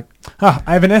Vision. He's like, I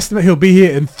have an estimate. He'll be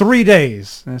here in 3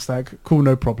 days. And it's like, cool,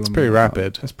 no problem. It's pretty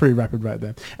rapid. That's pretty rapid right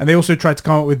there. And they also tried to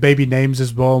come up with baby names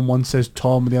as well. And one says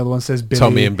Tom, and the other one says Billy.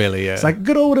 Tommy and Billy, yeah. It's like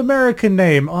good old American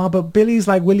name. But Billy's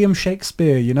like William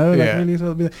Shakespeare, you know? Like Yeah.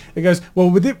 really, it goes,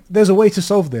 well, there's a way to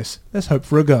solve this. Let's hope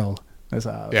for a girl. That's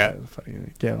Yeah.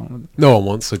 funny. Get on with it. No one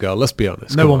wants a girl, let's be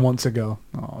honest. No Come one on. wants a girl.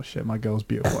 Oh shit, my girl's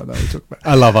beautiful. I know we talk about.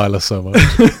 I love Isla so much.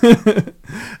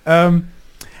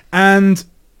 And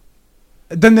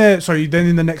then then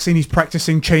in the next scene he's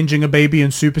practicing changing a baby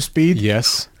in super speed.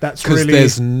 Yes. That's Because really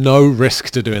there's no risk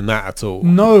to doing that at all.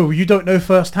 no, you don't know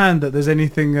firsthand that there's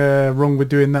anything wrong with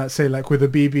doing that. Say like with a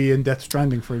BB in Death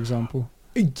Stranding, for example.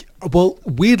 Well,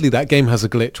 weirdly, that game has a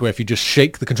glitch where if you just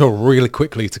shake the controller really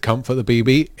quickly to comfort the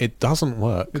BB, it doesn't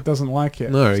work. It doesn't like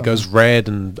it. No, it Something. goes red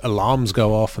and alarms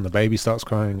go off and the baby starts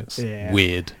crying. It's Yeah.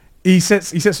 weird. He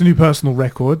sets a new personal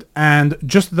record, and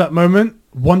just at that moment,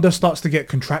 Wanda starts to get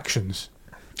contractions,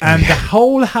 and the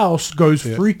whole house goes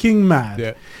freaking mad.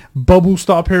 Yeah. Bubbles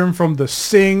start appearing from the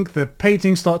sink. The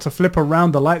paintings start to flip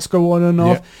around. The lights go on and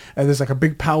off, and there's like a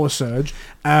big power surge.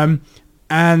 And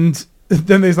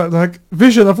then there's like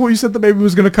Vision. I thought you said the baby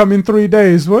was going to come in 3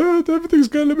 days. Well, everything's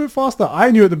going a little bit faster.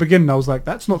 I knew at the beginning. I was like,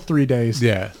 that's not 3 days.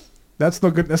 Yeah. That's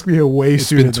not good. That's gonna be here way It's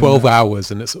sooner. been 12 hours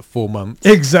and it's at 4 months.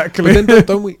 Exactly. But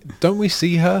then don't we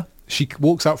see her? She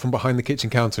walks out from behind the kitchen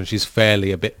counter and she's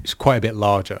she's quite a bit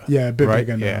larger. Yeah, a bit right?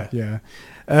 bigger now. Yeah.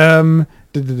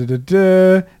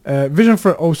 Vision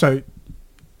for also.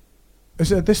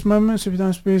 Is it at this moment?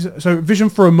 So Vision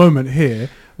for a moment here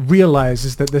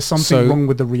realizes that there's something wrong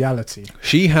with the reality.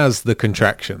 She has the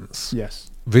contractions. Yes.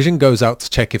 Vision goes out to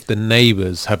check if the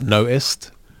neighbors have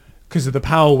noticed Because the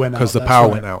power went out. because the that's power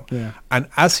right. went out. Yeah. And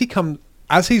as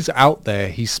he's out there,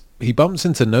 he bumps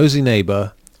into Nosy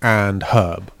Neighbor and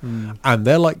Herb, and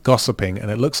they're like gossiping,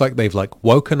 and it looks like they've like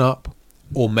woken up,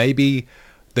 or maybe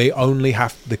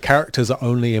the characters are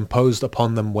only imposed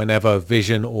upon them whenever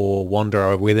Vision or Wanda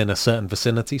are within a certain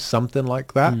vicinity, something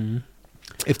like that.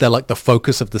 If they're like the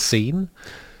focus of the scene.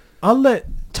 I'll let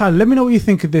Tyler, let me know what you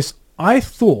think of this. I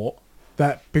thought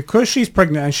that because she's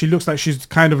pregnant and she looks like she's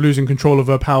kind of losing control of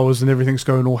her powers and everything's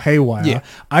going all haywire, Yeah.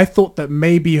 I thought that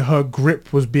maybe her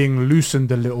grip was being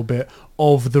loosened a little bit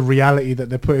of the reality that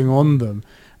they're putting on them.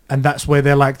 And that's where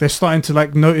they're starting to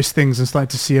like notice things and starting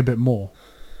to see a bit more.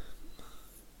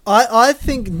 I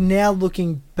think now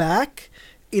looking back,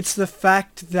 it's the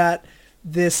fact that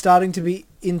there's starting to be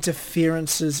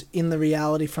interferences in the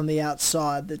reality from the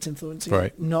outside that's influencing Right.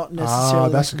 it, not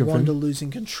necessarily that's a good Wanda thing.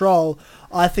 losing control.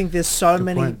 I think there's so Good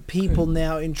many point. people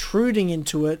now intruding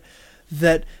into it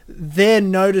that they're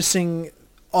noticing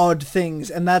odd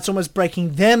things, and that's almost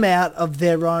breaking them out of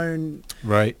their own.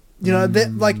 Right. You know,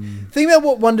 like, think about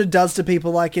what Wanda does to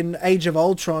people, like in Age of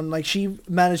Ultron. Like, she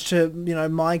managed to,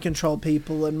 mind control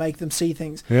people and make them see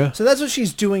things. Yeah. So that's what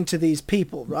she's doing to these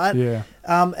people, right? Yeah.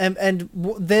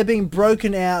 They're being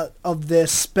broken out of their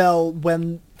spell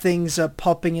when things are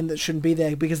popping in that shouldn't be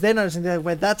there, because they're noticing that,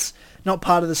 wait, that's not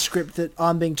part of the script that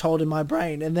I'm being told in my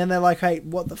brain. And then they're like, hey,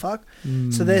 what the fuck?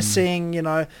 So they're seeing,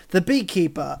 the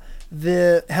beekeeper,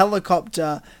 the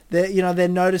helicopter, they're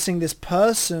noticing this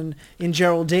person in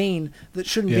Geraldine that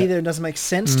shouldn't be there and doesn't make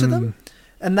sense to them.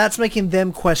 And that's making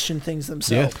them question things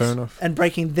themselves. Yeah, fair enough. And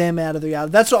breaking them out of the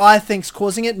reality. That's what I think's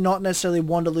causing it, not necessarily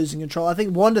Wanda losing control. I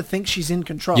think Wanda thinks she's in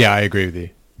control. Yeah, I agree with you.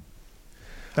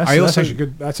 That's actually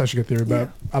good. That's actually a good theory, but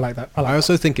I like that. I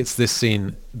also think it's this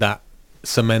scene that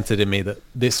cemented in me that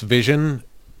this Vision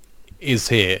is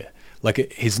here.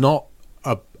 Like, he's not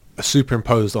a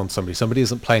superimposed on somebody. Somebody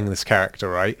isn't playing this character,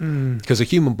 right? Because a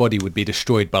human body would be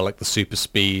destroyed by like the super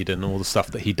speed and all the stuff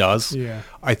that he does. Yeah.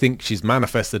 I think she's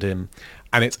manifested him,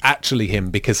 and it's actually him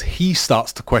because he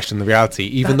starts to question the reality,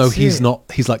 even That's though he's it. not.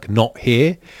 He's like not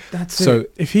here. That's so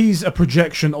it. If he's a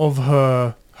projection of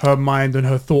her her mind and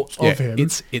her thoughts Yeah, of him.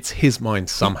 it's his mind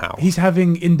somehow. He's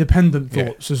having independent Yeah.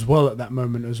 thoughts as well at that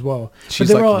moment as well. She's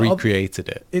But there like are- recreated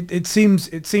it. It seems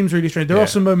really strange. There Yeah. are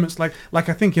some moments like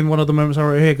I think in one of the moments I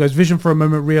wrote here, it goes, Vision for a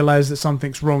moment realized that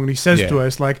something's wrong, and he says Yeah. to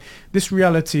us like, this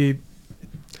reality.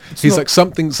 it's He's not- like,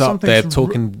 something's up there something's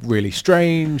talking really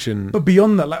strange, and But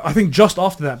beyond that, like I think just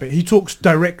after that bit, he talks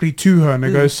directly to her and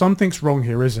it goes, something's wrong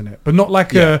here, isn't it? But not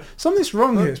like Yeah. something's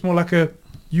wrong here. It's more like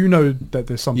you know that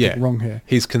there's something yeah, wrong here.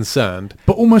 he's concerned.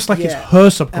 But almost like it's Yeah. her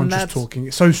And subconscious that's- talking.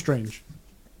 It's so strange.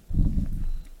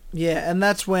 Yeah, and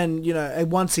that's when,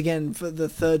 once again, for the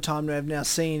third time we have now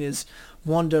seen is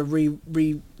Wanda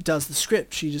does the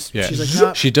script. She's like,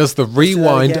 no, She does the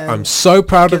rewind. again. I'm so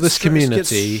proud of Gets this straight-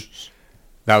 community. gets-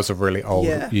 That was a really old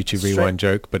Yeah, YouTube straight- rewind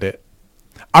joke, but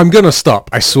I'm gonna stop.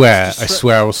 I swear. I Straight-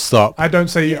 swear I will stop. I don't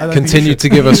say. Yeah. I don't think you Continue should. to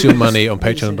give us your money on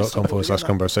Sorry, we're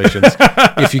patreon.com/conversations.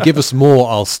 If you give us more,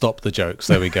 I'll stop the jokes.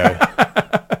 There we go.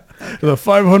 The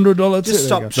 $500 just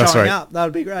stop That's showing right. up. That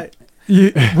would be great.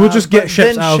 We'll just get But Sheps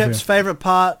then out of Shep's here. favourite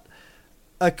part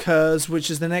occurs, which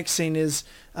is the next scene is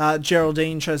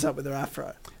Geraldine shows up with her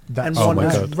afro. And Oh my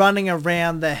Wanda's God. running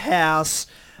around the house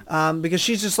because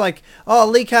she's just like, oh,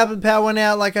 leak happened, power went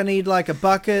out, like I need like a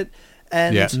bucket.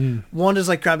 And Yeah. Wanda's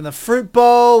like grabbing the fruit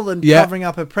bowl and Yeah. covering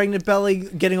up her pregnant belly,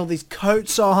 getting all these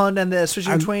coats on, and they're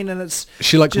switching between, and it's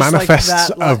She like just manifests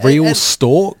that, a like- real and-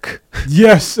 stalk.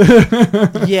 Yes.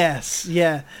 yes,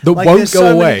 yeah. That like, won't there's go so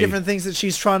away. many different things that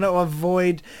she's trying to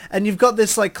avoid, and you've got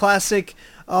this like classic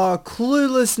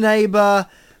clueless neighbor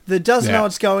that doesn't Yeah. know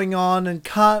what's going on and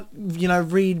can't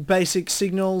read basic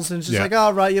signals, and it's just Yeah. like,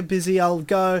 oh right, you're busy, I'll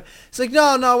go. It's like, no,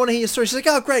 I want to hear your story. She's like,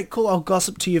 oh great, cool, I'll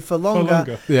gossip to you for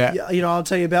longer. Yeah. I'll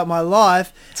tell you about my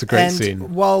life. It's a great and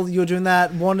scene. while you're doing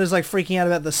that, Wanda's like freaking out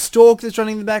about the stalk that's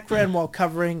running in the background while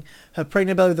covering her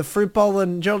pregnant belly with a fruit bowl,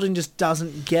 and Geraldine just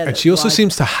doesn't get it. And she also like-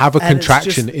 seems to have a and it's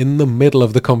contraction just- in the middle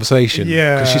of the conversation.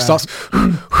 Yeah. Because she starts...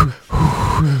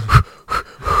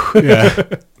 yeah.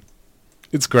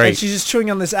 It's great. And she's just chewing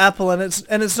on this apple, and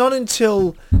it's not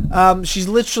until she's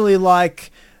literally like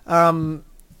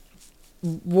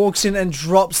walks in and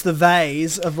drops the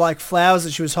vase of like flowers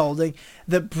that she was holding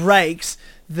that breaks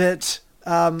that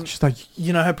She's like,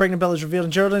 her pregnant belly is revealed,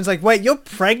 and Geraldine's like, wait, you're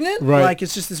pregnant? Right. Like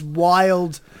it's just this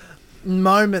wild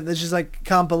moment that she's like,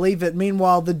 can't believe it.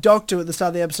 Meanwhile, the doctor at the start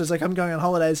of the episode is like, I'm going on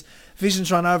holidays.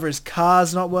 Vision's run over, his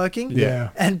car's not working. Yeah.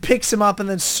 And picks him up and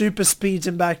then super speeds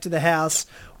him back to the house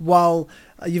while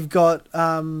you've got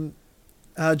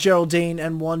Geraldine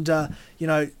and Wanda,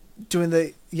 doing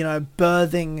the,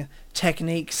 birthing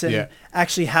techniques and Yeah.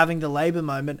 actually having the labor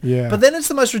moment. Yeah. But then it's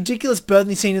the most ridiculous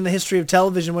birthing scene in the history of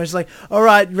television where it's like, all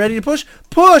right, ready to push?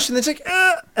 Push! And then it's like,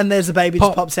 and there's a baby Pop.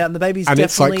 just pops out, and the baby's And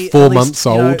it's like definitely 4 at least, months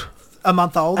old. A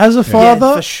month old. as a father,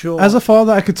 Yeah, for sure. as a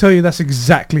father, I could tell you that's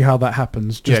exactly how that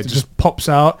happens. Yeah, It just pops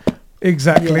out.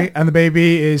 Exactly. Yeah. And the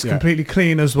baby is Yeah. completely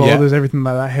clean as well. Yeah. There's everything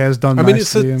like that. Hair's done I mean,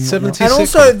 it's nicely a and 70s whatnot. And sitcom,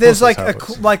 also, of there's course like that's how it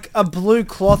works. like a blue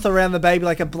cloth around the baby,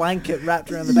 like a blanket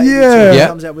wrapped around the baby. Yeah. too, Yeah.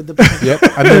 comes out with the. Yep.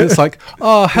 And then it's like,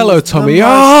 oh, hello, Tommy. most-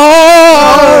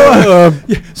 Oh!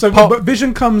 So, Pop. but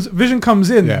Vision comes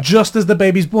in Yeah. just as the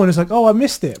baby's born. It's like, oh, I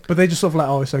missed it. But they just sort of like,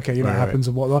 oh, it's okay, Right, it happens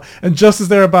and whatnot. And just as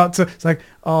they're about to, it's like,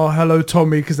 oh, hello,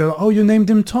 Tommy, because they're like, oh, you named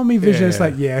him Tommy Vision. Yeah. It's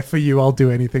like, yeah, for you, I'll do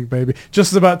anything, baby.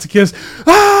 Just as about to kiss,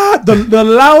 the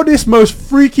loudest, most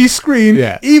freaky scream.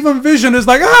 Yeah. Even Vision is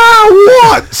like,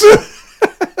 what?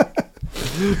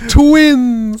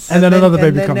 Twins! And then another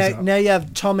baby then comes now, out. now you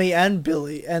have Tommy and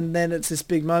Billy, and then it's this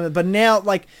big moment. But now,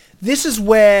 like, this is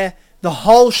where the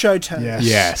whole show turns. Yes.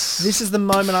 Yes. This is the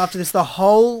moment after this. The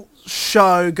whole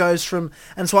show goes from,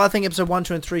 and so I think episode 1,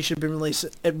 2, and 3 should have been released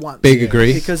at once. Big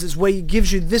agree. Because it's where it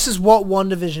gives you, this is what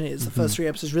WandaVision is. The first 3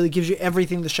 episodes really gives you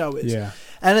everything the show is. Yeah.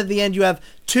 And at the end you have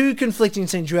 2 conflicting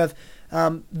scenes. You have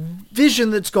Vision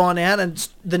that's gone out, and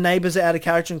the neighbours are out of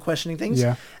character and questioning things.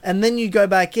 Yeah. And then you go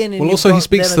back in, and Well, you've also he got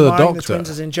speaks them to the admiring doctor. twins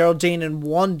as in Geraldine and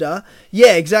Wanda.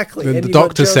 Yeah, exactly. The And you've got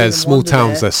doctor Geraldine says and small Wanda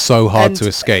towns there. are so hard And- to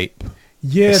escape.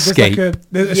 Yeah, Escape.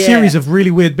 there's a Yeah. series of really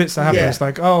weird bits that happen. Yeah. It's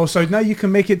like, oh, so now you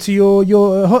can make it to your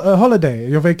holiday,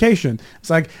 your vacation.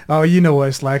 It's like, oh, you know what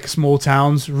it's like, small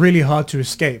towns, really hard to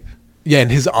escape. Yeah,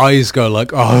 and his eyes go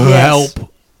like, oh, Yes.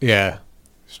 help. Yeah.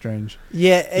 Strange.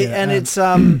 Yeah, Yeah, and it's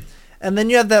and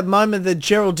then you have that moment that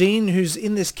Geraldine, who's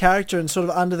in this character and sort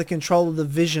of under the control of the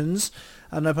visions,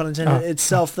 no pun intended,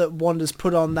 itself, that Wanda's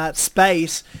put on that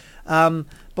space. But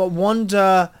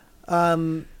Wanda,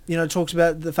 talks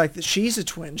about the fact that she's a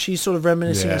twin. She's sort of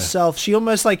reminiscing Yeah. herself. She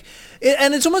almost and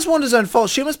it's almost Wanda's own fault.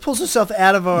 She almost pulls herself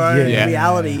out of her own Yeah.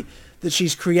 reality that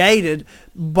she's created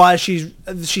by she's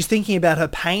thinking about her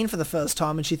pain for the first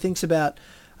time, and she thinks about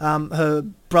her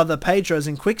brother Pedro's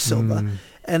in Quicksilver.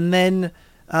 and then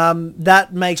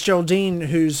that makes Geraldine,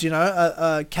 who's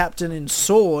a captain in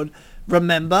Sword,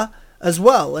 remember as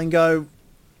well and go,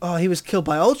 oh, he was killed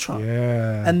by Ultron.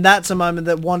 Yeah. And that's a moment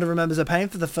that Wanda remembers her pain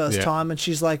for the first time, and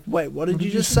she's like, wait, what did you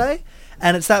just say?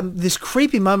 And it's this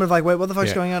creepy moment of like, wait, what the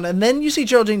fuck's going on? And then you see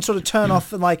Geraldine sort of turn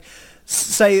off and like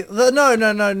say, no,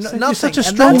 nothing. You're such a and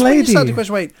strong that's when you lady. start to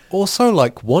question, wait. Also,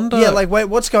 like, Wanda... Yeah, like, wait,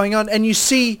 what's going on? And you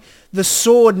see the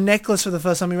sword necklace for the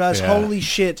first time. You realize, holy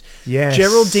shit, Yes.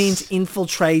 Geraldine's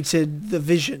infiltrated the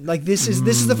Vision. Like, this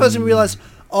is the first time you realize,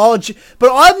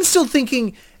 but I'm still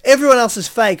thinking everyone else is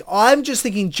fake. I'm just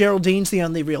thinking Geraldine's the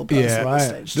only real person at this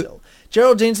stage still.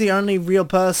 Geraldine's the only real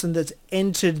person that's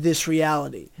entered this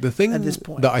reality. The thing at this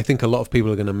point that I think a lot of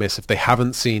people are going to miss if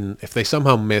they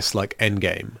somehow miss like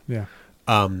Endgame,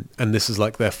 and this is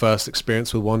like their first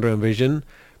experience with Wanda and Vision,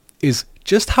 is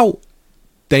just how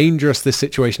dangerous this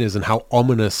situation is and how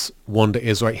ominous Wanda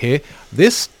is right here.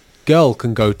 This girl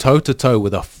can go toe to toe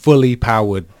with a fully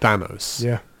powered Thanos.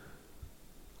 Yeah.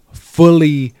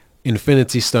 Fully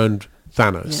Infinity Stone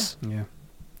Thanos. Yeah.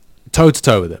 Toe to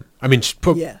toe with him. I mean,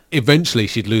 Yeah. eventually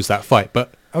she'd lose that fight,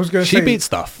 but I was going to she say, beats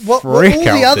the What frick all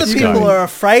out the other this people guy. are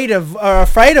afraid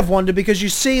of Wanda, because you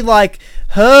see like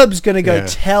Herb's gonna go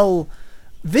tell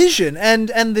Vision, and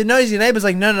the nosy neighbor's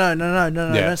like, no,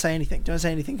 don't say anything,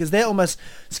 because they're almost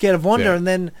scared of Wanda, and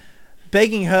then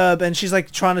begging Herb, and she's like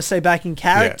trying to stay back in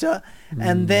character,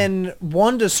 and then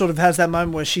Wanda sort of has that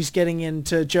moment where she's getting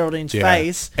into Geraldine's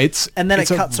face, and then it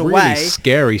cuts a really away.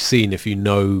 Scary scene if you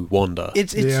know Wanda.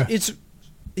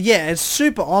 It's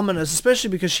super ominous, especially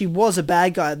because she was a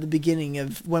bad guy at the beginning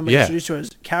of when we introduced her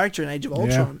as a character in Age of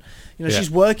Ultron.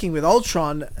 She's working with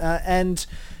Ultron, and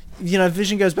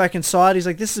Vision goes back inside. He's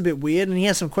like, this is a bit weird, and he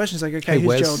has some questions like, okay,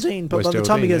 who's Geraldine? But by the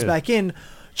time he goes back in,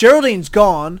 Geraldine's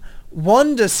gone.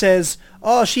 Wanda says,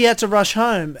 oh, she had to rush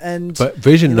home, but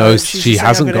Vision knows she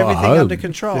hasn't got a home. Under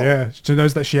control. Yeah, she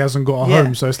knows that she hasn't got a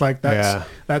home, so it's like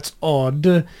that's odd,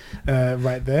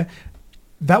 right there.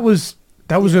 That was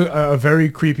a very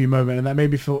creepy moment, and that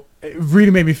made me feel. It really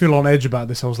made me feel on edge about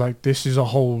this. I was like, this is a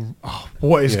whole.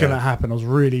 What is going to happen? I was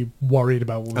really worried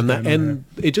about what was going on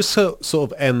there. It just sort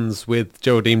of ends with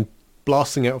Geraldine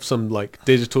blasting out of some like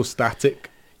digital static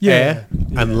air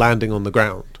and landing on the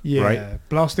ground. Yeah, right?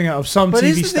 Blasting out of some but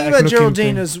TV static. But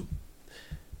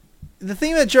the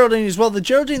thing about Geraldine as well, the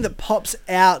Geraldine that pops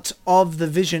out of the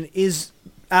Vision is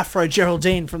Afro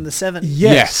Geraldine from the 70s.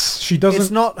 Yes. She doesn't. It's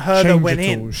not her that went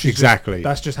in. Exactly.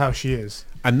 That's just how she is.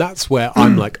 And that's where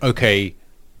I'm like, okay,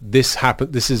 this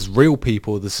happened. This is real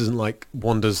people. This isn't like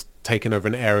Wanda's taken over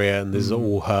an area and this is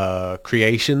all her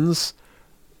creations.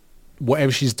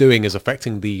 Whatever she's doing is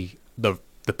affecting the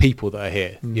people that are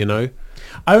here,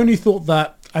 I only thought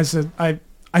that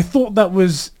I thought that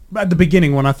was at the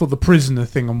beginning when I thought the prisoner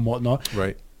thing and whatnot.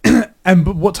 Right.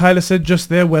 But what Tyler said just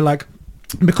there, where like,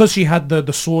 because she had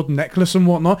the sword necklace and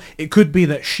whatnot, it could be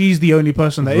that she's the only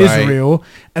person that is real,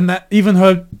 and that even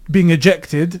her being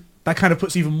ejected, that kind of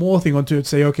puts even more thing onto it to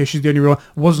say, okay, she's the only real one,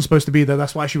 wasn't supposed to be there,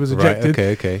 that's why she was ejected.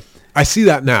 Right, okay. I see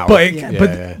that now. But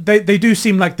they do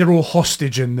seem like they're all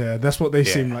hostage in there. That's what they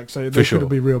seem like. So they could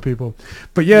be real people.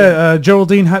 But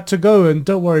Geraldine had to go, and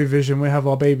don't worry, Vision, we have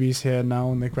our babies here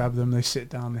now, and they grab them, they sit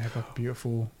down, they have like a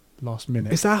beautiful last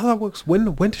minute. Is that how that works?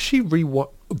 When does she rewatch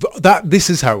that? This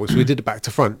is how it works. We did it back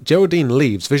to front. Geraldine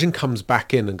leaves. Vision comes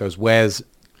back in and goes, where's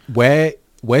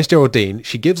Geraldine?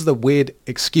 She gives the weird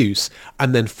excuse,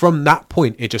 and then from that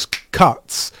point it just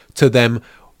cuts to them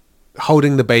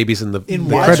holding the babies in the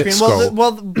credit scroll.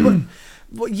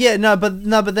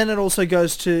 But then it also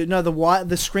goes to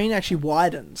the screen actually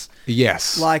widens.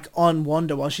 Yes, like on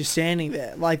Wanda while she's standing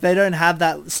there. Like they don't have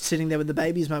that sitting there with the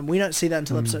babies moment. We don't see that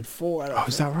until episode 4.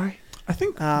 Is that right? I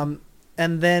think.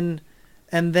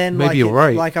 And then maybe you're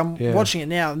right. Like I'm watching it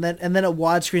now, and then it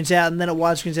widescreens out, and then it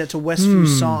widescreens out to Westview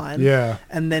Sign. Yeah.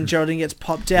 And then Geraldine gets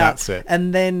popped out. That's it.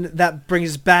 And then that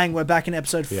brings bang. We're back in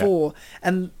episode 4,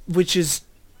 and which is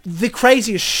the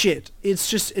craziest shit. It's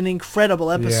just an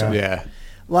incredible episode. Yeah.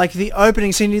 Like the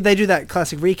opening scene, they do that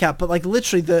classic recap, but like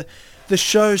literally the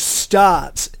show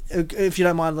starts. If you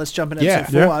don't mind, let's jump in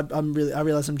episode 4. I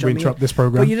realize I'm jumping. We interrupt this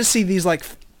program. But you just see these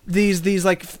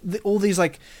all these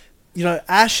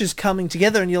ashes coming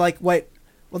together, and you're like, wait,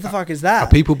 what the fuck is that? Are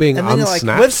people being and then you're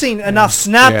unsnapped? like, we've seen enough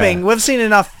snapping. We've seen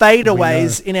enough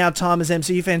fadeaways in our time as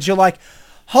MCU fans. You're like,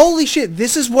 holy shit,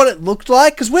 this is what it looked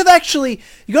like? Because we've actually,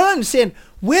 you got to understand,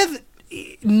 we've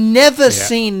never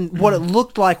seen what it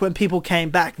looked like when people came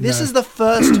back. This is the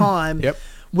first time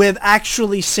we've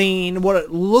actually seen what it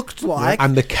looked like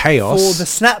and the chaos, for the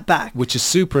snapback. which is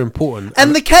super important.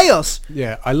 And the chaos.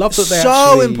 Yeah, I love that they So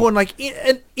actually, important. Like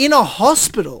in a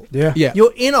hospital. Yeah. Yeah.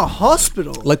 You're in a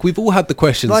hospital. Like we've all had the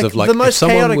questions Like of like the most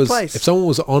chaotic place. if someone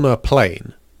was on a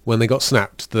plane when they got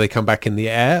snapped, do they come back in the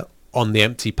air on the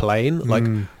empty plane? Like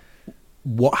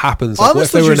what happens? I Like, what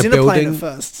almost if they thought you were was in in a a plane building?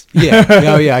 at first. Yeah,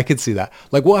 oh yeah, I could see that.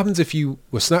 Like what happens if you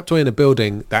were snapped away in a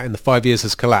building that in the 5 years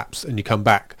has collapsed and you come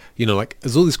back? You know, like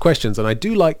there's all these questions, and I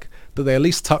do like that they at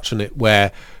least touch on it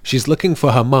where she's looking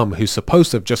for her mum who's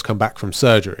supposed to have just come back from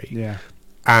surgery. Yeah.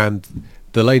 And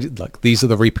the lady, like, these are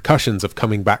the repercussions of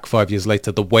coming back 5 years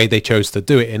later, the way they chose to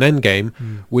do it in Endgame,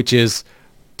 which is,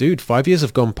 dude, 5 years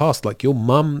have gone past. Like, your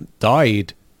mum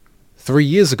died 3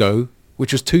 years ago,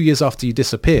 which was 2 years after you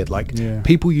disappeared. Like, Yeah.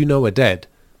 people you know are dead,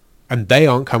 and they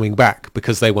aren't coming back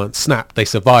because they weren't snapped. They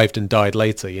survived and died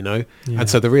later, you know? Yeah. And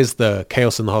so there is the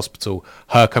chaos in the hospital,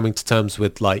 her coming to terms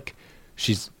with, like,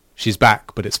 she's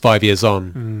back, but it's 5 years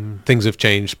on. Things have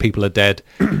changed. People are dead.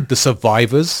 The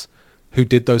survivors who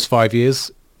did those 5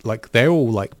 years, like they're all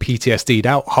like PTSD'd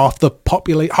out. Half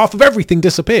of everything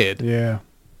disappeared. Yeah.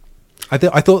 I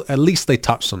thought at least they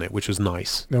touched on it, which was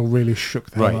nice. They really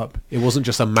shook them Right. up. It wasn't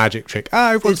just a magic trick.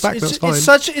 Everyone's back. That's fine.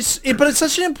 But it's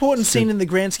such an important scene in the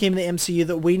grand scheme of the MCU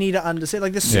that we need to understand.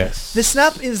 Like this, Yes. the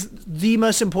snap is the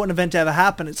most important event to ever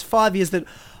happen. It's 5 years that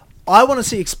I want to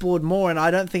see explored more, and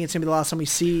I don't think it's going to be the last time we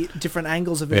see different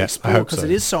angles of it Yeah, I explored hope because so.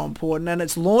 it is so important, and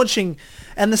it's launching,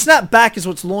 and the snap back is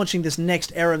what's launching this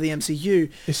next era of the MCU,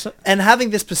 and having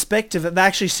this perspective of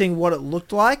actually seeing what it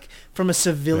looked like from a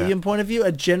civilian Yeah. point of view,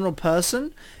 a general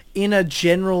person in a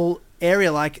general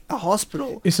area like a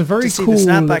hospital. It's a very to see cool- the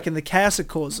snapback and the chaos it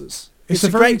causes. It's a a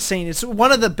very- great scene. It's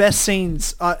one of the best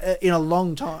scenes in a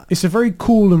long time. It's a very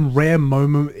cool and rare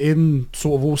moment in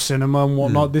sort of all cinema and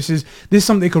whatnot. This is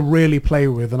something they could really play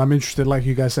with, and I'm interested, like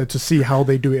you guys said, to see how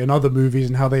they do it in other movies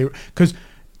and how they, because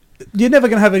you're never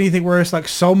gonna have anything where it's like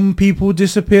some people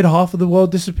disappeared, half of the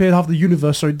world disappeared, half the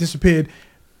universe disappeared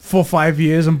for 5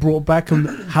 years and brought back, and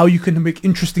how you can make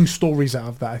interesting stories out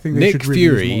of that. I think they Nick should really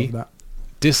use more Fury of that.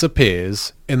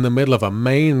 disappears in the middle of a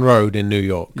main road in New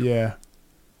York. Yeah.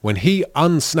 When he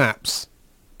unsnaps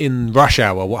in rush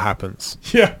hour, what happens?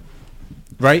 Yeah.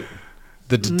 Right?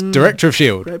 The director of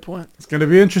S.H.I.E.L.D. Great point. It's gonna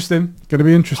be interesting.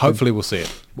 Hopefully we'll see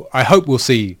it. I hope we'll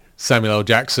see Samuel L.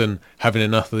 Jackson having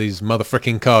enough of these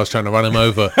motherfucking cars trying to run him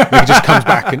over. He just comes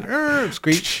back and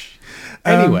screech.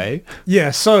 Anyway.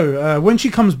 Yeah, so when she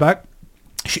comes back,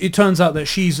 it turns out that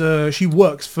she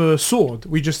works for SWORD.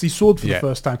 We just see SWORD for the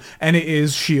first time, and it is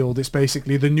S.H.I.E.L.D. It's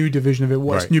basically the new division of it.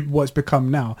 What it's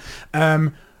become now.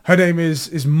 Her name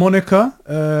is Monica.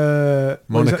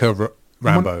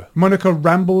 Rambo. Monica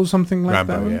Rambo, something like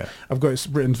Rambo, that. yeah. I've got it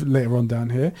written later on down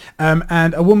here.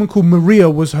 And a woman called Maria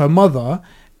was her mother.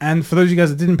 And for those of you guys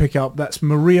that didn't pick up, that's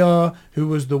Maria, who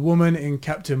was the woman in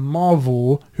Captain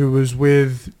Marvel, who was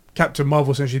with Captain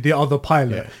Marvel, essentially the other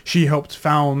pilot. Yeah. She helped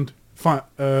found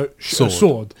SWORD.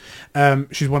 SWORD.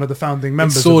 She's one of the founding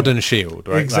members. It's Sword of it. and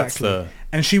S.H.I.E.L.D., right? Exactly. That's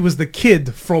And she was the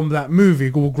kid from that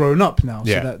movie, all grown up now.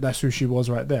 So Yeah. that's who she was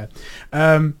right there.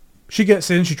 She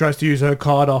gets in. She tries to use her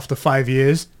card after 5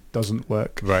 years. Doesn't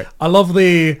work. Right. I love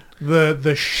the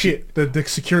shit that the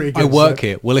security I gives work her.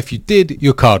 here. Well, if you did,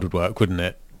 your card would work, wouldn't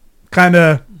it? Kind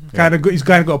of. He's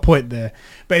kind of got a point there.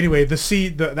 But anyway,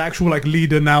 the actual like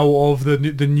leader now of the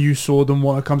new SWORD and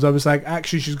what comes up, it's like,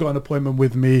 actually she's got an appointment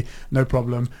with me, no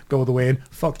problem, go all the way in.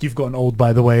 Fuck, you've gotten old,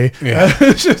 by the way. Yeah.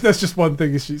 That's just one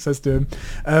thing she says to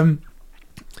him.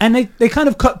 And they kind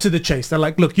of cut to the chase. They're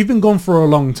like, look, you've been gone for a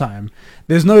long time.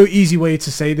 There's no easy way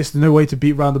to say this. There's no way to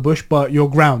beat around the bush, but you're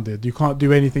grounded. You can't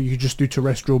do anything. You can just do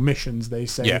terrestrial missions, they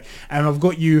say. Yeah. And I've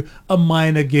got you a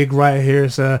minor gig right here.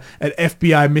 It's an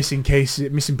FBI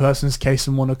missing persons case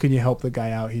and whatnot. Can you help the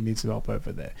guy out? He needs some help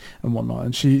over there and whatnot.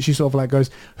 And she sort of like goes,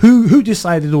 who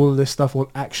decided all of this stuff? Well,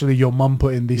 actually, your mum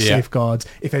put in these safeguards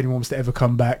if anyone was to ever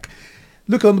come back.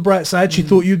 Look on the bright side, she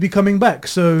thought you'd be coming back.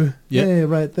 So, yeah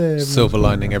right there. Silver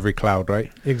lining every cloud, right?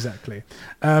 Exactly.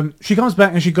 She comes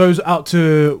back and she goes out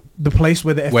to the place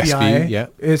where the FBI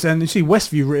is. And you see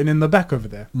Westview written in the back over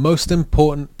there. Most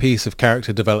important piece of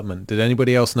character development. Did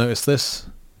anybody else notice this?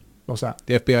 What's that?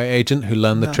 The FBI agent who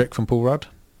learned the trick from Paul Rudd?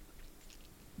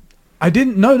 I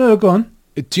didn't. No, go on.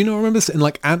 Do you not remember this? In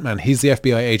like Ant-Man, he's the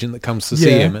FBI agent that comes to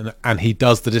see him and he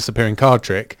does the disappearing card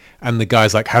trick. And the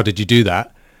guy's like, how did you do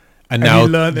that? And now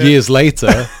years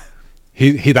later,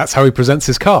 he that's how he presents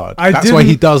his card. That's why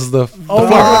he does the Oh my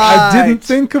flourish. God, I didn't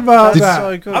think about that.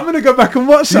 So good. I'm gonna go back and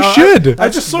watch You that. should. I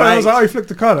just saw it. I was like, oh, he flicked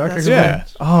the card. Okay,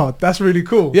 That's good. Oh, that's really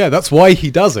cool. Yeah, that's why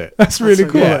he does it. That's really so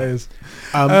cool. good.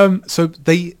 That is. So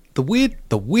the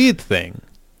weird thing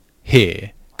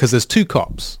here? Because there's two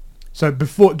cops. So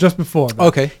just before that,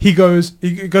 Okay. he goes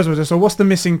with it. So what's the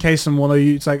missing case and what are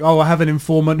you? It's like, oh, I have an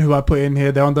informant who I put in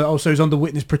here. They're under, also he's under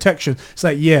witness protection. It's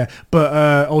like, yeah,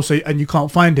 but also, and you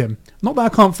can't find him. Not that I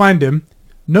can't find him.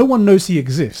 No one knows he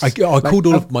exists. I called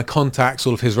all of my contacts,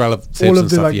 all of his relatives all and of the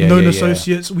stuff. like known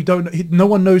associates. We don't. No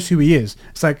one knows who he is.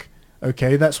 It's like,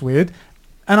 okay, that's weird.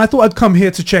 And I thought I'd come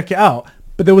here to check it out.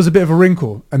 But there was a bit of a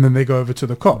wrinkle, and then they go over to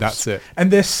the cops. That's it. And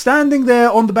they're standing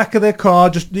there on the back of their car,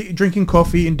 just drinking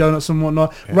coffee, eating donuts and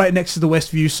whatnot, right next to the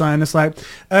Westview sign. It's like,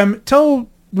 tell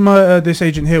this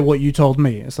agent here what you told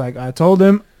me. It's like, I told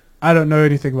him, I don't know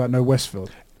anything about no Westfield.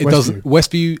 It doesn't.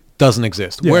 Westview doesn't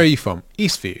exist. Yeah. Where are you from?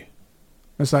 Eastview.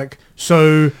 It's like,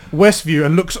 so Westview,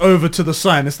 and looks over to the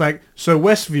sign. It's like, so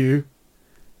Westview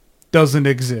doesn't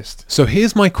exist. So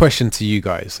here's my question to you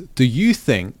guys. Do you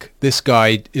think this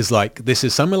guy is like, this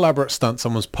is some elaborate stunt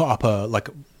someone's put up a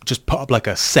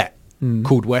set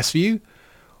called Westview?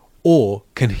 Or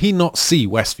can he not see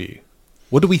Westview?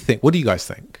 What do we think? What do you guys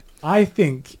think? I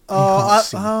think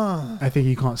I think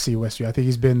he can't see Westview. I think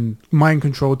he's been mind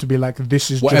controlled to be like,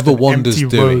 this is Whatever just an Wanda's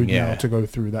empty doing, road yeah. now to go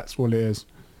through. That's all it is.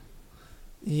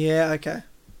 Yeah, okay.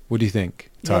 What do you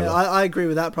think, Tyler? Yeah, I agree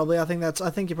with that probably. I think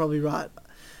you're probably right.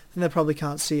 I think they probably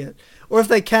can't see it. Or if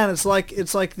they can, it's like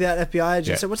that FBI agent.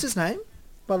 Yeah. So what's his name,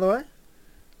 by the way?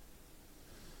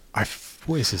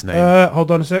 What is his name?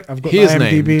 Hold on a sec. I've got He the is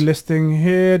IMDb named. listing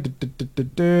here.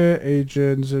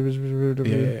 Agents.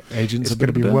 Agents. It's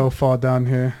going to be well far down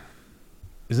here.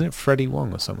 Isn't it Freddie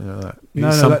Wong or something like that? No,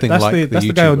 It's no, something that's like that's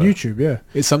the guy on YouTuber. YouTube. Yeah,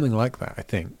 It's something like that, I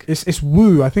think. it's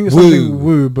Woo. I think it's Woo. something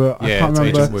Woo, but I Yeah, can't it's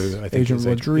remember. Agent Woo. I think Agent it's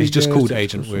Rodriguez. He's just called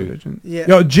Agent Woo. Yeah.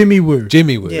 Yo, Jimmy Woo.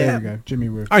 Jimmy Woo. Yeah. There we go, Jimmy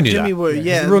Woo. I knew Jimmy that. Woo,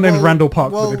 yeah. His real name's Well- Randall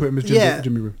Park, but well, they put him as yeah.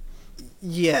 Jimmy Woo.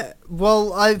 Yeah.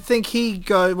 Well, I think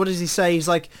what does he say? He's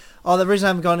like, oh, the reason I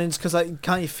haven't gone in is because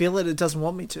can't you feel it? It doesn't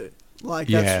want me to. Like,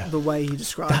 that's Yeah. the way he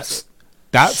describes it.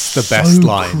 That's the best so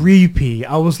line. creepy.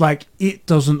 I was like, it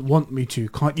doesn't want me to.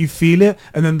 Can't you feel it?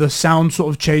 And then the sound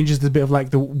sort of changes. There's a bit of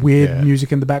like the weird Yeah.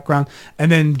 music in the background. And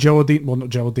then Geraldine, well, not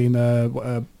Geraldine,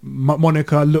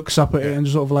 Monica looks up at it and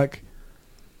just sort of like,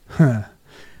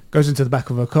 goes into the back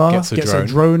of her car, Gets a a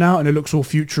drone out, and it looks all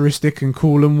futuristic and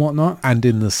cool and whatnot. And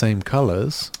in the same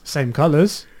colours Same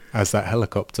colours. as that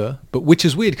helicopter. But which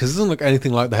is weird because it doesn't look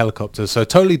anything like the helicopter. So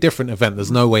totally different event.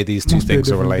 There's no way these two Must be a things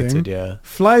are different related. thing. Yeah.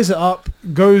 Flies it up,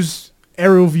 goes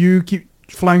aerial view, keep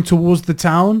flying towards the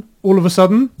town. All of a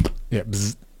sudden, Yeah.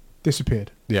 Bzz.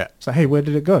 disappeared. Yeah. It's like, hey, where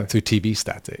did it go? To TV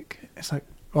static. It's like,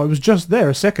 oh, it was just there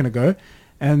a second ago.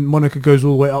 And Monica goes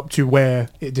all the way up to where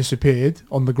it disappeared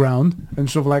on the ground and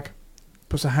sort of like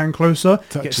puts her hand closer, gets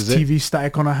Touches it. TV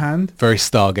static on her hand. Very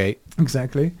Stargate.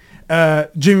 Exactly.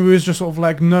 Jimmy was just sort of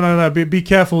like, no, be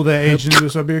careful there,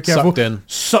 agent. So be careful. Sucked in.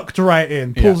 Sucked right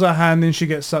in. Yeah. Pulls her hand in, she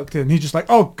gets sucked in. He's just like,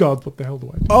 oh God, what the hell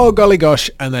do I do? Oh, golly gosh.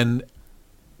 And then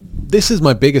this is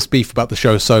my biggest beef about the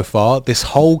show so far. This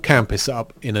whole camp is set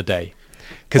up in a day.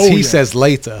 Because Oh, he yeah. says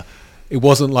later, it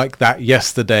wasn't like that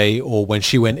yesterday, or when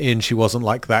she went in, she wasn't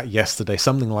like that yesterday,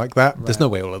 something like that. There's no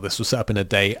way all of this was set up in a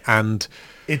day. And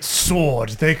It's sword.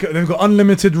 They've got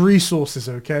unlimited resources,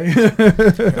 okay? I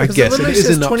Because guess it literally is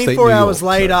says in upstate 24 New hours York,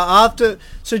 later so- after.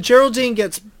 So Geraldine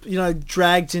gets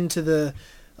dragged into that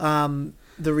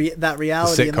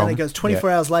reality, and then sitcom, it goes 24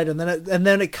 yeah. hours later, and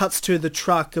then it cuts to the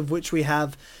truck of which we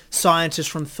have scientists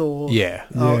from Thor, Yeah.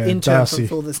 intern Darcy. from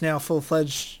Thor that's now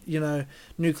full-fledged,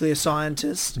 nuclear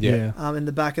scientist. Yeah. In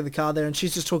the back of the car there, and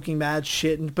she's just talking mad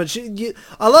shit. But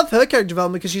I love her character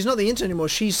development because she's not the intern anymore.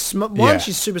 She's Yeah.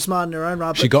 she's super smart in her own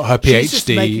right. She but got her she's just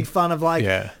PhD. making fun of like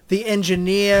Yeah. the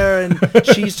engineer, and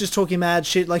she's just talking mad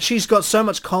shit. Like she's got so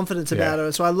much confidence about Yeah.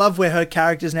 her. So I love where her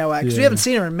character's now at because we Yeah. haven't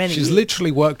seen her in many She's years.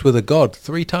 literally worked with a god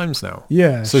 3 times now.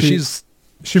 Yeah, So she she's...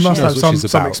 She must knows have what she's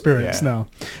some about, experience yeah.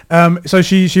 now. So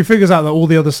she figures out that all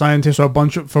the other scientists are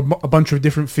from a bunch of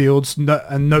different fields,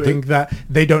 and noting that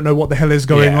they don't know what the hell is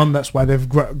going Yeah. on. That's why they've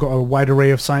got a wide array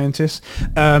of scientists.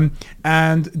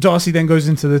 And Darcy then goes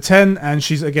into the tent, and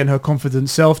she's again her confident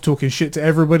self, talking shit to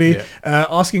everybody,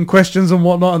 asking questions and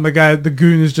whatnot. And the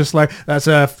goon is just like, "That's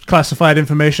classified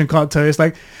information, can't tell you." It's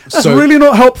like, that's So- really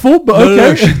not helpful, but No,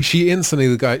 okay. no, she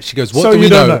instantly, she goes, what So do we you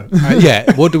don't know? know.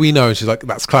 Yeah, what do we know? And she's like,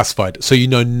 that's classified. So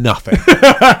you know nothing.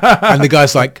 And the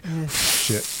guy's like,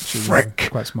 Shit, she's frick.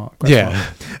 quite smart. Yeah.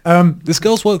 This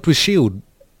girl's worked with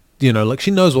S.H.I.E.L.D.,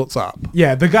 she knows what's up.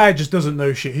 Yeah, the guy just doesn't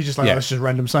know shit. He's just like, Yeah. oh, it's just a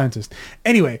random scientist.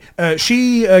 Anyway,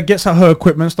 she gets out her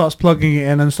equipment, starts plugging it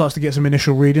in, and starts to get some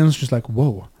initial readings. She's like,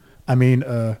 whoa. I mean,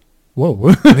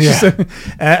 whoa. Yeah.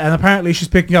 And apparently she's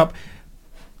picking up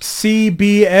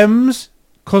CBMs,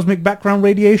 cosmic background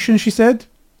radiation, she said.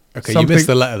 Okay, you missed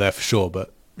the letter there for sure,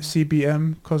 but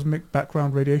CBM, cosmic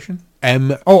background radiation.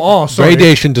 Sorry.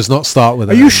 Radiation does not start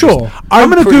with. Are you sure? I'm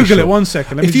going to pretty Google sure. it 1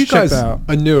 second. Let me If you just check guys that out.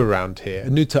 are new around here,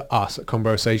 new to us at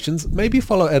Conversations, maybe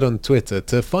follow Ed on Twitter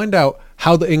to find out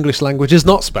how the English language is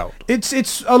not spelled.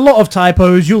 It's a lot of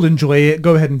typos. You'll enjoy it.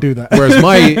 Go ahead and do that. Whereas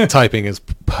my typing is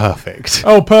perfect.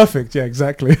 Oh, perfect. Yeah,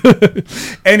 exactly.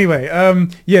 Anyway,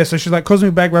 so she's like,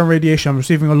 cosmic background radiation, I'm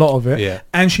receiving a lot of it. Yeah.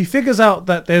 And she figures out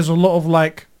that there's a lot of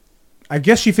like, I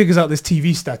guess she figures out there's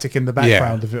TV static in the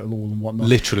background of it all and whatnot.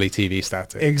 Literally TV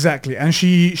static. Exactly. And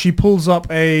she pulls up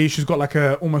she's got like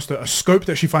almost a scope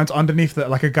that she finds underneath that,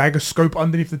 like a Geiger scope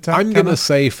underneath the tank. I'm going to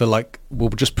say we'll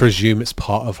just presume it's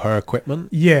part of her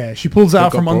equipment. Yeah, she pulls it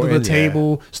out got from under brought the in,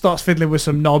 table, starts fiddling with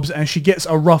some knobs, and she gets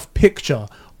a rough picture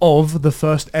of the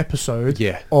first episode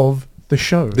of the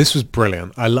show. This was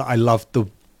brilliant. I loved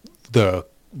the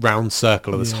round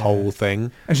circle of this whole thing.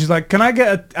 And she's like, I'm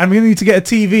going to need to get a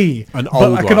TV. An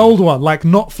old one, like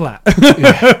not flat.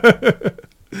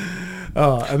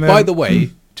 And then, By the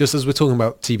way, just as we're talking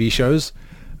about TV shows,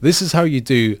 this is how you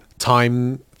do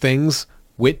time things.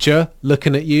 Witcher,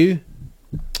 looking at you.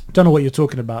 Don't know what you're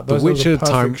talking about. The Witcher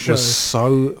time was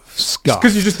so scuffed.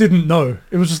 Because you just didn't know.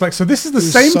 It was just like, so this is the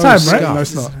same so time, right? scuffed. No,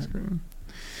 it's not.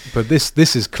 But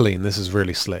this is clean. This is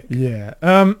really slick. Yeah.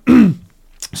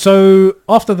 So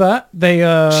after that, they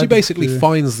she basically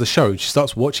finds the show. She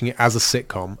starts watching it as a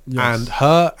sitcom, and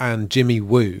her and Jimmy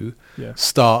Woo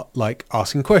start like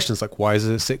asking questions like, "Why is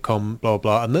it a sitcom?" Blah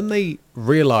blah. And then they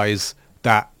realize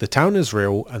that the town is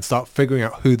real and start figuring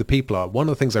out who the people are. One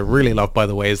of the things I really love, by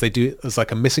the way, is they do it's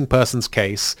like a missing persons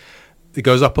case. It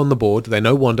goes up on the board. They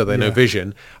know Wanda, they know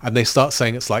Vision, and they start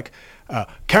saying it's like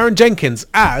Karen Jenkins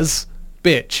as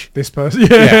bitch. This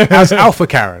person, as Alpha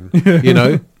Karen, you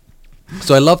know.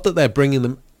 So I love that they're bringing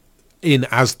them in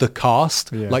as the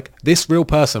cast, like this real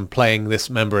person playing this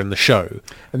member in the show.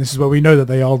 And this is where we know that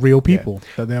they are real people,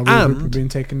 that they are real people being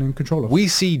taken in control of. We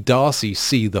see Darcy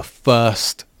see the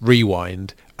first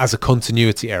rewind as a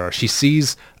continuity error. She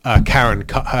sees Karen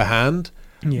cut her hand.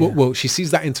 Well, she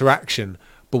sees that interaction,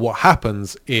 but what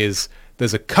happens is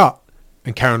there's a cut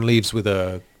and Karen leaves with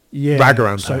a rag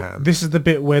around her hand. This is the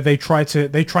bit where they try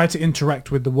to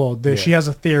interact with the world. She has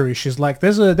a theory. She's like,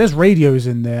 there's radios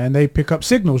in there and they pick up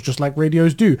signals just like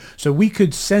radios do. So we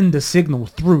could send a signal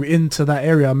through into that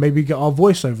area and maybe get our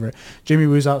voice over it. Jimmy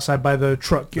was outside by the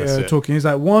truck talking. He's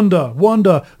like,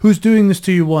 Wanda, who's doing this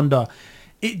to you, Wanda?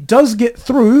 It does get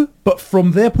through, but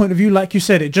from their point of view, like you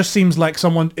said, it just seems like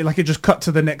it just cut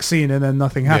to the next scene and then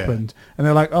nothing happened. And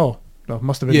they're like, oh, no,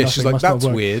 must have been nothing. She's like, that's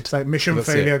weird. It's like mission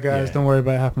failure, guys. Don't worry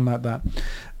about it happening like that.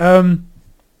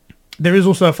 There is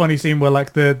also a funny scene where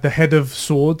like the head of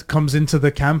SWORD comes into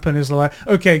the camp and is like,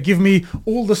 okay, give me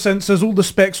all the sensors, all the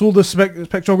specs, all the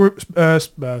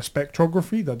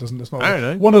spectrography. That's not I don't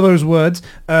know. one of those words.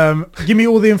 Give me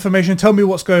all the information. Tell me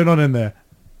what's going on in there.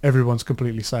 Everyone's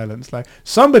completely silent. It's like,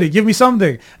 somebody give me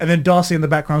something. And then Darcy in the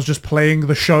background's just playing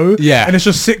the show. Yeah. And it's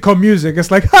just sitcom music.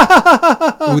 It's like,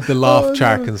 with the laugh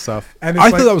track and stuff. And I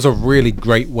thought that was a really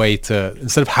great way to,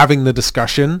 instead of having the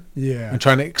discussion and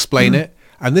trying to explain it,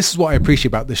 and this is what I appreciate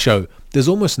about the show, there's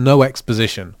almost no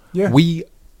exposition. Yeah. We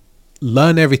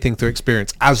learn everything through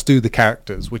experience, as do the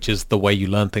characters, which is the way you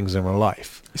learn things in real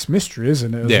life. It's mystery,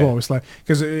 isn't it, as well? It's like,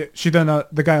 because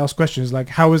the guy asks questions like,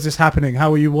 how is this happening?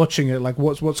 How are you watching it? Like,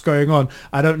 what's going on?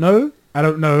 I don't know,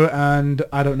 and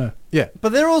I don't know. Yeah.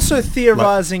 But they're also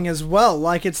theorizing as well.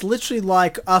 Like, it's literally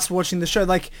like us watching the show.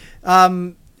 Like,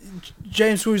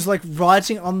 James Woo's like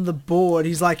writing on the board.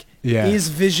 He's like, is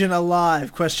Vision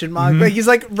alive? ? Like, he's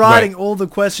like writing all the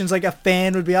questions like a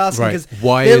fan would be asking, because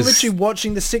they're literally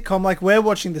watching the sitcom like we're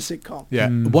watching the sitcom. Yeah.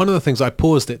 One of the things, I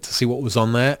paused it to see what was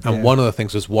on there, and one of the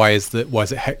things was why is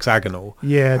it hexagonal?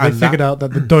 Yeah, they figured out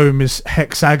that the dome is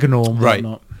hexagonal and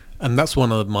whatnot. And that's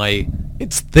one of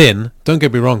it's thin, don't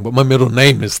get me wrong, but my middle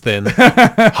name is thin.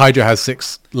 Hydra has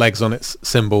 6 legs on its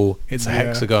symbol. It's a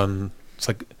hexagon. It's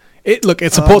like,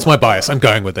 it supports my bias. I'm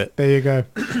going with it. There you go.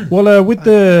 Well, with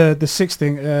the 6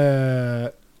 thing,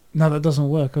 no, that doesn't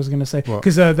work. I was going to say,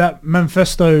 because that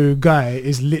Manifesto guy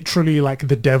is literally like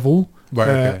the devil. Right,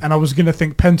 okay. And I was going to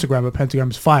think pentagram, but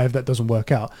pentagram is 5. That doesn't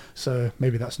work out. So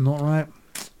maybe that's not right.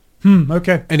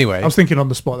 Okay. Anyway. I was thinking on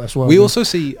the spot. That's why. We also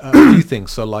see a few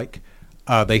things. So like,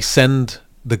 they send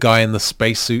the guy in the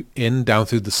spacesuit down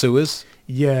through the sewers.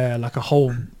 Yeah, like a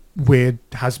whole weird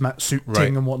hazmat suit Right.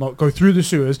 thing and whatnot go through the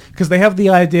sewers because they have the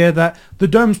idea that the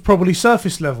dome's probably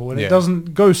surface level and it Yeah.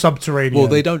 doesn't go subterranean. Well,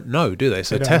 they don't know, do they?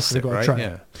 So They don't, test so they've it, gotta right? try it.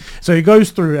 Yeah. So he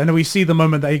goes through, and then we see the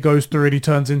moment that he goes through and he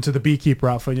turns into the beekeeper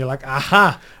outfit, and you're like,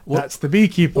 aha, that's the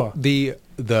beekeeper.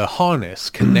 The harness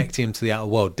connecting him to the outer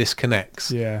world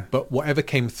disconnects. Yeah. But whatever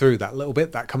came through that little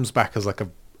bit, that comes back as like a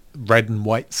red and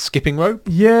white skipping rope.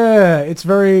 Yeah, it's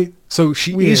very... So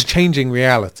she Weird. is changing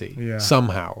reality Yeah.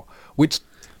 somehow, which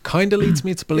kind of leads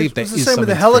me to believe there It's is the same with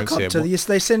the some interference helicopter. here. Yes,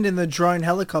 they send in the drone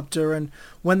helicopter, and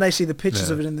when they see the pictures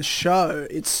Yeah. of it in the show,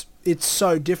 it's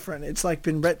so different. It's like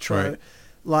been retro, Right.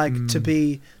 like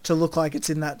to look like it's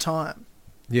in that time.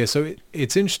 Yeah, so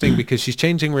it's interesting because she's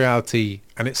changing reality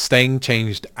and it's staying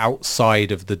changed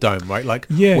outside of the dome, right? Like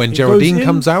Yeah, when it Geraldine goes in,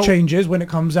 comes out, changes. When it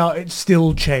comes out, it's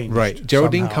still changed. right?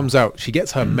 Geraldine somehow. comes out, she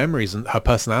gets her memories and her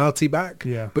personality back.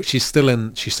 Yeah. But she still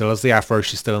has the afro.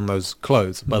 She's still in those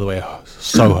clothes. By the way, I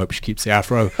so hope she keeps the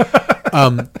afro.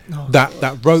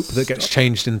 That rope that gets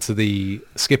changed into the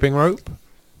skipping rope,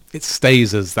 it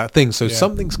stays as that thing. So Yeah.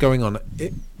 something's going on.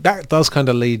 That does kind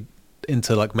of lead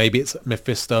into like maybe it's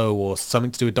Mephisto or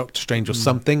something to do with Doctor Strange or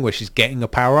something where she's getting a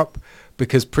power up,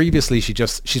 because previously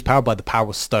she's powered by the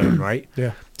Power Stone, right?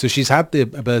 Yeah. So she's had the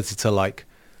ability to like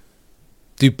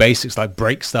do basics like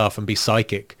break stuff and be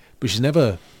psychic, but she's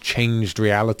never changed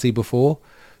reality before.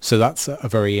 So that's a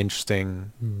very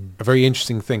interesting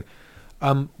thing.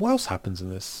 What else happens in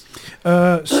this?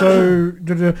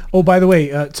 Oh, by the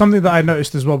way, something that I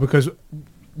noticed as well, because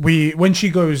when she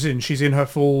goes in, she's in her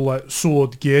full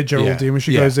sword gear, Geraldine, Yeah, when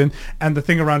she yeah. goes in, and the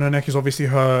thing around her neck is obviously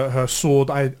her sword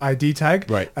ID tag,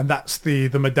 Right. And that's the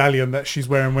medallion that she's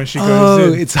wearing when she Oh,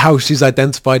 goes in. it's how she's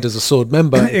identified as a sword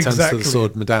member. It turns to Exactly. the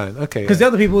sword medallion. Okay. Because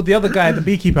the other guy, the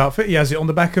beekeeper outfit, he has it on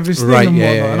the back of his thing Right, and yeah,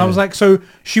 whatnot. yeah, And I yeah. was like, so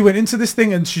she went into this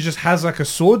thing and she just has like a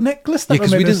sword necklace? That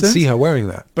because made we no didn't sense. see her wearing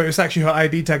that. But it's actually her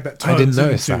ID tag that I turns didn't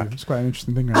notice into. that. It's quite an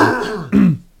interesting thing.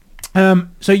 Right?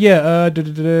 So yeah,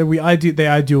 they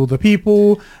ID all the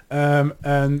people,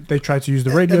 and they try to use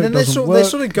the radio. And then it doesn't work. they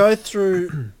sort of go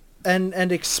through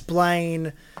and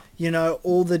explain, you know,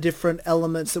 all the different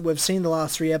elements that we've seen the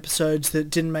last 3 episodes that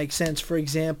didn't make sense. For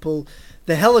example,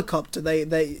 the helicopter,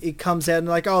 it comes out and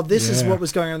like, oh, this is Yeah. what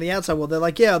was going on the outside world. They're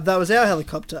like, yeah, that was our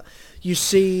helicopter. You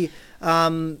see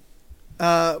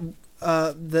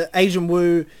the Agent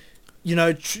Wu, you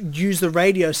know, use the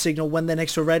radio signal when they're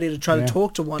next to a radio to try Yeah. to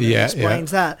talk to one. Yeah, and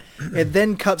explains that. It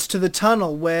then cuts to the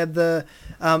tunnel where the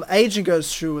agent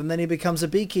goes through, and then he becomes a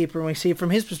beekeeper, and we see it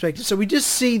from his perspective. So we just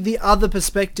see the other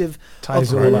perspective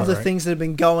Ties of it all all out, the right? things that have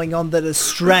been going on that are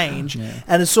strange,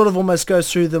 and it sort of almost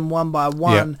goes through them one by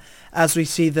one as we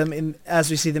see them in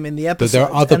the episode. But there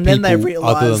are other and then they people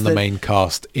realize other than the that- main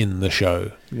cast in the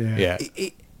show. Yeah.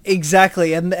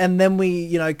 Exactly, and then we,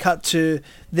 you know, cut to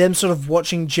them sort of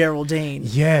watching Geraldine.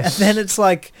 Yes. And then it's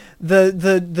like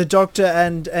the Doctor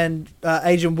and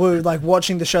Agent Wu like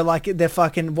watching the show like they're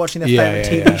fucking watching their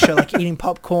favorite TV show, like eating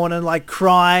popcorn and like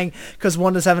crying because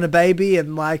Wanda's having a baby,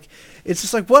 and like it's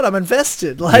just like, what? I'm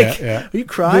invested. Like, Yeah. are you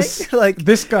crying? Like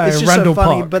this guy, it's just Randall so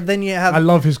funny. Park, But then you have I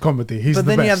love his comedy. He's but the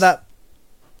then best. you have that.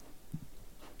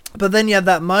 But then you have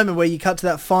that moment where you cut to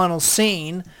that final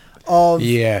scene of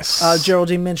Yes.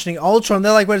 Geraldine mentioning Ultron.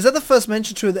 They're like, wait, is that the first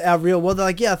mention to our real world? They're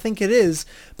like, yeah, I think it is.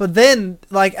 But then,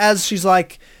 like, as she's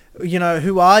like, you know,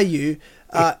 who are you?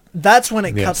 That's when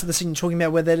it cuts to the scene you're talking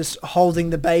about where they're just holding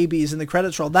the babies and the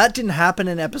credits roll. That didn't happen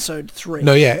in episode 3.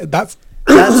 No, yeah, that's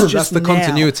That's just that's the now.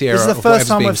 continuity error This is the of first whatever's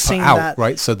time being we've put seen out, that.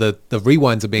 right? So the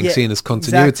rewinds are being Yeah, seen as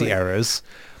continuity exactly. errors,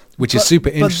 which is super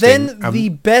interesting.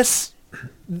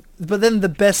 But then the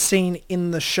best scene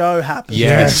in the show happens.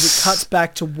 Yes. Because it cuts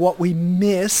back to what we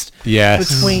missed Yes.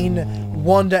 between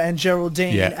Wanda and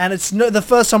Geraldine. Yeah. And it's the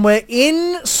first time we're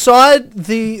inside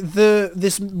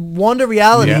this Wanda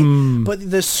reality, Yeah. but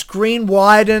the screen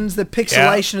widens, the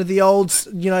pixelation of the old,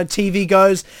 you know, TV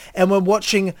goes, and we're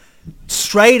watching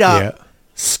straight up Yeah.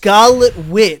 Scarlet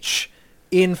Witch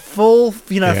in full,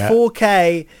 you know, Yeah.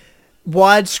 4K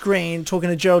widescreen talking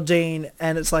to Geraldine,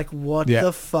 and it's like, what Yeah.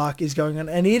 the fuck is going on?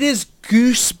 And it is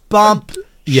goosebump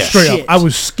Yeah. Straight shit. up, I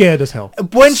was scared as hell.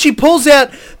 When she pulls out,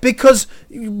 because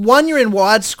one, you're in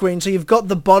widescreen, so you've got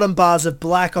the bottom bars of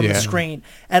black on the Yeah. screen,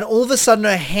 and all of a sudden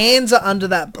her hands are under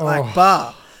that black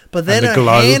bar, but then the her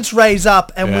glow. hands raise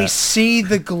up, and Yeah. we see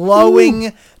the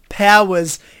glowing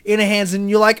powers in her hands, and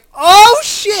you're like, oh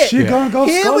shit, She gonna go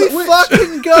here Scarlet we Witch.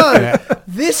 fucking go. Yeah.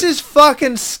 This is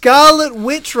fucking Scarlet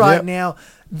Witch right Yep. now,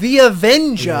 the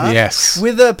Avenger, Yes.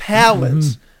 with her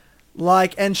powers.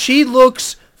 Like, and she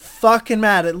looks fucking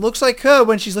mad. It looks like her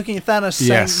when she's looking at Thanos saying,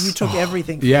 Yes. you took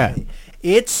everything from yeah. me.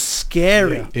 It's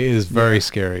scary. Yeah. It is very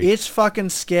scary. It's fucking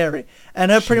scary.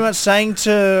 And her pretty much saying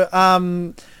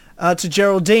to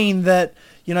Geraldine that,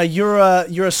 you know, you're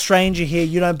a stranger here.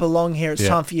 You don't belong here. It's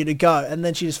time for you to go. And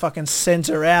then she just fucking sends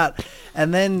her out.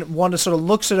 And then Wanda sort of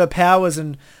looks at her powers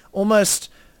and almost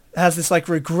has this like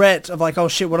regret of like, oh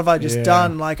shit, what have I just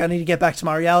done? Like, I need to get back to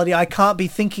my reality. I can't be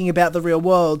thinking about the real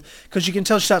world, because you can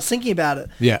tell she starts thinking about it.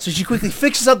 Yeah. So she quickly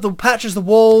fixes up patches the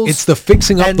walls. It's the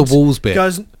fixing up the walls bit.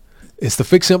 It's the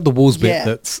fixing up the walls bit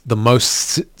that's the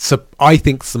most, I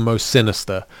think, it's the most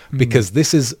sinister, because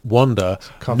this is Wanda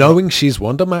knowing she's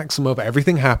Wanda Maximoff,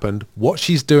 everything happened, what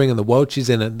she's doing in the world she's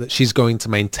in, and that she's going to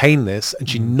maintain this, and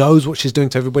she knows what she's doing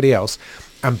to everybody else,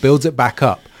 and builds it back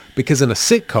up. Because in a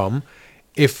sitcom,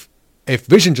 if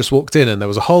Vision just walked in and there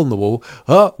was a hole in the wall,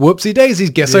 oh, whoopsie daisies,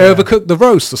 guess I overcooked the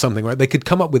roast or something, right? They could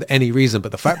come up with any reason,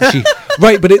 but the fact that she,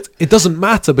 right, but it doesn't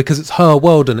matter because it's her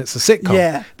world and it's a sitcom.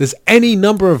 Yeah. There's any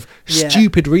number of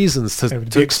stupid reasons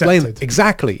to explain it.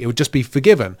 Exactly. It would just be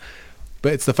forgiven.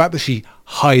 But it's the fact that she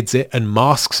hides it and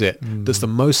masks it that's the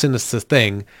most sinister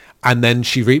thing. And then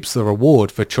she reaps the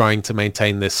reward for trying to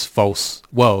maintain this false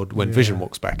world when Vision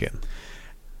walks back in.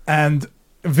 And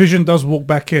Vision does walk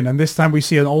back in, and this time we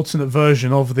see an alternate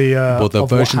version of the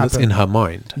version that's in her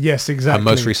mind. Yes, exactly. Her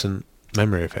most recent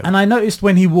memory of him. And I noticed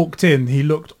when he walked in, he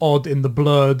looked odd in the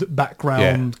blurred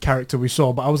background character we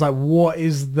saw, but I was like, what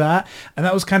is that? And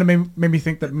that was kind of made me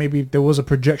think that maybe there was a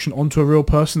projection onto a real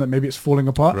person, that maybe it's falling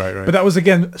apart. Right. But that was,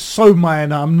 again, so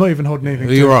minor. I'm not even holding anything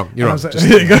You're to wrong. it. You're And wrong.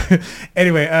 I was like,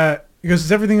 anyway, he goes,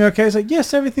 is everything okay? It's like,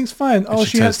 yes, everything's fine. And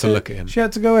she turns to look at him. She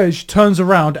had to go away. She turns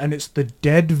around, and it's the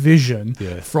dead Vision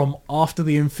from after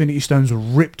the Infinity Stones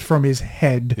ripped from his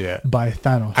head by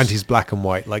Thanos. And he's black and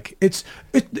white. Like it's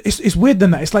weird than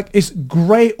that. It's like, it's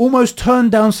grey, almost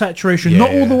turned down saturation,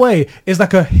 not all the way. It's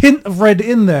like a hint of red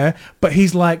in there, but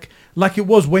he's like it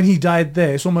was when he died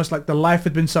there. It's almost like the life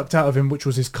had been sucked out of him, which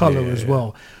was his colour as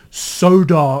well. So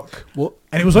dark.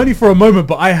 And it was only for a moment,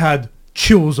 but I had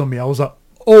chills on me. I was like,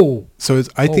 oh. So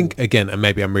I think, again, and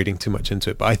maybe I'm reading too much into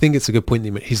it, but I think it's a good point that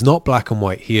you made. He's not black and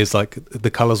white. He is like,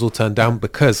 the colours all turned down,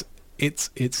 because it's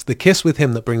the kiss with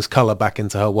him that brings colour back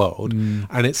into her world.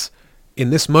 And it's,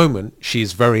 in this moment,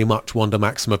 she's very much Wanda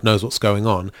Maximoff, knows what's going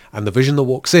on. And the Vision that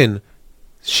walks in,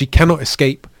 she cannot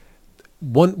escape.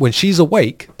 When she's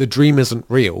awake, the dream isn't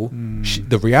real.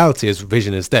 The reality is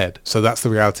Vision is dead. So that's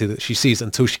the reality that she sees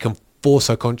until she can force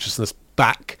her consciousness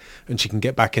back, and she can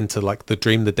get back into like the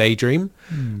dream, the daydream.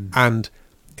 And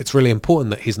it's really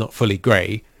important that he's not fully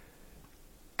grey,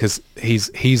 because he's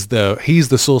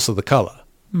the source of the colour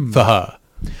for her.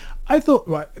 I thought,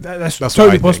 that's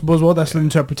totally possible as well. That's an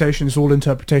interpretation. It's all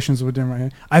interpretations we're doing right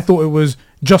here. I thought it was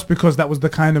just because that was the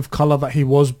kind of colour that he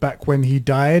was back when he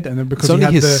died, and then because it's only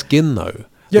he had his skin though.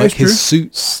 Yeah, like it's his true.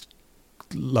 suit's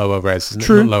lower res, isn't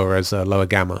True. it? Not lower res, lower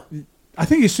gamma. I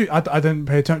think his suit. I didn't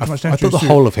pay too much attention. I to thought the his suit.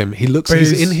 whole of him. He's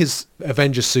his- in his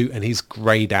Avenger suit and he's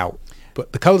greyed out,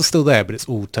 but the colour's still there, but it's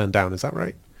all turned down. Is that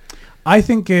right? I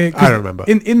think I don't remember.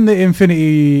 in the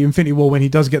Infinity War, when he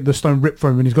does get the stone ripped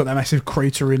from him and he's got that massive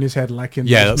crater in his head, like in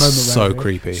Yeah, this that's moment so right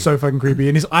creepy. so fucking creepy,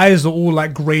 and his eyes are all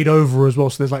like grayed over as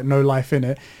well, so there's like no life in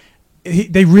it.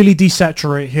 They really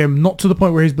desaturate him, not to the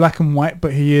point where he's black and white,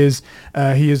 but he is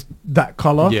that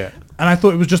color. Yeah. And I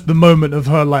thought it was just the moment of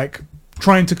her like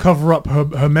trying to cover up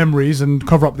her memories and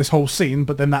cover up this whole scene,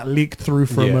 but then that leaked through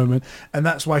for a moment, and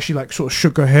that's why she like sort of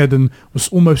shook her head and was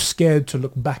almost scared to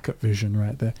look back at Vision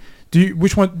right there.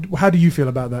 How do you feel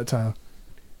about that, Tyler?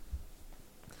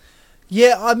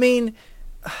 Yeah, I mean,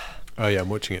 Oh yeah, I'm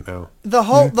watching it now. the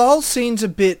whole scene's a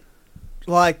bit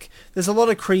like, there's a lot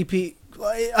of creepy.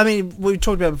 I mean, we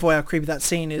talked about before how creepy that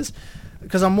scene is,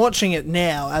 because I'm watching it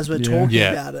now as we're talking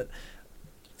about it,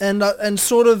 and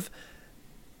sort of.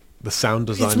 The sound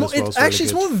design It's more, as well. it's actually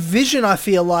it's more Vision, I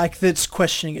feel like, that's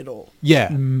questioning it all.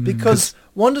 Yeah. Because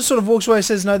Wanda sort of walks away and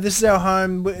says, no, this is our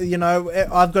home, you know,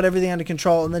 I've got everything under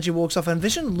control, and then she walks off, and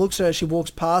Vision looks at her as she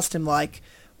walks past him like,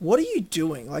 what are you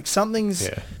doing? Like, something's...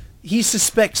 Yeah. He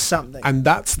suspects something. And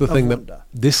that's the thing Wanda.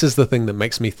 this is the thing that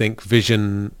makes me think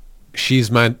Vision,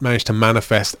 she's managed to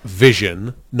manifest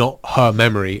Vision, not her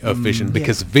memory of Vision,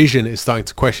 because Vision is starting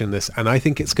to question this, and I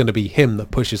think it's going to be him that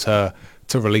pushes her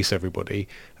to release everybody.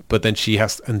 But then she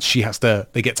has to,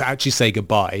 they get to actually say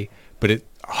goodbye, but it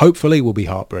hopefully will be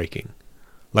heartbreaking.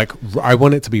 Like, I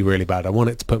want it to be really bad. I want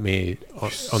it to put me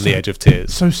on the edge of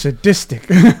tears. So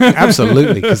sadistic.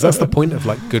 Absolutely, because that's the point of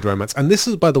like good romance. And this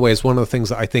is, by the way, is one of the things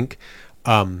that I think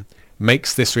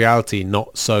makes this reality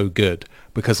not so good,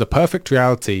 because a perfect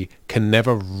reality can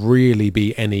never really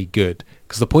be any good.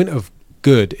 Because the point of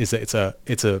good is that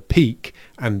it's a peak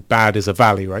and bad is a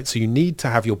valley, right? So you need to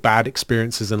have your bad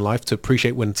experiences in life to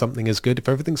appreciate when something is good. If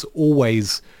everything's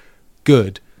always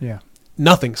good, Yeah.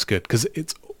 nothing's good because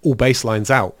it's all baselines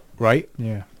out, right?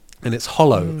 Yeah. And it's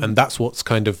hollow, and that's what's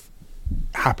kind of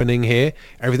happening here.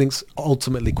 Everything's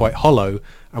ultimately quite hollow,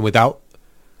 and without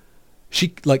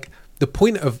the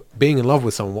point of being in love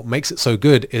with someone, what makes it so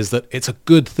good is that it's a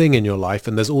good thing in your life,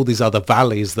 and there's all these other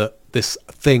valleys that this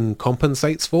thing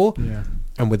compensates for. Yeah.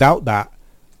 And without that,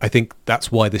 I think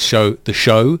that's why the show,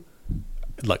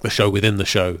 like the show within the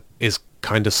show, is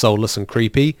kind of soulless and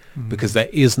creepy, because there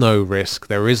is no risk,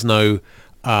 there is no,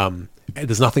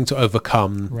 there's nothing to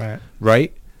overcome.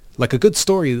 Right? Like a good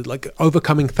story, like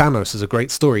overcoming Thanos is a great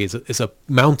story. It's a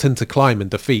mountain to climb and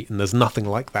defeat, and there's nothing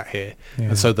like that here. Yeah.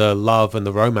 And so the love and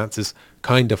the romance is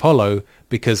kind of hollow,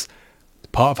 because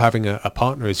part of having a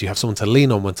partner is you have someone to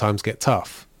lean on when times get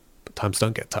tough. But times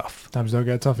don't get tough. Times don't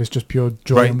get tough. It's just pure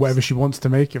joy Right. and whatever she wants to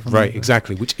make it from. Right, it.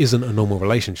 exactly, which isn't a normal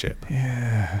relationship.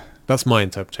 Yeah. That's my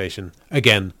interpretation.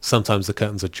 Again, sometimes the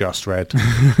curtains are just red.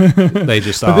 They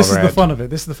just But are this is red. the fun of it.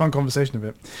 This is the fun conversation of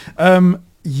it.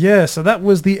 Yeah, so that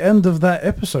was the end of that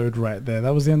episode right there.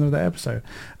 That was the end of that episode.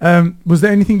 Was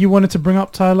there anything you wanted to bring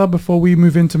up, Tyler, before we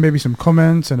move into maybe some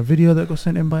comments and a video that got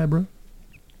sent in by a bro?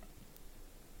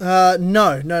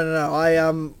 No.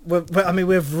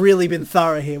 We've really been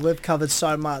thorough here. We've covered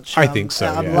so much. I think so,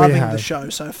 I'm yeah. We loving have. the show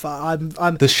so far.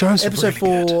 I'm The show's episode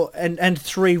really 4 and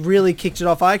 3 really kicked it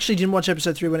off. I actually didn't watch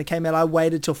episode 3 when it came out. I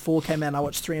waited till 4 came out and I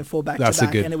watched 3 and 4 back That's to a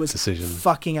back, good and it was decision.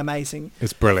 fucking amazing.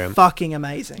 It's brilliant. Fucking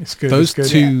amazing. It's good. Those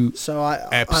it's good. two So I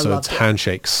episodes loved it.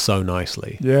 handshake so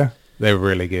nicely. Yeah. They're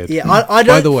really good. Yeah, I By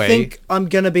don't the way, think I'm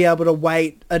going to be able to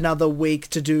wait another week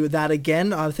to do that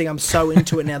again. I think I'm so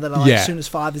into it now that Yeah. as soon as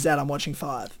 5 is out, I'm watching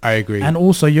 5. I agree. And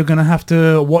also, you're going to have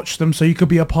to watch them so you could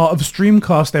be a part of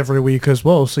Streamcast every week as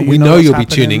well. So We know what's you'll be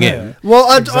happening tuning there. in.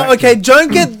 Well, Exactly.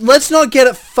 okay, let's not get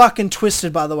it fucking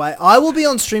twisted, by the way. I will be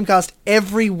on Streamcast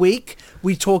every week.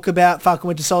 We talk about Falcon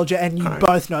Winter Soldier, and you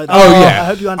both know that. Oh yeah, I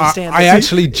hope you understand. I this.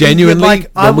 actually genuinely,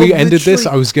 Like, I when we will ended this,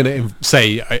 literally- I was going to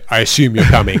say, I assume you're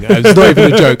coming. It's not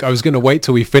even a joke. I was going to wait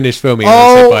till we finished filming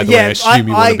and say, by the way, I assume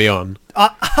you want to be on. No,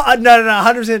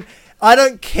 100%. I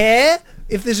don't care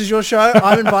if this is your show.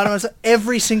 I'm inviting myself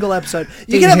every single episode.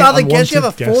 You can have other guests. You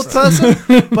have a Unwanted fourth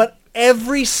person, but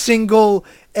every single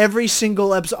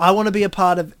episode, I want to be a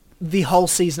part of the whole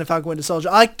season of Falcon Winter Soldier.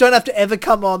 I don't have to ever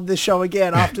come on this show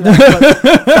again after that.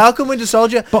 But Falcon Winter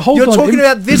Soldier, But hold you're on, talking in-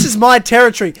 about this is my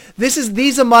territory.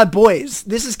 These are my boys.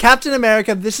 This is Captain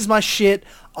America. This is my shit.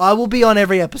 I will be on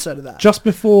every episode of that. Just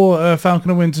before Falcon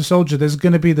and Winter Soldier, there's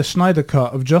going to be the Snyder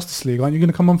cut of Justice League. Aren't you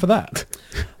going to come on for that?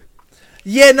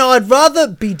 Yeah, no, I'd rather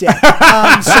be dead.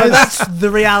 So that's the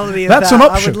reality of That's that. an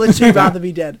option. I would literally rather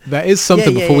be dead. That is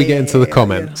something Yeah, before we yeah, get yeah, into the yeah,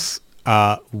 comments.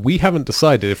 We haven't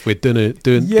decided if we're gonna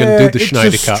do the it's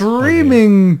Schneider a cut. on here.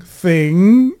 streaming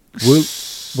thing.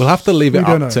 We'll have to leave We it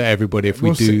don't up know. to everybody if we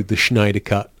We'll do see. the Schneider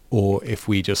cut or if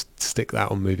we just stick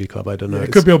that on Movie Club. I don't know.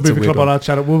 It could be on It's a Movie weird Club on one. our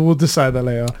channel. We'll decide that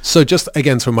later. So just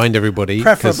again to remind everybody,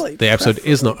 because Preferably. the episode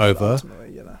is not Preferably, over.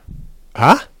 ultimately, you know.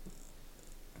 Huh?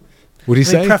 What do you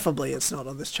I mean, say? preferably it's not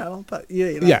on this channel, but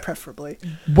Yeah. preferably.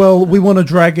 Well, we want to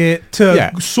drag it to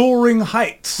Yeah. soaring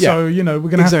heights. Yeah. So, we're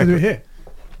going to have to do it Exactly. here.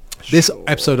 This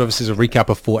episode obviously is a recap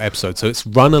of 4 episodes, so it's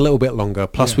run a little bit longer.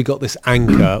 Plus, we got this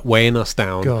anchor weighing us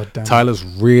down. God damn it. Tyler's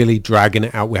really dragging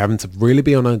it out. We're having to really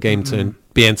be on our game to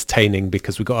be entertaining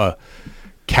because we got to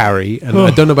carry. And I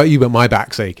don't know about you, but my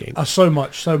back's aching. So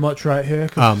much right here.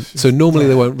 'cause So normally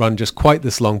they won't run just quite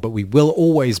this long, but we will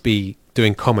always be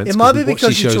doing comments. It might be we watch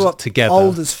because these you're shows too together.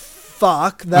 old as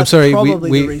fuck. That's sorry,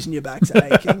 probably we- the reason your back's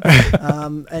aching.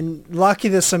 And lucky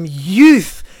there's some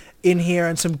youth in here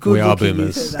and some good We are looking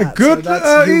boomers. youth. A At that. good, So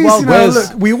that's, you're easy welcome. now. Where's-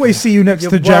 Look, we always see you next You're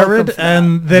to welcome Jared, for that.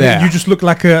 and then Yeah. you just look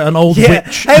like an old Yeah.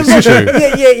 witch. Hey, This is true.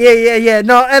 yeah.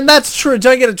 No, and that's true.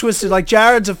 Don't get it twisted. Like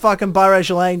Jared's a fucking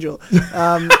biracial angel,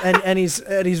 and he's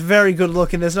very good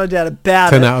looking. There's no doubt about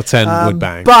 10 it. out of 10 would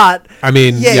bang. But I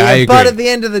mean, yeah, I agree. But at the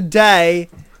end of the day,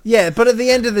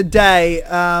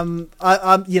 I'm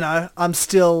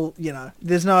still,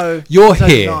 there's no. You're there's no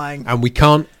here, denying. and we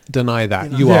can't deny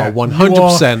that. You Yeah, are you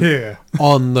 100% are here.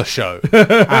 on the show.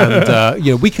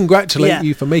 And, we congratulate Yeah.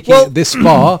 you for making Well- it this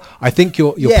far. I think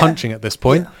you're Yeah. punching at this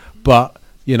point, but,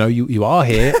 you are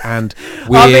here, and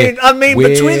we're... I mean,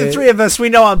 between the three of us, we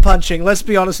know I'm punching. Let's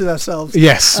be honest with ourselves.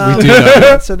 Yes, we do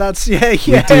know. So that's We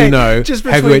do know. Just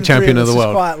between Heavyweight the three champion of the us, just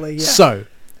world. Quietly, yeah. So,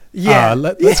 Yeah.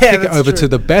 let's Yeah, kick it that's over true. to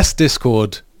the best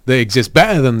Discord that exists,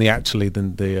 better than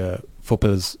the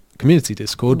Footballers community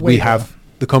Discord. We Way have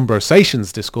the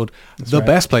Conversations Discord, the right.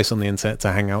 best place on the internet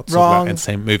to hang out, talk Wrong. about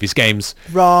entertainment, movies, games,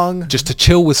 Wrong. just to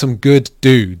chill with some good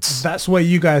dudes. That's where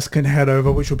you guys can head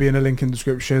over, which will be in a link in the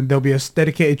description. There'll be a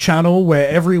dedicated channel where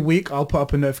every week I'll put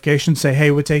up a notification, say,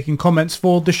 hey, we're taking comments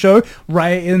for the show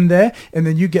right in there. And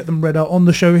then you get them read out on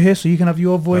the show here so you can have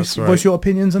your voice, That's right. voice your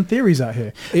opinions and theories out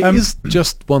here. It is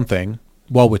just one thing,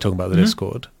 while we're talking about the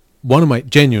Discord,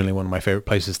 genuinely one of my favorite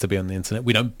places to be on the internet.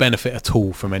 We don't benefit at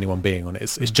all from anyone being on it.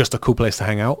 It's just a cool place to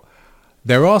hang out.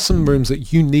 There are some rooms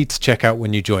that you need to check out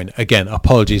when you join. Again,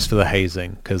 apologies for the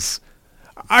hazing, because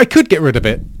I could get rid of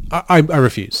it. I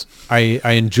refuse. I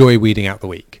enjoy weeding out the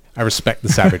weak. I respect the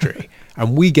savagery.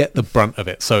 And we get the brunt of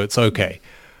it, so it's okay.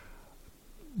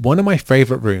 One of my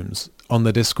favorite rooms on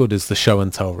the Discord is the show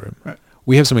and tell room. Right.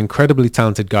 We have some incredibly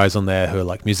talented guys on there who are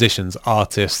like musicians,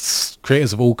 artists,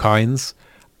 creators of all kinds,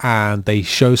 and they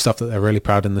show stuff that they're really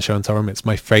proud in the show and tell room. It's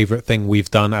my favorite thing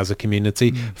we've done as a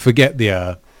community. Forget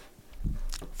the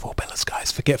 4 pillars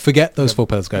guys. Forget those 4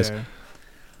 pillars guys. Yeah.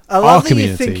 I love Our that you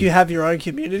community. think you have your own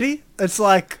community. It's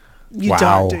like you Wow.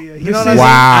 don't, do you? You This know what is I mean?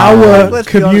 Wow. our Let's be honest with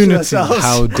community. ourselves.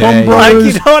 How Come dare you. Like, bros,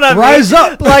 you know what I mean? rise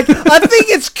up. Like, I think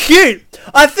it's cute.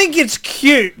 I think it's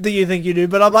cute that you think you do,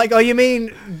 but I'm like, oh, you mean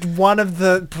one of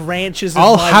the branches of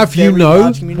I'll my have you very know,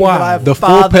 large community that I have the 4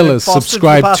 fathered and pillars fostered for the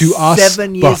subscribed past to us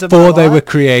 7 years of my before they life? were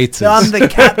creators. I'm the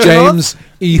captain James, of?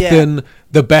 Ethan,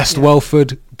 the best Yeah.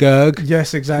 Welford, Gerg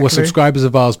Yes, exactly. were subscribers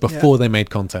of ours before they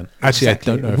made content. Actually,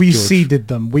 Exactly. I don't know if We George, seeded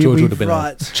them. George we would have been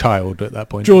Right. a child at that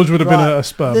point. George would have been Right. a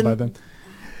sperm Then- by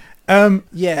then.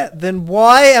 Yeah, then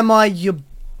why am I your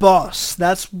boss?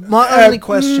 That's my only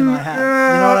question I have. You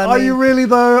know what I mean? Are you really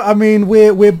though? I mean,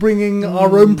 we're bringing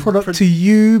our own product to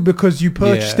you because you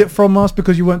purchased Yeah. it from us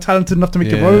because you weren't talented enough to make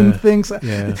your Yeah. own things.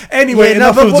 Yeah. Anyway, Yeah, no,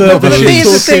 enough but, of but the the thing shit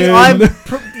is the thing.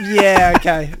 talking. Yeah,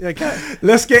 okay.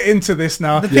 Let's get into this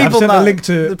now. The I've people sent know. a link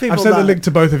to The people I've sent a know. link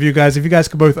to both of you guys. If you guys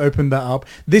could both open that up.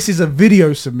 This is a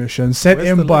video submission sent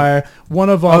Where's the in by one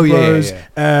of our Oh,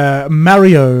 yeah, bros,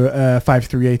 Mario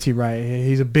 5380 right here.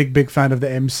 He's a big fan of the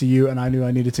MCU and I knew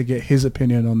I needed to get his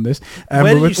opinion on this. Where We're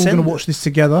did you all send going to it? watch this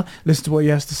together. Listen to what he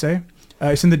has to say.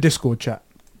 It's in the Discord chat.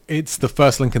 It's the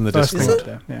first link in the First Discord.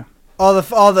 thing up there.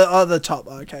 Yeah. The top.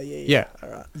 Okay, yeah. Yeah.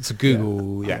 All right. It's a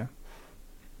Google. Yeah.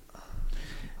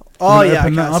 Oh You wanna yeah.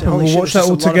 open Okay. that up so and holy we'll shit, watch there's that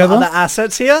all just a lot of together? Other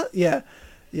assets here. Yeah.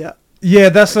 Yeah. Yeah,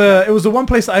 that's it was the one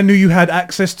place that I knew you had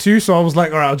access to, so I was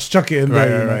like, all right, I'll just chuck it in Right,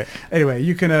 there. you know. right. Anyway,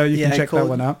 you can Yeah, check cool. that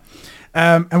one out.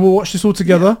 And we'll watch this all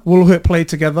together. We'll hit play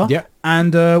together. Yeah.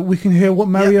 And we can hear what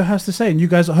Mario has to say. And you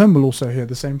guys at home will also hear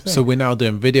the same thing. So we're now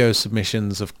doing video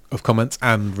submissions of comments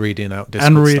and reading out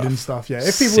Discord and reading stuff. stuff. Yeah.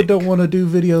 If people Sick. don't want to do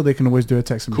video, they can always do a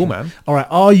text submission. Cool, man. All right.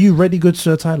 Are you ready, good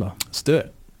Sir Tyler? Let's do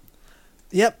it.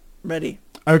 Yep. Ready.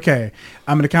 Okay.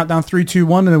 I'm going to count down 3, 2,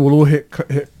 1, and then we'll all hit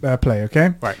play,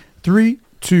 okay? Right. 3,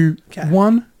 2, Okay.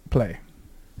 1, play.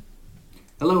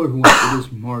 Hello everyone, it is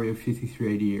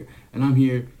Mario5380 here, and I'm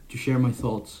here to share my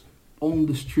thoughts on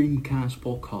the Streamcast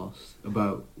podcast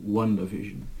about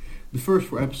WandaVision. The first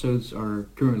 4 episodes are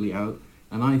currently out,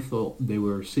 and I thought they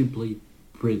were simply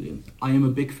brilliant. I am a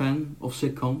big fan of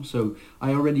sitcoms, so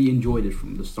I already enjoyed it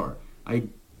from the start. I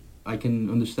can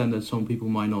understand that some people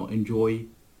might not enjoy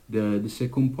the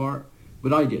sitcom part,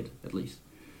 but I did, at least.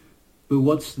 But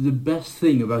what's the best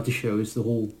thing about the show is the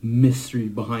whole mystery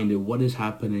behind it. What is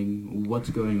happening? What's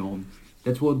going on?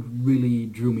 That's what really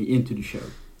drew me into the show.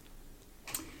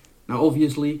 Now,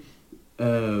 obviously,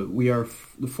 we are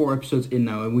the 4 episodes in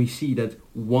now, and we see that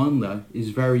Wanda is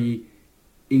very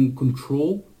in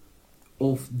control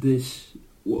of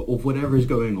of whatever is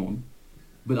going on.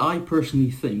 But I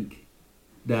personally think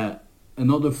that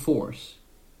another force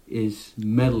is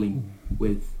meddling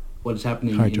with what is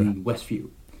happening Hydra. in Westview.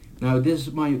 Now, this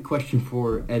is my question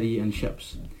for Eddie and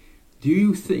Sheps. Do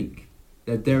you think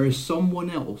that there is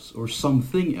someone else or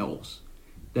something else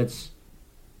that's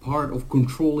part of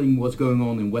controlling what's going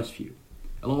on in Westview?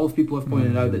 A lot of people have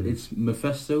pointed out that it's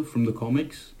Mephisto from the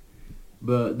comics,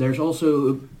 but there's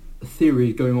also a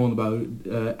theory going on about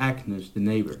Agnes, the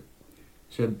neighbor.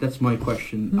 So that's my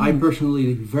question. I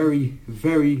personally very,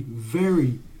 very,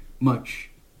 very much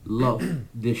love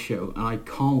this show, and I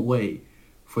can't wait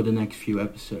for the next few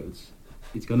episodes.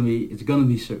 It's gonna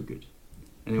be so good.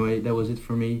 Anyway, that was it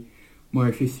for me.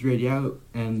 Mario 53 out,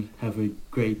 and have a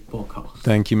great podcast.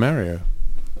 Thank you, Mario.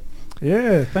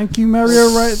 Yeah, thank you, Mario,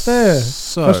 right there.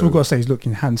 So, First of all, I've got to say he's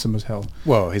looking handsome as hell.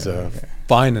 well, he's a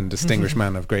fine and distinguished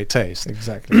man of great taste.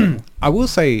 Exactly. I will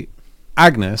say,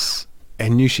 Agnes, I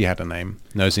knew she had a name,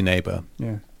 Nosy Neighbor.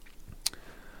 Yeah.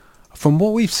 From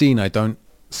what we've seen, I don't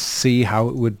see how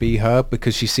it would be her,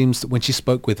 because she seems, when she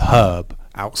spoke with Herb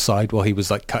outside while he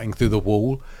was like cutting through the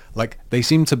wall, like they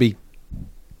seem to be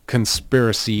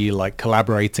conspiracy, like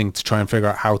collaborating to try and figure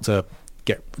out how to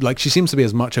get, like, she seems to be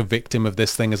as much a victim of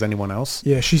this thing as anyone else.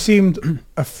 Yeah, she seemed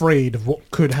afraid of what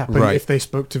could happen Right. if they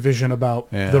spoke to Vision about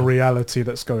Yeah. the reality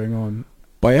that's going on.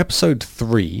 By episode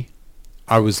 3,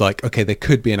 I was like, okay, there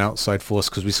could be an outside force,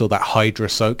 because we saw that Hydra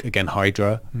soak, again,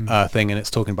 Hydra thing, and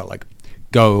it's talking about, like,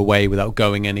 go away without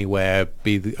going anywhere,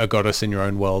 be a goddess in your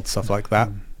own world, stuff like that.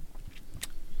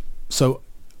 So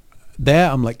there,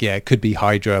 I'm like, yeah, it could be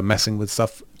Hydra messing with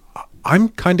stuff. I'm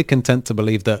kind of content to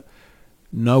believe that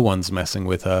no one's messing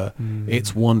with her.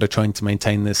 It's Wanda trying to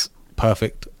maintain this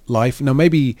perfect life. Now,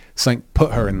 maybe something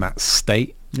put her in that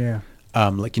state. Yeah.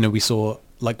 Like, you know, we saw,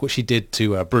 like, what she did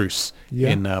to Bruce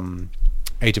in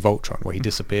Age of Ultron, where he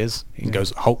disappears and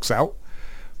goes, hulks out.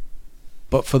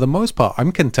 But for the most part,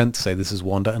 I'm content to say this is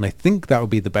Wanda, and I think that would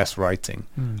be the best writing,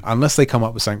 unless they come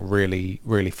up with something really,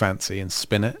 really fancy and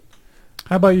spin it.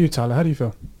 How about you, Tyler? How do you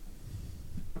feel?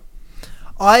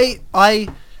 I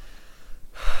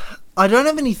don't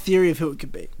have any theory of who it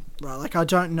could be, right? Like, I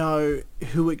don't know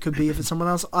who it could be if it's someone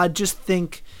else. I just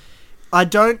think, I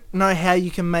don't know how you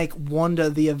can make Wanda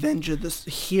the Avenger, this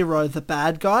hero, the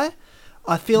bad guy.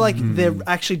 I feel like there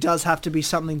actually does have to be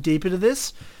something deeper to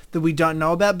this that we don't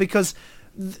know about, because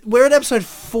we're at episode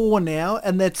 4 now,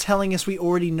 and they're telling us we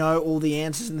already know all the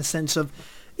answers, in the sense of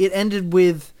it ended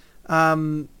with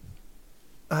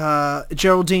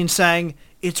Geraldine saying,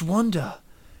 it's Wanda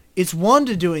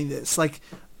doing this. Like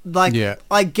Yeah.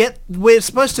 I get, we're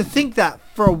supposed to think that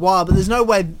for a while, but there's no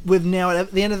way we've now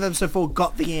at the end of episode 4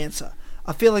 got the answer.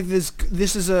 I feel like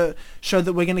this is a show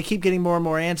that we're going to keep getting more and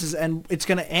more answers, and it's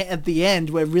going to, at the end,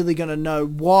 we're really going to know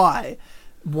why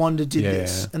Wanda did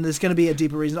this, and there's going to be a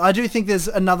deeper reason. I do think there's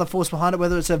another force behind it,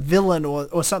 whether it's a villain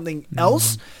or something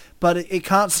else, but it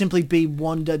can't simply be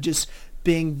Wanda just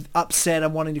being upset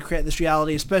and wanting to create this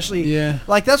reality, especially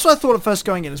like, that's what I thought at first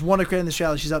going in, is Wanda creating this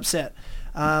reality, she's upset,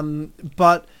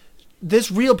 but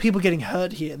there's real people getting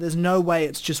hurt here. There's no way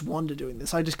it's just Wanda doing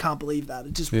this. I just can't believe that.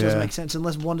 It just doesn't make sense,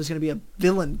 unless Wanda's going to be a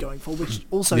villain going forward, which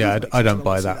also I don't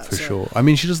buy that for sure. I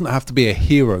mean, she doesn't have to be a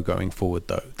hero going forward,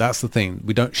 though. That's the thing.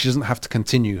 She doesn't have to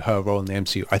continue her role in the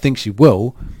MCU. I think she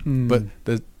will, but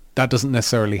that doesn't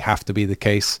necessarily have to be the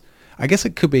case. I guess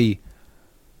it could be.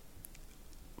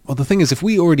 Well, the thing is, if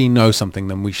we already know something,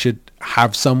 then we should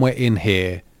have somewhere in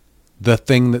here the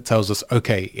thing that tells us,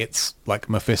 okay, it's like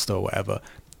Mephisto or whatever.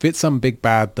 If it's some big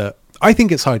bad that, I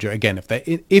think it's Hydra. Again,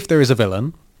 if there is a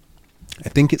villain, I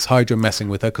think it's Hydra messing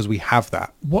with her, because we have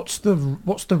that. What's the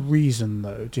reason,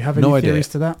 though? Do you have any theories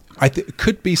to that? It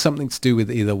could be something to do with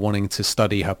either wanting to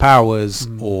study her powers,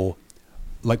 or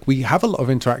like, we have a lot of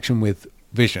interaction with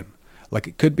Vision. Like,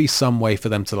 it could be some way for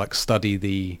them to, like, study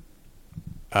the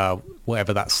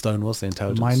whatever that stone was, the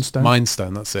intelligence Mind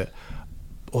Stone. That's it.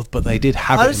 But they did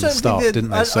have it in the staff, didn't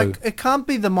they? So it can't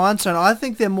be the Mind Stone. I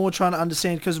think they're more trying to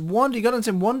understand, because Wanda, you got to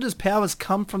understand, Wanda's powers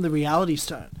come from the Reality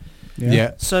Stone.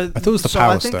 Yeah. So I thought it was the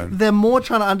Power Stone. They're more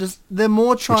trying to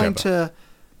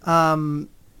Whichever.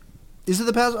 is it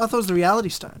the Power? I thought it was the Reality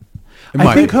Stone.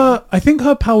 I think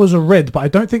her powers are red, but I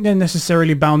don't think they're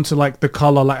necessarily bound to, like, the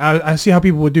color. Like, I see how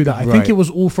people would do that. I think it was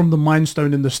all from the Mind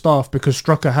Stone in the staff, because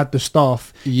Strucker had the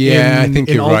staff. I think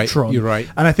in you're Ultron. right. You're right.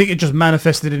 And I think it just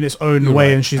manifested in its own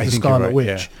way, and she's the Scarlet Witch.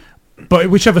 Yeah.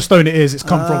 But whichever stone it is, it's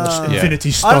come from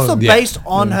Infinity Stone. I thought based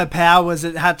on her powers,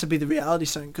 it had to be the Reality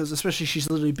Stone, because especially she's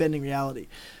literally bending reality.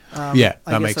 That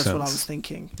I guess makes that's sense. what I was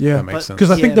thinking. Yeah, that makes sense. Because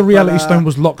I think the Reality Stone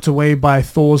was locked away by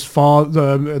Thor's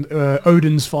father,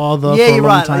 Odin's father, for a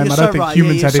long time. I don't think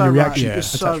humans had any reaction. You're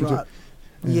so right.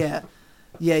 Yeah,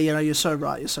 you know, you're so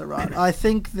right. You're so right. I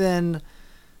think then,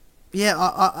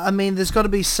 I mean, there's got to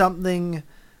be something.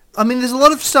 I mean, there's a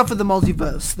lot of stuff with the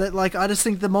multiverse that, like, I just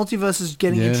think the multiverse is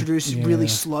getting introduced really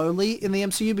slowly in the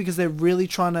MCU, because they're really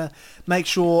trying to make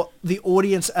sure the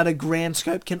audience at a grand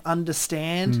scope can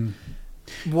understand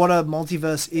what a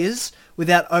multiverse is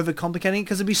without overcomplicating it,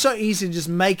 because it'd be so easy to just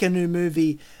make a new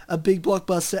movie, a big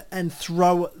blockbuster, and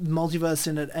throw multiverse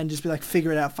in it and just be like,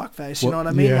 figure it out, fuckface. You know what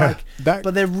I mean?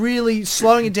 But they're really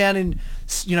slowing it down in,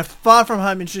 you know, Far From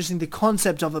Home, introducing the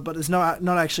concept of it, but it's not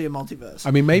actually a multiverse.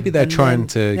 I mean, maybe they're trying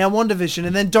to... Now WandaVision,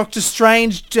 and then Doctor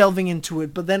Strange delving into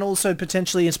it, but then also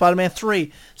potentially in Spider-Man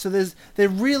 3. So there's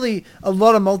really a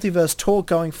lot of multiverse talk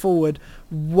going forward,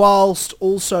 whilst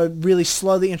also really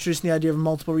slowly introducing the idea of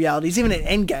multiple realities. Even in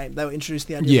Endgame, they were introducing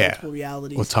the idea of multiple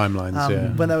realities. Or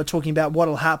timelines, when they were talking about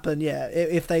what'll happen,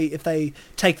 if they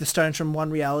take the stones from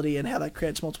one reality and how that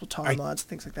creates multiple timelines and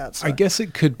things like that. So. I guess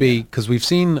it could be, because we've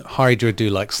seen Hydra do,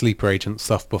 like, sleeper agent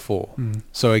stuff before.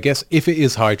 So I guess if it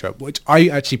is Hydra, which I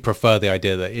actually prefer the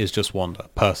idea that it is just Wanda,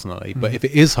 personally, but if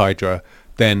it is Hydra,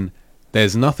 then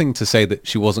there's nothing to say that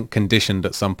she wasn't conditioned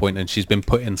at some point and she's been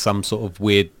put in some sort of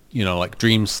weird, like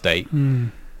dream state.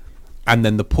 And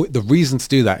then the reason to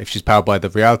do that, if she's powered by the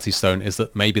reality stone, is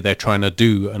that maybe they're trying to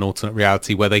do an alternate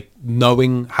reality where they,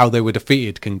 knowing how they were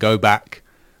defeated, can go back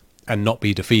and not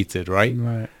be defeated, right?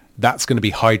 Right. That's going to be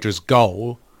Hydra's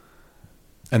goal.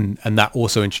 And that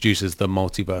also introduces the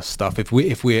multiverse stuff. If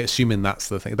we're assuming that's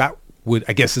the thing, that would,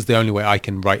 I guess, is the only way I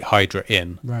can write Hydra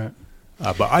in. Right.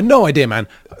 But I have no idea, man.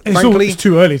 Frankly, it's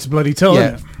too early to bloody tell.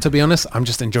 Yeah, Isn't it? to be honest, I'm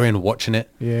just enjoying watching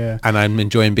it. Yeah. And I'm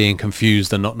enjoying being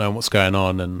confused and not knowing what's going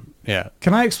on. And yeah.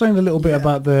 Can I explain a little bit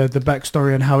about the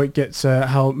backstory and how it gets,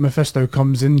 how Mephisto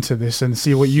comes into this and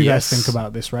see what you guys think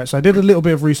about this, right? So I did a little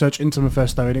bit of research into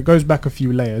Mephisto and it goes back a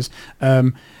few layers.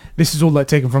 This is all like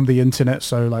taken from the internet,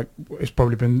 so like it's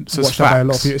probably been watched by a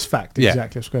lot of people. It's fact,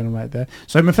 exactly what's going on right there.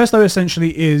 So Mephisto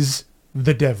essentially is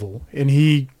the devil, and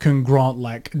he can grant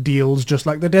like deals just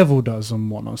like the devil does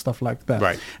and whatnot, stuff like that.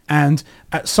 Right. And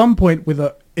at some point,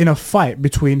 in a fight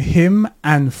between him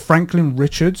and Franklin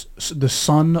Richards, the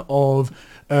son of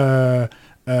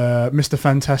Mr.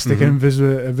 Fantastic and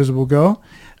Invisible Girl,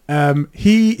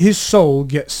 his soul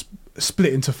gets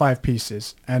split into 5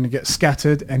 pieces and gets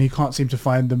scattered, and he can't seem to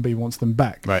find them, but he wants them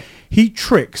back. Right. He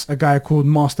tricks a guy called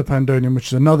Master Pandonium, which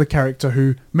is another character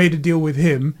who made a deal with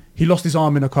him. He lost his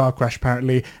arm in a car crash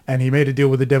apparently, and he made a deal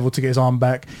with the devil to get his arm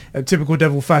back. In typical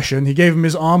devil fashion, he gave him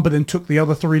his arm, but then took the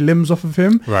other 3 limbs off of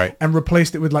him, right, and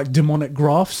replaced it with like demonic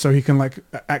grafts so he can like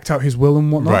act out his will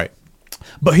and whatnot. Right.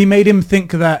 But he made him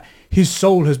think that his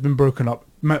soul has been broken up.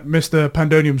 Mr.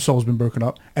 Pandonium's soul's been broken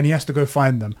up, and he has to go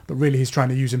find them. But really, he's trying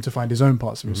to use him to find his own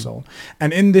parts of his soul.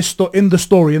 And in this in the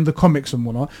story, in the comics and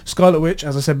whatnot, Scarlet Witch,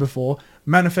 as I said before,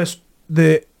 manifests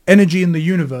the energy in the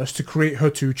universe to create her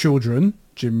 2 children,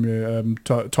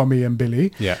 Tommy and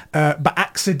Billy. Yeah. But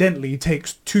accidentally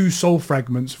takes 2 soul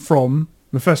fragments from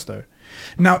Mephisto.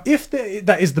 Now, if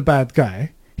that is the bad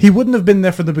guy, he wouldn't have been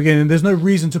there from the beginning. There's no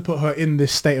reason to put her in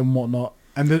this state and whatnot.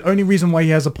 And the only reason why he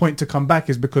has a point to come back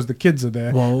is because the kids are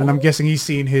there. Well, and I'm guessing he's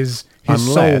seen his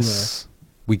soul there. Unless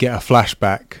we get a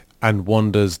flashback and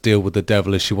Wanda's deal with the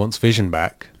devil is she wants Vision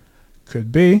back.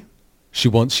 Could be. She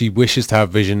wishes to have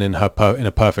Vision in her in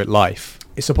a perfect life.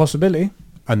 It's a possibility.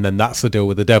 And then that's the deal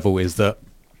with the devil, is that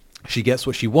she gets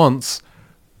what she wants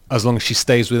as long as she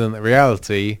stays within the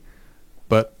reality,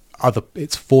 but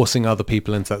it's forcing other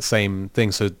people into that same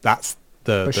thing. So that's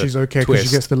but she's okay because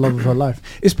she gets the love of her life.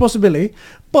 It's possibility,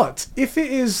 but if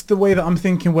it is the way that I'm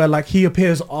thinking, where like he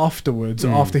appears afterwards,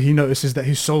 after he notices that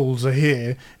his souls are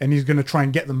here, and he's going to try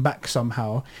and get them back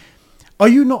somehow, are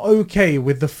you not okay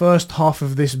with the first half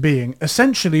of this being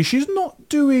essentially she's not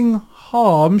doing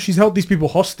harm? She's held these people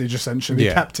hostage, essentially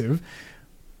captive,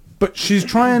 but she's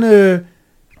trying to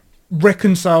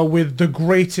reconcile with the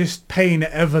greatest pain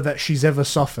ever that she's ever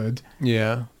suffered.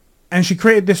 Yeah. And she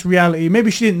created this reality.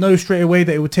 Maybe she didn't know straight away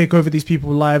that it would take over these people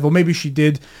alive, or maybe she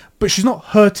did, but she's not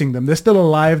hurting them. They're still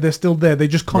alive. They're still there. They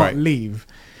just can't leave.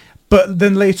 But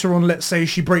then later on, let's say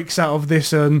she breaks out of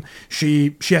this and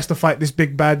she has to fight this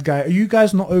big bad guy. Are you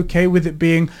guys not okay with it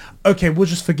being, okay, we'll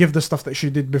just forgive the stuff that she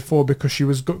did before because she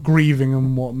was grieving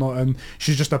and whatnot, and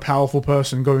she's just a powerful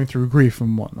person going through grief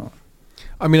and whatnot?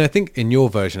 I mean, I think in your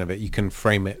version of it, you can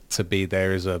frame it to be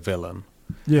there is a villain.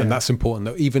 Yeah. And that's important,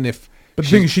 though, even if... But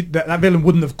the thing is, that villain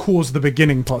wouldn't have caused the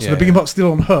beginning part. So the beginning part's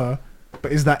still on her,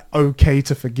 but is that okay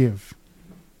to forgive?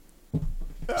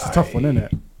 It's a tough one, isn't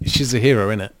it? She's a hero,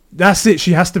 isn't it? That's it.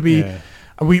 She has to be... Yeah.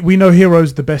 We know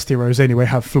heroes, the best heroes anyway,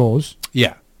 have flaws.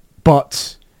 Yeah.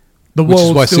 But the Which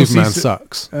world is why still Superman sees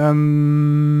sucks.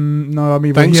 No, I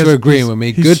mean... Thanks for agreeing with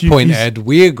me. Good point, Ed.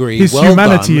 We agree. His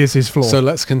humanity is his flaw. So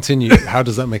let's continue. How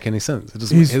does that make any sense? It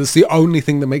doesn't. It's the only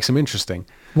thing that makes him interesting.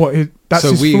 That's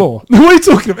his flaw. What are you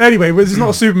talking about? Anyway, this is not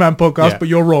a Superman podcast, but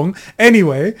you're wrong.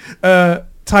 Anyway,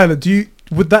 Tyler,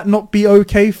 would that not be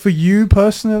okay for you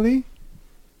personally?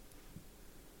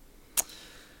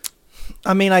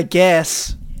 I mean, I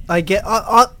guess.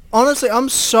 I honestly, I'm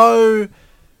so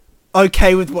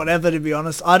okay with whatever, to be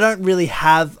honest. I don't really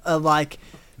have a like...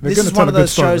 This is one of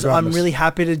those shows I'm really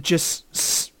happy to just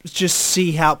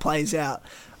see how it plays out.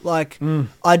 Like,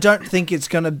 I don't think it's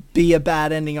going to be a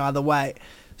bad ending either way.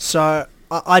 So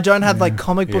I don't have like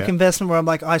comic book investment where I'm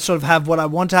like, I sort of have what I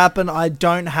want to happen. I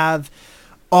don't have,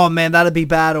 oh man, that'd be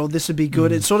bad or this would be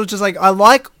good. It's sort of just like, I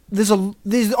like, there's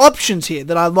options here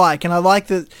that I like, and I like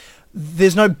that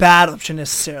there's no bad option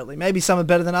necessarily. Maybe some are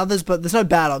better than others, but there's no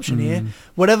bad option here.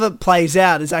 Whatever plays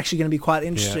out is actually going to be quite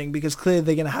interesting because clearly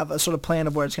they're going to have a sort of plan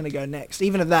of where it's going to go next,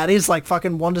 even if that is like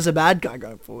fucking Wanda's a bad guy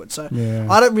going forward. So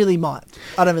I don't really mind.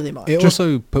 It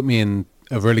also put me in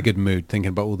a really good mood thinking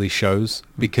about all these shows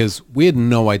because we had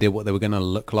no idea what they were going to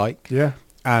look like. Yeah.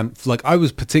 And like I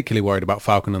was particularly worried about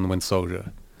Falcon and the Winter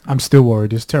Soldier. I'm still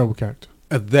worried. It's a terrible character.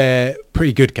 They're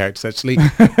pretty good characters actually,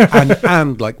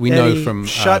 and like we know Eddie, from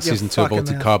shut your season 2 of fucking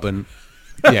Altered mouth. Carbon.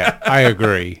 Yeah, I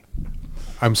agree.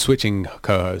 I'm switching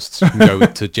co-hosts. You can go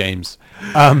to James.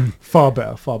 Far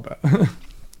better. Far better.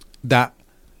 That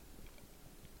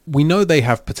we know they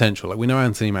have potential. Like we know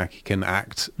Anthony Mackie can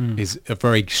act, is a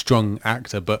very strong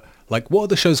actor, but like what are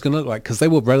the shows going to look like? Because they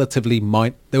were relatively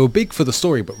they were big for the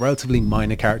story, but relatively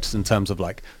minor characters in terms of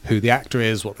like who the actor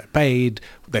is, what they're paid,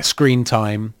 their screen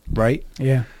time, right?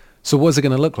 Yeah. So what's it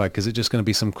going to look like? Is it just going to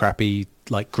be some crappy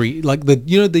like the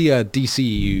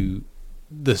DCEU,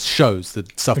 the shows, the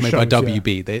stuff The made by shows, yeah.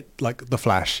 WB, they like The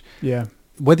Flash. Yeah.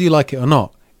 Whether you like it or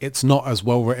not, it's not as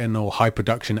well written or high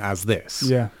production as this.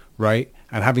 Yeah. Right.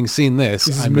 And having seen this,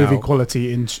 This is I'm movie now,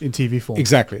 quality in TV form.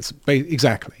 exactly. It's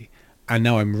exactly. And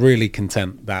now I'm really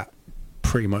content that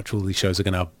pretty much all these shows are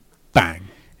going to bang.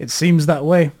 It seems that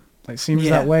way. It seems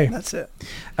that way. That's it.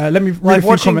 Let me read Like a few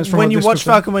watching comments from when our you watch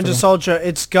Discord Falcon Winter for- Soldier,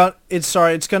 it's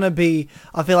gonna be.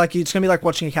 I feel like it's gonna be like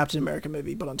watching a Captain America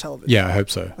movie, but on television. Yeah, I hope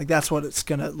so. Like that's what it's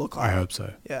gonna look like. I hope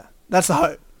so. Yeah, that's the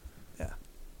hope.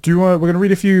 Do you want? We're going to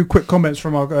read a few quick comments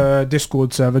from our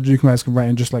Discord server. You guys can write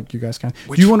in just like you guys can.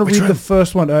 Do you want to read the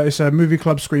first one? It's a Movie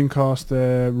Club Screencast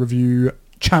review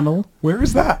channel. Where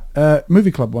is that?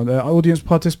 Movie Club one. Audience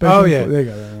participation. Oh, yeah. There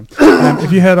you go.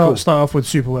 If you head out, start off with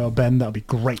Superwell Ben, that'll be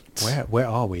great. Where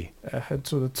are we? Head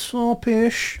to the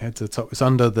top-ish. Head to the top. It's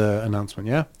under the announcement,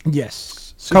 yeah?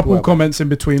 Yes. Superwell Couple Ben. comments in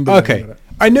between. but Okay.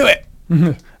 I knew it.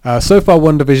 So far,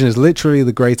 WandaVision is literally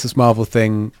the greatest Marvel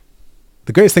thing,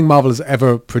 the greatest thing Marvel has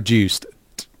ever produced.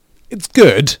 It's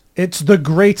good. It's the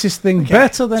greatest thing,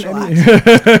 better than any.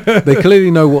 They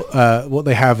clearly know what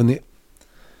they have, and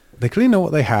they clearly know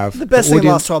what they have. The best thing in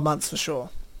the last audience- 12 months for sure.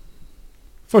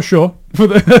 For sure.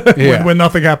 Yeah. when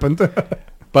nothing happened.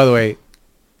 By the way,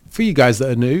 for you guys that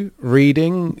are new,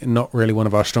 reading not really one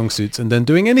of our strong suits, and then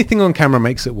doing anything on camera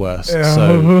makes it worse.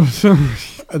 So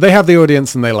they have the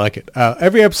audience and they like it.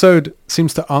 Every episode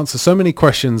seems to answer so many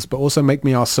questions, but also make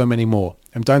me ask so many more.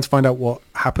 I'm dying to find out what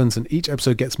happens, and each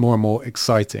episode gets more and more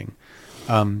exciting.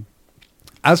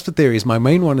 As for theories, my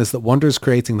main one is that Wanda is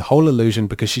creating the whole illusion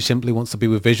because she simply wants to be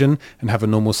with Vision and have a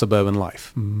normal suburban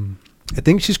life. I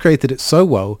think she's created it so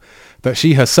well that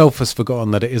she herself has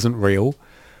forgotten that it isn't real.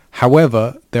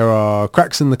 However, there are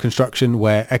cracks in the construction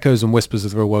where echoes and whispers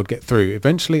of the real world get through.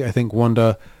 Eventually, I think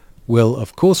Wanda will,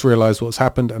 of course, realize what's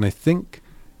happened, and I think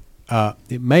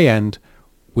it may end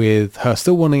with her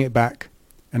still wanting it back,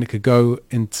 and it could go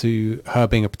into her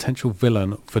being a potential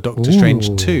villain for Doctor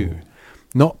Strange 2.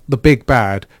 Not the big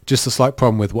bad, just a slight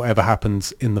problem with whatever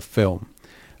happens in the film.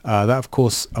 That, of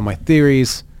course, are my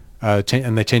theories,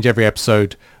 and they change every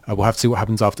episode. We'll have to see what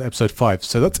happens after episode 5.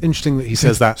 So that's interesting that he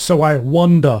says that. So I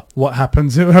wonder what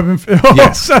happens.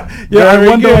 Yes. Yeah, I Very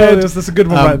wonder what good. it is. That's a good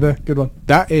one right there. Good one.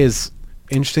 That is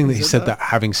interesting that he said that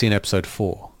having seen episode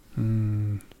 4.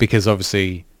 Because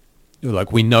obviously,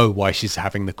 like, we know why she's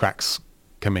having the cracks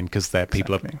come in, because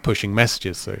people are pushing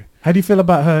messages. So How do you feel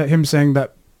about him saying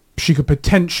that she could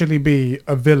potentially be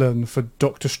a villain for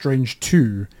Doctor Strange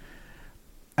 2?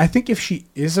 I think if she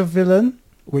is a villain,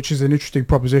 which is an interesting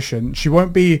proposition, she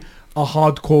won't be a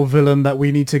hardcore villain that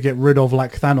we need to get rid of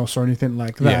like Thanos or anything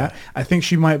like that. Yeah. I think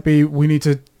she might be, we need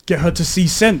to get her to see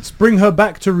sense, bring her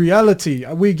back to reality.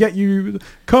 We get you,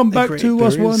 come back Agreed. to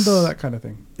us, There is- Wanda, that kind of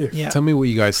thing. If. Yeah. tell me what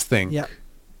you guys think. Yeah.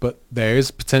 But there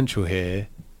is potential here.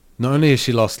 Not only has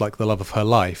she lost like the love of her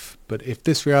life, but if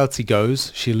this reality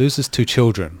goes, she loses 2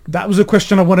 children. That was a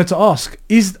question I wanted to ask.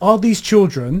 Are these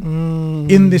children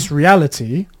in this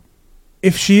reality?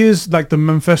 If she is like the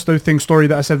Mephisto thing story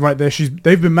that I said right there,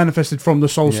 they've been manifested from the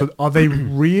soul. So are they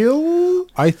real?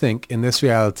 I think in this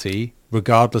reality,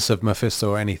 regardless of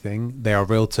Mephisto or anything, they are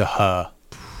real to her.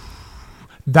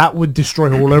 That would destroy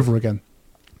her all over again.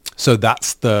 So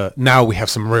that's now we have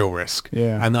some real risk.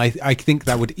 Yeah. And I think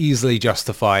that would easily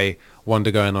justify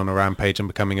Wanda going on a rampage and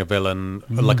becoming a villain,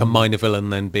 like a minor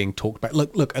villain, then being talked about.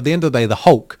 Look, at the end of the day, the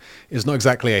Hulk is not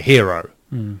exactly a hero,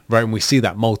 right? And we see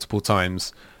that multiple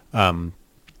times. So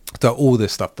all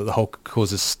this stuff that the Hulk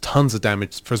causes tons of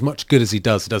damage. For as much good as he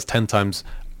does 10 times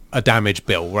a damage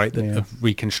bill, right? Of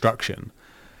reconstruction.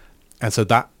 And so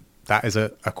that is a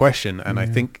question. And I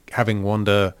think having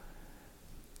Wanda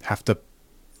have to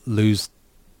lose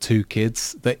 2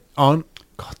 kids that aren't,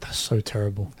 God, that's so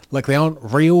terrible. like, they aren't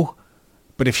real,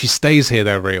 but if she stays here,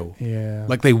 they're real. Yeah.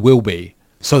 Like, they will be.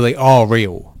 So they are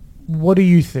real. What do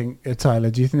you think, Tyler?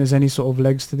 Do you think there's any sort of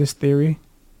legs to this theory?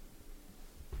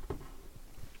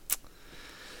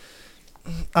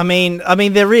 I mean,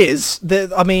 there is.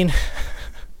 I mean,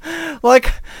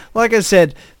 like I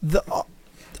said,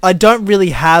 I don't really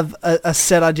have a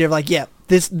set idea of like, yeah,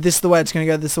 this is the way it's going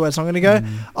to go, this is the way it's not going to go.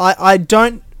 I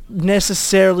don't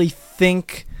necessarily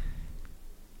think.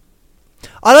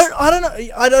 I don't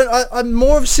know. I'm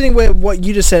more of sitting where what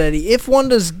you just said, Eddie. If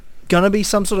Wanda's gonna be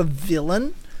some sort of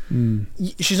villain,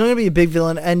 she's not gonna be a big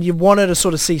villain, and you want her to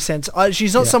sort of see sense.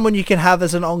 She's not someone you can have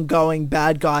as an ongoing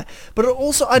bad guy. But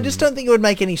also, I just don't think it would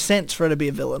make any sense for her to be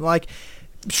a villain. Like,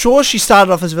 sure, she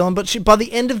started off as a villain, but by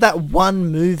the end of that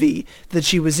one movie that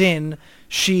she was in,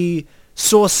 she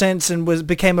saw sense and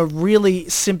became a really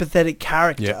sympathetic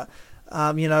character. Yeah.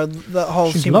 You know, the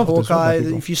whole She's team of loved as well by Hawkeye.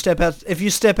 people. If you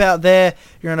step out there,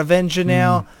 you're an Avenger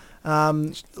now.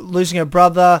 Losing her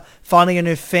brother, finding a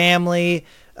new family.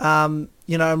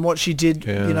 You know, and what she did.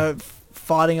 Yeah. You know,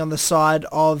 fighting on the side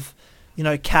of, you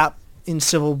know, Cap in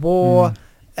Civil War,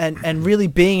 and really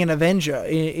being an Avenger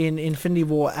in Infinity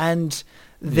War, and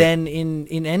then in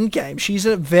Endgame. She's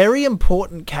a very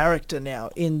important character now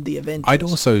in the Avengers. I'd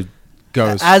also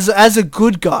go as a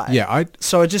good guy. Yeah,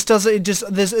 So it just doesn't. It just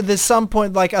there's some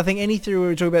point, like, I think any theory we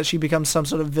were talking about, she becomes some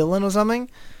sort of villain or something.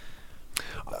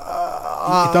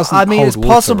 it doesn't. I mean, hold it's water,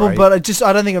 possible, right? but I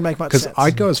don't think it would make much Because sense.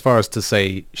 I'd go as far as to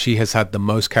say she has had the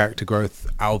most character growth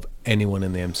out of anyone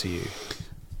in the MCU.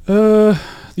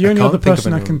 The only can't other think of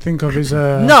person I anyone. can think of is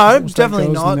No, what was that definitely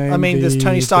girl's not. I name? mean, there's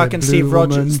Tony Stark the and Steve blue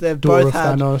Rogers. woman, They've daughter both of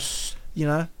had, Thanos. you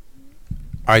know,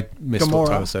 I missed Gamora. what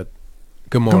Tyler said.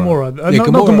 Gamora. Gamora. Yeah,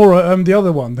 Not Gamora. The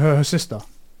other one, her sister.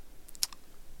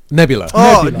 Nebula.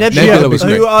 Oh, Nebula. Nebula, Nebula was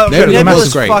great. Nebula was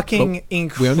was great, fucking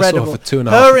but we only saw her incredible. for 2.5.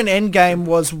 Her in Endgame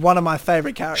was one of my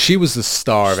favorite characters. She was the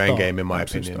star of Star, Endgame, in my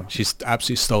absolute opinion. star. She's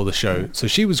absolutely stole the show. So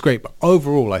she was great, but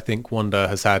overall, I think Wanda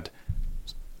has had.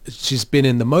 She's been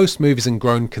in the most movies and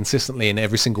grown consistently in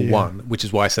every single Yeah. one, which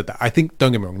is why I said that. I think,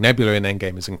 don't get me wrong, Nebula in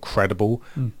Endgame is incredible.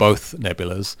 Both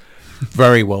Nebulas,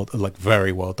 very well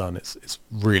done. It's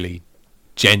really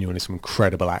genuinely some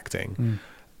incredible acting.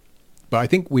 But I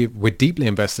think we're deeply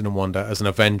invested in Wanda as an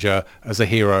Avenger, as a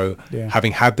hero, Yeah.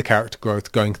 having had the character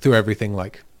growth, going through everything,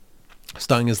 like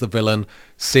starting as the villain,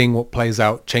 seeing what plays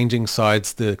out, changing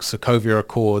sides, the Sokovia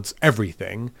Accords,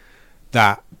 everything,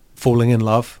 that falling in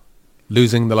love,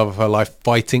 losing the love of her life,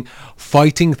 fighting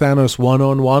Thanos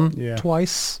one-on-one Yeah.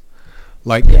 twice.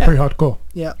 Like, Yeah. Pretty hardcore.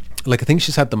 Yeah. like I think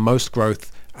she's had the most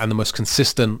growth and the most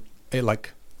consistent,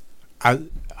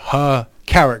 her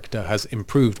character has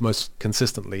improved most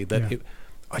consistently. Yeah.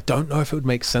 I don't know if it would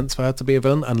make sense for her to be a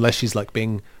villain unless she's like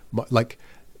being like,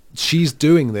 she's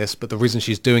doing this, but the reason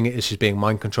she's doing it is she's being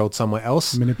mind controlled somewhere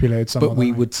else. Manipulated someone. But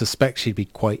we would suspect she'd be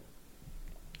quite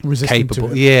resistant capable.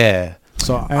 to it. Yeah.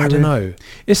 So I don't know.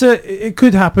 It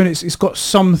could happen. It's got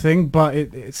something, but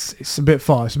it's a bit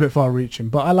far. It's a bit far reaching.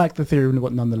 But I like the theory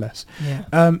nonetheless.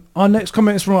 Yeah. Our next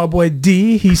comment is from our boy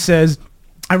D. He says,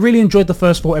 I really enjoyed the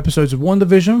first 4 episodes of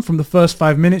WandaVision. From the first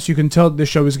 5 minutes, you can tell this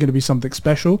show is going to be something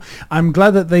special. I'm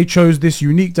glad that they chose this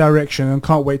unique direction and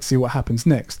can't wait to see what happens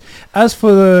next. As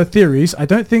for the theories, I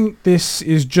don't think this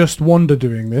is just Wanda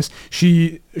doing this.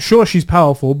 She's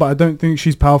powerful, but I don't think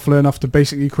she's powerful enough to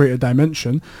basically create a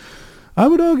dimension. I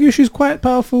would argue she's quite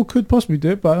powerful, could possibly do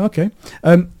it, but okay.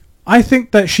 I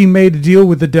think that she made a deal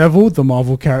with the devil, the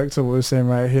Marvel character we were saying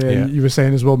right here. Yeah. You were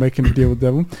saying as well, making a deal with the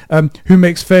devil, who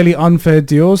makes fairly unfair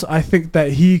deals. I think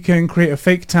that he can create a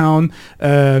fake town,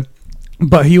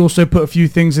 but he also put a few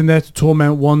things in there to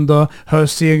torment Wanda, her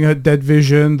seeing her dead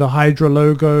vision, the Hydra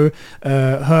logo,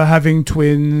 her having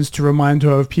twins to remind her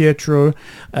of Pietro,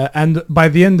 and by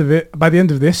the end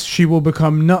of this, she will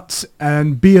become nuts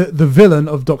and be the villain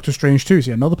of Doctor Strange 2.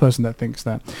 See, another person that thinks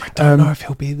that. I don't know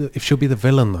if she'll be the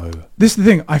villain though. This is the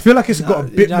thing. I feel like it's got a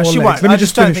bit more she legs. won't. Let me I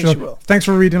just don't finish. think she will. Thanks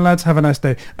for reading, lads. Have a nice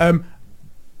day.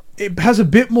 It has a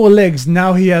bit more legs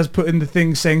now. He has put in the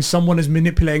thing saying someone is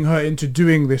manipulating her into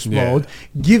doing this Yeah. world,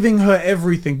 giving her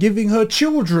everything, giving her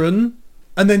children,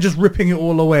 and then just ripping it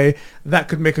all away. That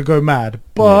could make her go mad.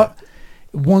 But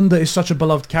Wanda is such a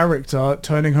beloved character.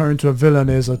 Turning her into a villain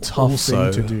is a tough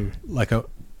thing to do. Like,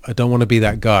 I don't want to be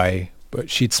that guy,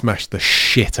 but she'd smash the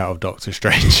shit out of Doctor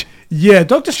Strange. Yeah,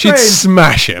 Doctor She'd Strange,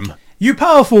 smash him. you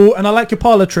powerful, and I like your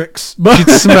parlor tricks, but She'd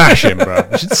smash him, bro.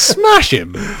 She'd smash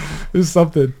him. it's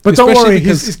something. But don't Especially worry,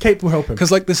 because- he's capable of helping.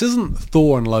 Because like this isn't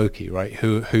Thor and Loki, right?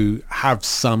 Who have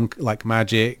some like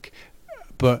magic,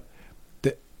 but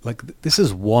this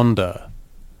is Wanda,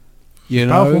 you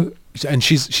know, Powerful. and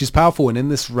she's powerful and in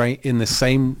this in the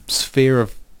same sphere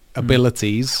of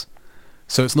abilities.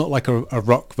 So it's not like a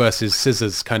rock versus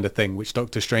scissors kind of thing, which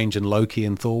Doctor Strange and Loki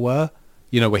and Thor were,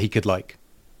 you know, where he could like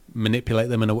manipulate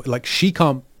them in a way. Like she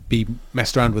can't be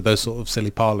messed around with those sort of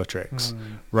silly parlor tricks,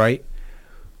 right?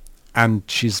 And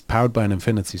she's powered by an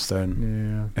Infinity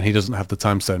Stone. And he doesn't have the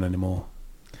Time Stone anymore.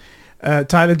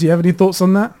 Tyler, do you have any thoughts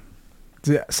on that?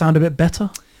 Does it sound a bit better?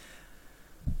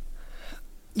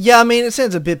 Yeah, I mean, it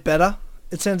sounds a bit better.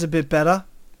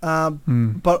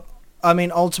 But I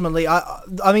mean, ultimately,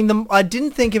 I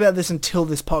didn't think about this until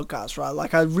this podcast, right?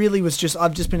 Like, I've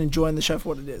just been enjoying the show for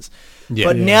what it is. Yeah.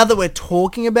 But now that we're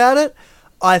talking about it,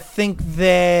 I think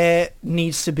there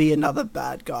needs to be another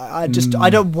bad guy. I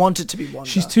don't want it to be Wanda.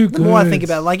 She's too The more I think good.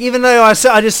 about it, like, even though I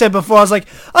just said before, I was like,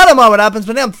 I don't mind what happens,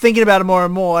 but now I'm thinking about it more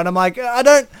and more, and I'm like,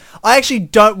 I actually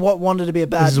don't want Wanda to be a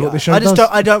bad This is guy. what the show I just does.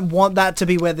 I don't want that to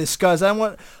be where this goes. I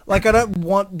don't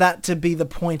want that to be the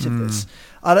point of this.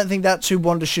 I don't think that's who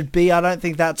Wanda should be. I don't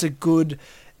think that's a good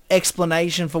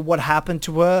explanation for what happened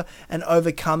to her and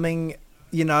overcoming,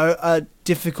 a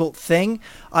difficult thing.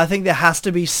 I think there has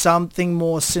to be something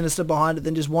more sinister behind it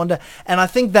than just Wanda. And I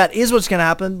think that is what's going to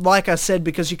happen, like I said,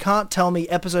 because you can't tell me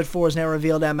episode 4 has now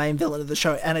revealed our main villain of the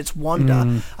show and it's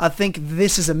Wanda. I think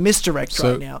this is a misdirect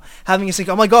right now. Having us think,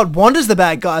 oh my God, Wanda's the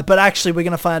bad guy, but actually we're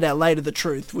going to find out later the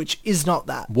truth, which is not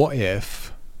that. What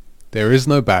if there is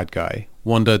no bad guy?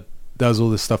 Wanda does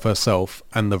all this stuff herself,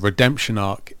 and the redemption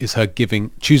arc is her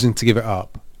choosing to give it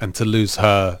up and to lose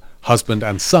her husband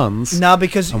and sons. No,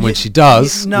 because and when she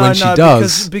does,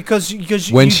 because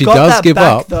when you she got does that give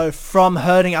back, up, though, from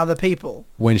hurting other people.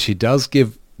 when she does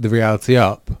give the reality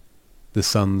up, the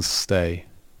sons stay,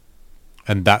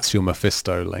 and that's your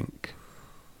Mephisto link.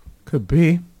 Could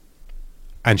be.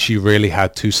 And she really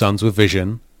had 2 sons with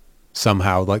Vision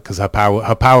somehow, like, because her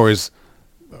power is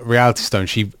Reality Stone.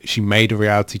 She made a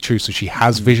reality true, so she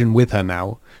has Vision with her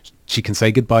now. She can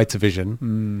say goodbye to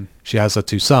Vision. She has her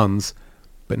 2 sons,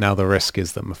 but now the risk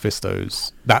is that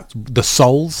the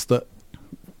souls that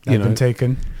Have been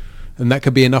taken. and that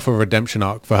could be enough of a redemption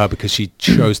arc for her because she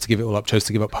chose to give it all up, chose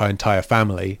to give up her entire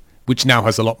family, which now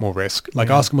has a lot more risk. Like,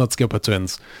 ask them to skip her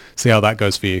twins, see how that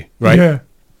goes for you, right? Yeah.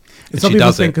 And Some she people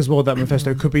does think it. as well that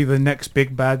Mephisto could be the next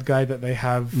big bad guy that they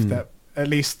have, that at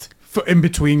least for in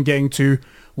between getting to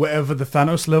whatever the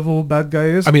Thanos level bad guy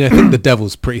is. I mean, I think the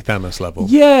Devil's pretty Thanos level.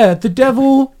 Yeah, the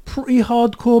Devil, pretty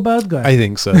hardcore bad guy. I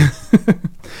think so.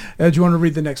 Do you want to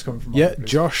read the next comment from Yeah, Mark, please?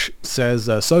 Josh says,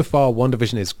 so far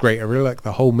WandaVision is great. I really like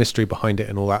the whole mystery behind it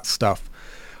and all that stuff.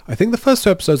 I think the first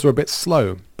 2 episodes were a bit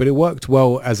slow, but it worked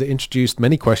well as it introduced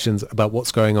many questions about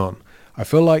what's going on. I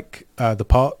feel like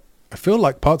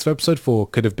parts of episode 4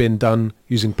 could have been done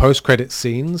using post-credit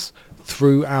scenes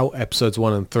throughout episodes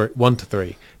 1 to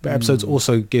 3. But episodes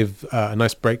also give a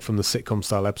nice break from the sitcom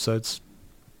style episodes.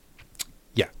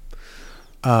 Yeah.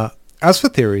 As for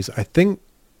theories, I think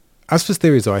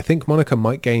Monica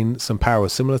might gain some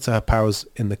powers similar to her powers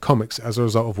in the comics as a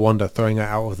result of Wanda throwing her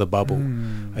out of the bubble.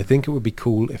 I think it would be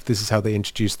cool if this is how they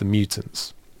introduce the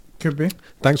mutants. Could be.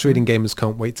 Thanks for reading Gamers.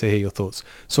 Can't wait to hear your thoughts.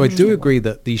 So I do agree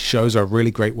that these shows are a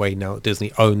really great way now that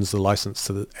Disney owns the license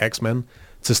to the X-Men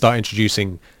to start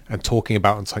introducing and talking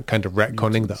about and kind of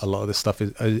retconning that a lot of this stuff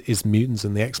is mutants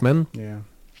in the X-Men. Yeah.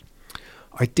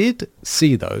 I did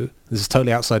see, though, this is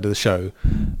totally outside of the show,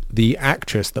 the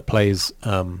actress that plays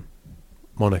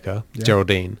Monica,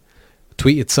 Geraldine,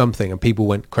 tweeted something and people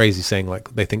went crazy saying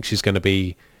like they think she's going to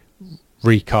be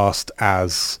recast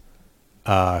as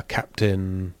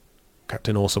Captain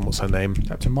Awesome. What's her name?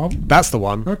 Captain Marvel? That's the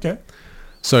one. Okay.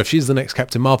 So if she's the next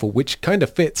Captain Marvel, which kind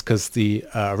of fits because the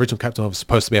original Captain Marvel is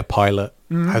supposed to be a pilot,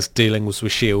 has dealings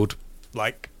with S.H.I.E.L.D.,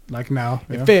 like now.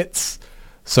 it fits.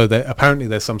 So apparently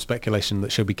there's some speculation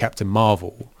that she'll be Captain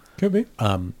Marvel. Could be.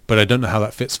 But I don't know how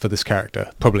that fits for this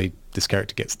character. Probably this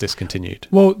character gets discontinued.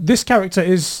 Well, this character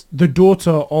is the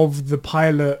daughter of the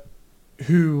pilot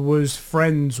who was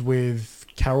friends with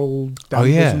Carol Danvers. Oh,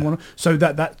 yeah. And so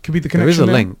that could be the There connection. is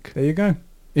a link. There you go.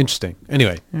 Interesting.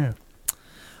 Anyway. Yeah.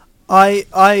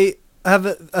 I have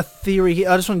a theory here.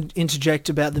 I just want to interject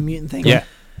about the mutant thing. Yeah.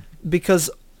 Because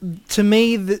to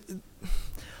me,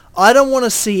 I don't want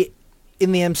to see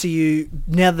in the MCU,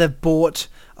 now they've bought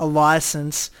a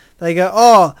license, they go,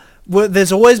 oh, well,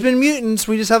 there's always been mutants,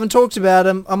 we just haven't talked about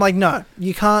them. I'm like, no,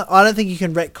 you can't. I don't think you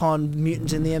can retcon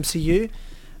mutants in the MCU.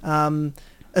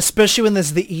 Especially when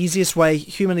there's the easiest way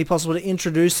humanly possible to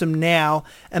introduce them now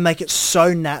and make it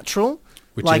so natural,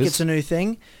 Which like is? it's a new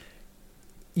thing.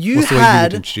 What's the way you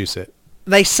would introduce it?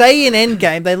 They say in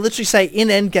Endgame, they literally say in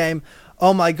Endgame,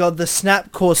 oh my god, the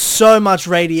snap caused so much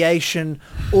radiation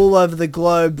all over the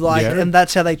globe, like, Yeah. and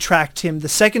that's how they tracked him. The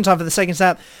second time for the second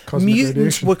snap, Cosmic mutants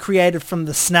radiation. were created from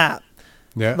the snap.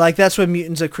 Yeah. Like, that's where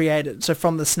mutants are created, so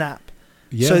from the snap.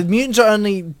 Yeah. So mutants are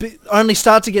only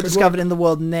start to get discovered in the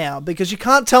world now, because you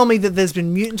can't tell me that there's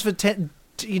been mutants for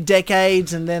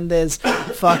decades, and then there's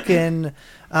fucking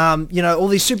all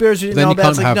these superheroes we didn't Then know you about. can't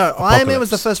It's like, have no, Iron Man was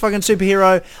the Apocalypse. first fucking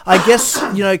superhero. I guess,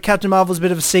 Captain Marvel's a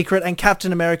bit of a secret, and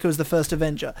Captain America was the first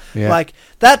Avenger. Yeah. Like,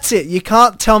 that's it. You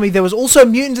can't tell me there was also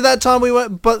mutants at that time,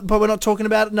 but we're not talking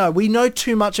about it. No, we know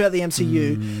too much about the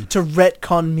MCU to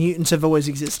retcon mutants have always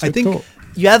existed. I think Cool.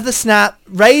 You have the snap,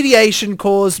 radiation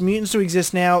caused mutants to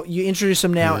exist now. You introduce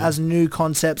them now as new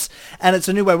concepts, and it's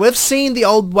a new way. We've seen the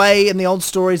old way and the old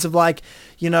stories of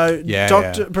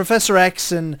Professor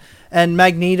X and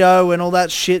Magneto and all that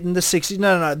shit in the 60s.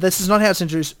 No. This is not how it's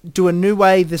introduced. Do a new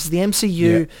way. This is the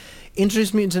MCU. Yeah.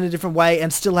 Introduce mutants in a different way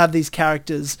and still have these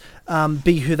characters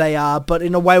be who they are, but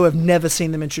in a way we've never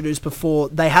seen them introduced before.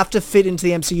 They have to fit into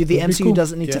the MCU. The MCU cool.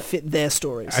 doesn't need to fit their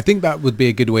stories. I think that would be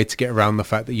a good way to get around the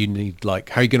fact that you need, like,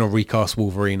 how are you going to recast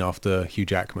Wolverine after Hugh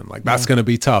Jackman? Like, that's going to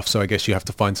be tough. So I guess you have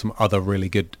to find some other really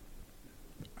good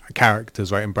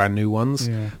characters, right, and brand new ones.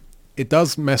 Yeah. It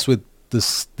does mess with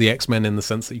the X-Men in the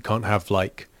sense that you can't have,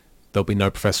 like, there'll be no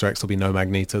Professor X, there'll be no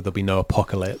Magneto, there'll be no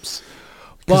Apocalypse.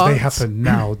 Because they But- happened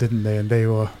now, didn't they? And they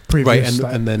were previous,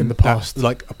 Right, and then in the past.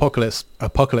 like Apocalypse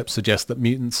suggests that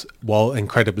mutants, while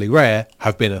incredibly rare,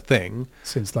 have been a thing.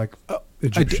 Since like I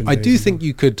Egyptian do days. think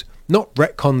you could not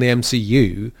retcon the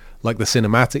MCU like the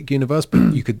cinematic universe,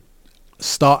 but you could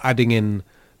start adding in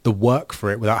the work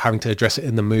for it without having to address it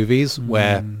in the movies,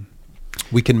 where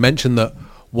we can mention that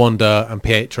Wanda and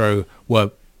Pietro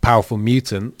were powerful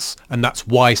mutants, and that's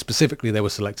why specifically they were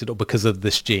selected, or because of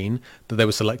this gene that they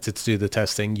were selected to do the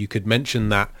testing. You could mention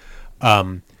that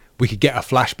we could get a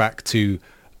flashback to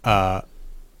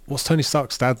what's Tony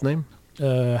Stark's dad's name?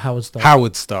 Howard Stark.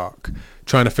 Howard Stark,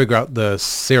 trying to figure out the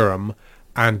serum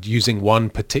and using one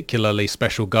particularly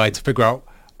special guy to figure out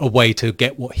a way to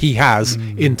get what he has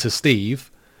into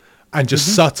Steve, and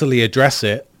just subtly address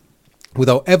it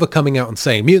without ever coming out and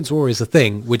saying mutants war is a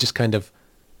thing. We're just kind of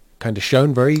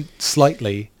shown very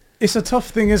slightly. It's a tough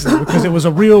thing, isn't it? Because it was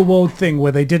a real world thing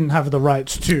where they didn't have the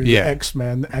rights to Yeah.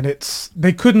 X-Men, and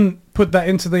they couldn't put that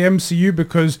into the MCU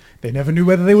because they never knew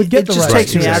whether they would get It the just rights.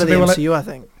 takes to me it. out So of they the were like- MCU, I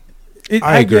think.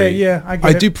 I agree. I get I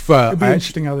it. do prefer. It'd be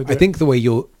interesting how they do I it. think the way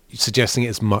you're suggesting it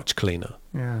is much cleaner.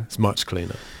 Yeah. It's much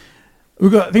cleaner.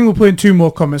 I think we'll put in 2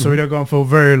 more comments so we don't go on for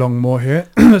very long more here.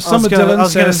 I was Summer going Dillon to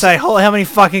says, say, holy, how many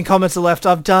fucking comments are left?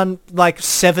 I've done like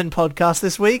 7 podcasts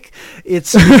this week.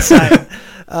 It's insane.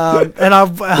 And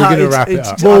I've gonna wrap it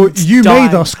up. well, I'm you dying.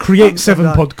 made us create I'm 7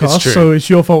 dying. podcasts, It's true. so it's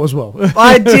your fault as well.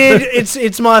 I did.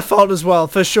 It's my fault as well.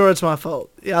 For sure, it's my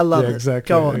fault. Yeah, I love Yeah, it. exactly.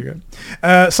 Go There on. you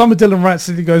go. Summer Dillon writes,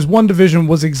 he goes, WandaVision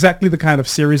was exactly the kind of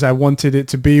series I wanted it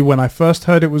to be when I first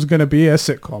heard it was going to be a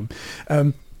sitcom.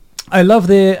 I love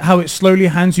how it slowly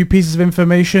hands you pieces of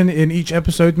information in each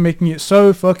episode, making it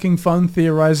so fucking fun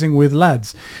theorizing with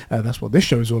lads. That's what this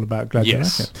show is all about. Glad you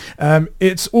Yes. like it.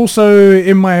 It's also,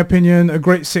 in my opinion, a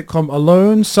great sitcom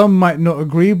alone. Some might not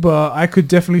agree, but I could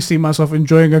definitely see myself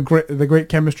enjoying the great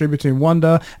chemistry between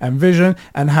Wanda and Vision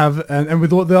and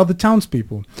with all the other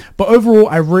townspeople. But overall,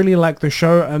 I really like the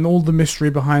show and all the mystery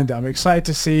behind it. I'm excited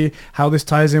to see how this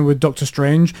ties in with Doctor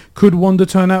Strange. Could Wanda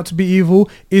turn out to be evil?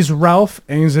 Is Ralph,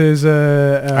 Ainsley's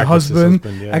husband,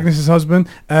 yeah. Agnes's husband,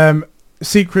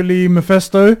 secretly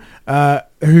Mephisto?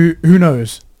 Who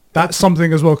knows? That's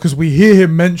something as well, because we hear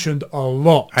him mentioned a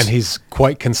lot. And he's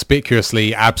quite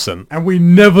conspicuously absent. And we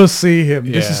never see him.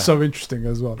 This is Yeah. so interesting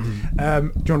as well. Do you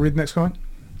want to read the next comment?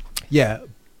 Yeah.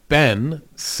 Ben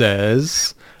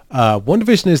says,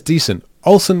 WandaVision is decent.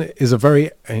 Olsen is a very...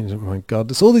 Oh my God,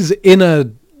 there's all these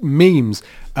inner memes.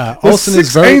 Olsen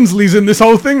is very... Ainsleys in this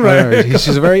whole thing, right?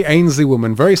 She's a very Ainsley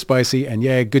woman, very spicy, and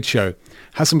yeah, good show.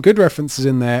 Has some good references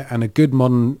in there, and a good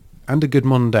modern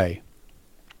day.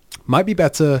 Might be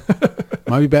better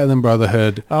than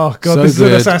Brotherhood. Oh god, So this is an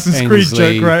good, Assassin's Creed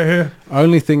Ainsley. joke right here.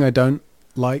 Only thing I don't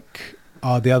like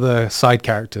are the other side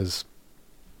characters.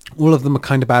 All of them are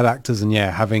kind of bad actors, and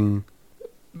yeah, having...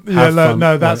 Yeah, have fun,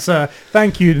 no, that's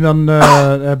thank you,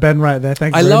 Ben, right there.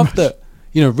 Thank you. I very love much. that,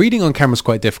 reading on camera is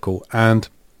quite difficult, and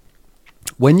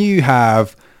when you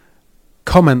have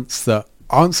comments that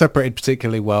aren't separated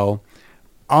particularly well,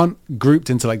 aren't grouped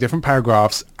into like different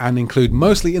paragraphs, and include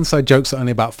mostly inside jokes that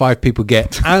only about 5 people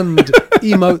get, and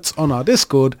emotes on our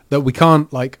Discord that we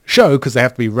can't like show because they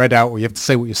have to be read out, or you have to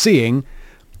say what you're seeing,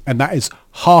 and that is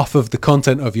half of the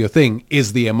content of your thing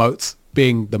is the emotes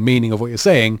being the meaning of what you're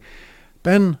saying.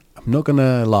 Ben, I'm not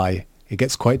gonna lie, it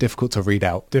gets quite difficult to read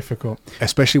out, Difficult.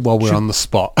 especially while we're on the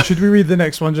spot. Should we read the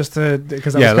next one just to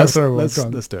because Yeah, let's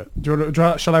let's do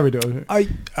it. Shall I read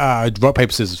it? Rock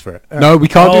paper scissors for it. No, we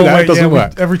can't do that. Wait, It doesn't yeah,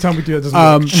 work. every time we do it, doesn't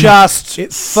work. Just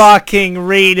It's- fucking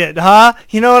read it, huh?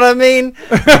 You know what I mean?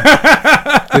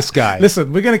 This guy.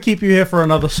 Listen, we're going to keep you here for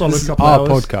another solid This is couple our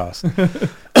hours.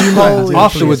 podcast. Holy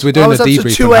Afterwards, shit. we're I doing a was up to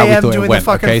debrief 2 on how we a.m. thought it doing the went.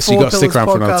 fucking Okay, so you Four got to stick Pillars around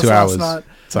for another podcast 2 last hours, night.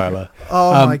 Tyler.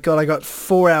 Oh my god, I got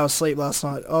 4 hours sleep last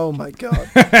night. Oh my god.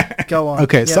 Go on.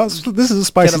 Okay, Yep. so this is a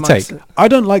spicy Get take. amongst it. I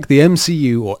don't like the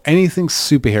MCU or anything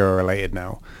superhero related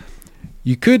now.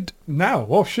 You could Now,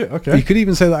 oh shit, okay. You could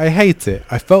even say that I hate it.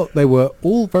 I felt they were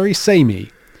all very samey.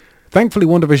 Thankfully,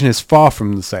 WandaVision is far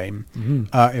from the same.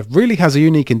 It really has a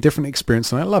unique and different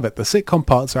experience, and I love it. The sitcom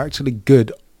parts are actually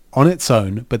good on its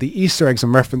own, but the Easter eggs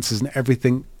and references and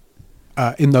everything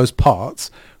in those parts,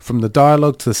 from the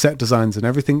dialogue to the set designs and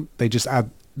everything, they just add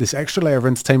this extra layer of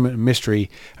entertainment and mystery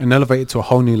and elevate it to a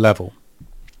whole new level.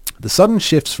 The sudden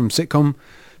shifts from sitcom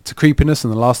to creepiness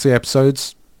in the last 3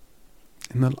 episodes...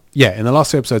 in the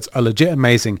last 2 episodes are legit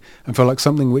amazing and feel like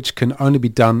something which can only be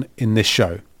done in this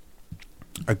show.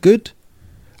 A good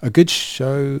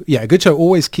show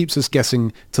always keeps us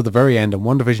guessing to the very end, and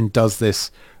WandaVision does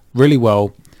this really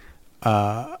well.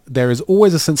 There is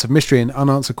always a sense of mystery and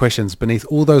unanswered questions beneath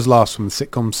all those laughs from the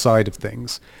sitcom side of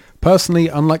things. Personally,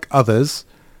 unlike others,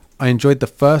 I enjoyed the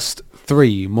first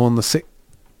 3 more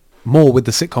with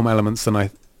the sitcom elements than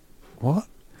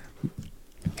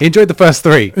He enjoyed the first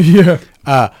 3. Yeah.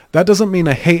 That doesn't mean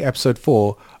I hate episode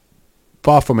 4.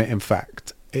 Far from it, in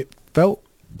fact. It felt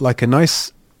like a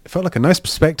nice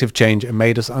perspective change and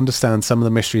made us understand some of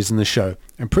the mysteries in the show.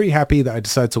 I'm pretty happy that I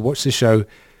decided to watch this show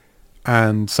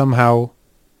and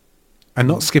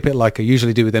not skip it like I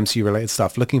usually do with MCU related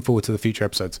stuff. Looking forward to the future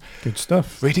episodes. Good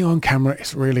stuff. Reading on camera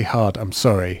is really hard. I'm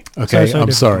sorry. Okay, So I'm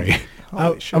difficult. sorry. I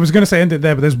was going to say end it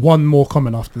there, but there's one more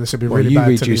comment after this. It'd be Well, really you bad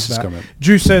read to leave Juice's that. comment.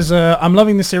 Juice says, I'm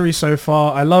loving the series so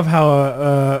far. I love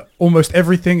how almost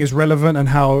everything is relevant and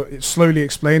how it's slowly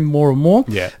explained more and more.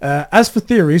 Yeah. As for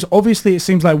theories, obviously it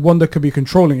seems like Wanda could be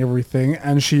controlling everything,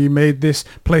 and she made this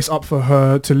place up for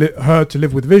her to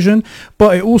live with Vision.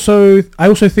 But I also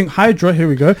think Hydra. Here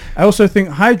we go. I also think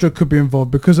Hydra could be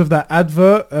involved because of that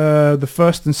advert, the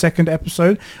first and second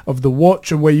episode of the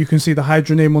Watch, and where you can see the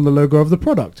Hydra name on the logo of the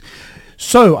product.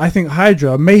 So I think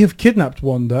Hydra may have kidnapped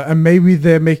Wanda, and maybe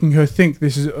they're making her think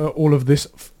this is all of this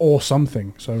or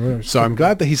something. So I'm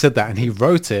glad that he said that, and he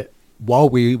wrote it while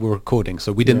we were recording,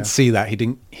 so we didn't see that. He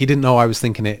didn't know I was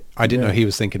thinking it. I didn't know he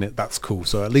was thinking it. That's cool.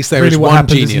 So at least there really is what one happened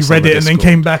genius. is he read on the it and then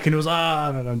Discord. came back and it was no,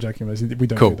 I'm joking. We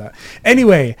don't Cool. do that.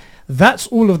 Anyway, that's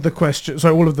all of the questions.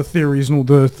 So all of the theories and all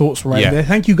the thoughts right there.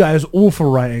 Thank you guys all for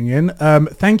writing in.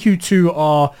 Thank you to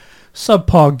our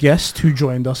subpar guest who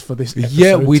joined us for this episode.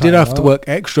 Yeah, we did have to Tyler. work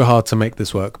extra hard to make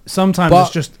this work.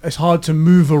 Sometimes it's hard to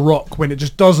move a rock when it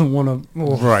just doesn't want to.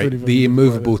 Right, the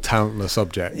immovable, talentless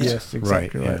object. Yes,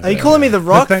 exactly right. Are you calling me the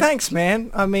Rock? Thanks,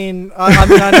 man. I mean, I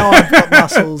know I've got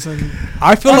muscles and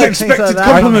I feel like Unexpected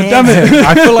that. compliment, damn it.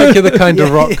 I feel like you're the kind of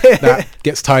rock that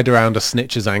gets tied around a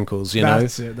snitch's ankles. You know,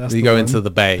 That's it, that's you the go one. into the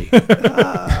bay.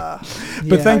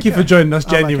 But thank you for joining us, I'm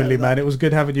okay genuinely, with man. that. It was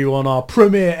good having you on our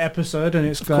premiere episode, and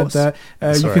it's glad course. that you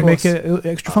all can right. make it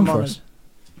extra fun I'm for honoured. us.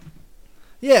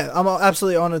 Yeah, I'm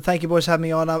absolutely honoured. Thank you, boys, for having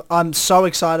me on. I'm so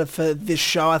excited for this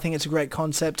show. I think it's a great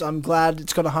concept. I'm glad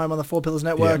it's got a home on the Four Pillars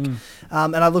Network.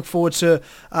 And I look forward to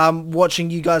watching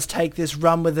you guys take this,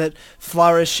 run with it,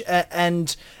 flourish.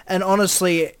 And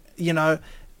honestly, you know,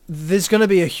 there's going to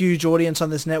be a huge audience on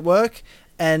this network.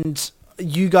 And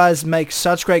you guys make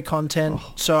such great content.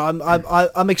 So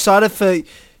I'm excited for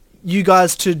you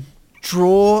guys to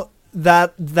draw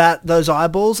those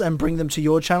eyeballs and bring them to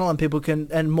your channel,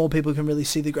 and more people can really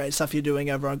see the great stuff you're doing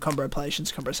over on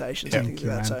Conversations and things like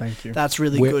that. So Thank you. that's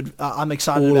really We're good. I'm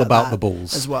excited all about that the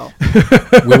balls as well.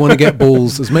 We want to get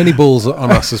balls, as many balls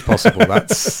on us as possible.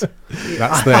 That's the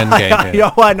end game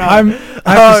here. I know.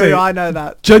 I have to say, I know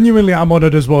that. genuinely, I'm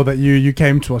honoured as well that you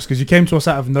came to us, because you came to us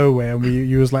out of nowhere, and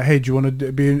you was like, hey, do you want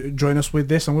to join us with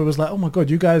this? And we was like, oh my god,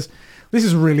 you guys, this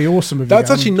is really awesome of you.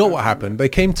 That's actually not what happened. They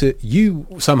came to you,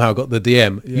 somehow got the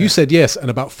DM. You said yes, and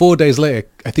about 4 days later,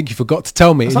 I think you forgot to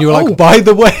tell me, and like, you were "Oh, like, by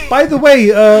the way, By the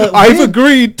way, I've we're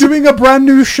agreed. doing a brand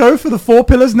new show for the Four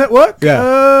Pillars Network. Yeah.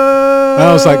 And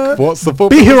I was like, what's the Four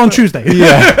Be Pillars here on Network?" Tuesday.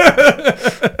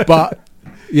 Yeah. But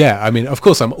yeah, I mean, of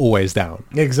course, I'm always down.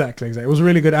 Exactly. It was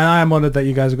really good, and I am honoured that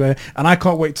you guys are going. And I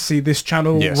can't wait to see this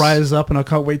channel Yes. rise up, and I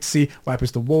can't wait to see what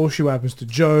happens to Walsh, what happens to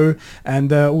Joe,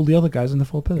 and all the other guys in the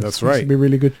Four Pillars. That's It's right. gonna be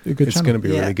really good. A good It's channel. going to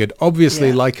be Yeah. really good. Obviously,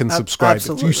 Yeah. like and subscribe. If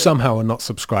Absolutely. you somehow are not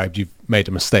subscribed, you've made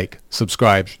a mistake.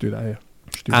 Subscribe. do that. Yeah.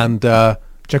 Should do that. And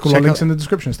check all check our links out- in the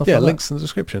description. Stuff yeah, like links in the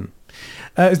description.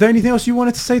 that. Is there anything else you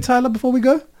wanted to say, Tyler, before we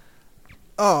go?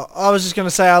 Oh, I was just going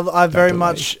to say I very delay.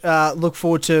 much look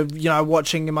forward to,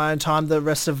 watching in my own time the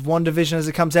rest of WandaVision as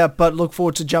it comes out, but look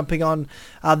forward to jumping on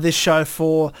this show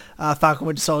for Falcon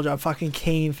Winter Soldier. I'm fucking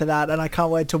keen for that, and I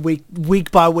can't wait to week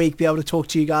by week be able to talk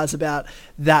to you guys about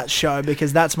that show,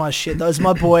 because that's my shit. Those are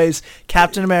my boys.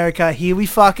 Captain America, here we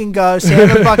fucking go. Sam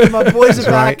and fucking my boys are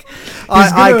back.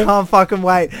 I can't fucking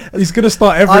wait. He's going to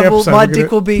start every episode. My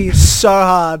dick will be so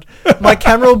hard. My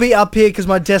camera will be up here because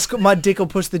my dick will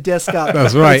push the desk up.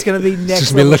 That's right. It's going to be next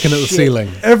Just me level looking at the shit.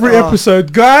 ceiling. Every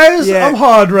episode. Guys, Yeah. I'm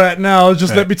hard right now.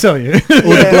 Just let me tell you. All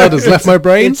the blood has left my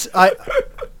brain. It's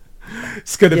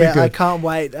going to be I good. can't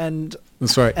wait. And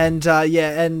That's right. and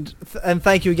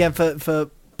thank you again for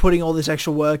putting all this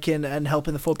extra work in and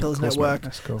helping the Four Pillars course, Network mate.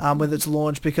 That's cool. with its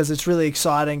launch, because it's really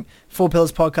exciting. Four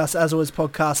Pillars Podcast, As Always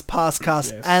Podcast,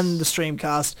 Pastcast, Yes. and the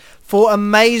Streamcast. 4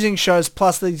 amazing shows,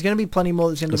 plus there's going to be plenty more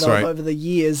that's going to That's develop right. over the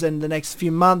years and the next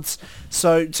few months.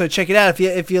 So check it out.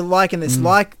 If you're liking this,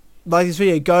 like this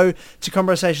video, go to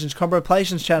Conversations,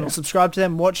 Conversations channel, subscribe to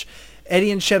them, watch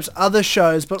Eddie and Shep's other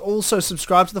shows, but also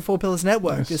subscribe to the Four Pillars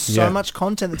Network. Yes. There's so Yeah. much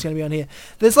content that's going to be on here.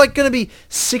 There's like going to be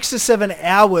 6 to 7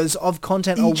 hours of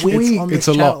content Each a week week. on this It's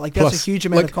a channel. lot. Like that's Plus, a huge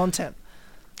amount like, of content.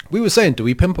 We were saying, do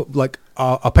we pimp up, like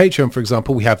our Patreon, for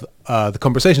example? We have the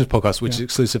Conversations podcast, which is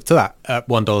exclusive to that at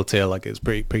 $1 tier. Like it's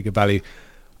pretty good value,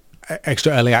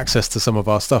 extra early access to some of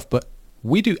our stuff. But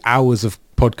we do hours of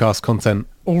podcast content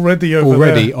Already over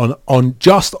there. on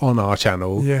just on our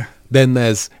channel. Yeah. Then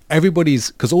there's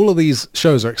everybody's, because all of these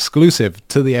shows are exclusive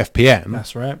to the FPN.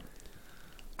 That's right.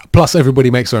 Plus,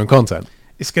 everybody makes their own content.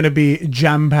 It's going to be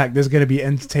jam-packed. There's going to be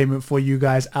entertainment for you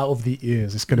guys out of the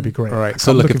ears. It's going to be great. All right.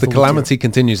 So I'm look, looking if the forward to it. calamity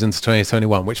continues into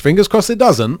 2021, which fingers crossed it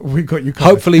doesn't, We got you covered.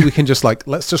 hopefully we can just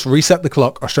let's just reset the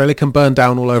clock. Australia can burn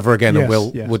down all over again, and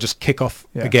Yes. we'll just kick off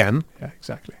Yeah. again. Yeah,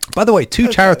 exactly. By the way, 2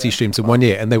 charity streams in 1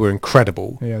 year, and they were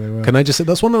incredible. Yeah, they were. Can I just say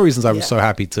that's one of the reasons I was Yeah. so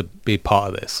happy to be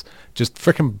part of this. Just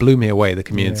freaking blew me away, the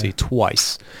community, Yeah.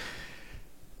 twice.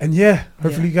 And yeah,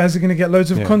 hopefully you guys are going to get loads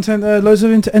of Yeah. content, loads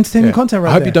of entertaining Yeah. content right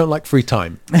I hope there. you don't like free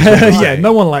time. Yeah,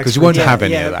 no one likes Because you free won't time. have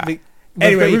any of that.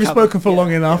 Anyway, we've spoken for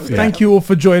long enough. Thank you all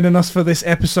for joining us for this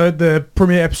episode, the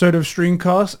premiere episode of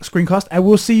Screencast. And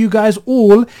we'll see you guys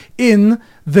all in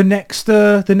the next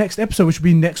episode, which will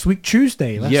be next week,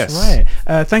 Tuesday. That's Yes.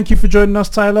 right. Thank you for joining us,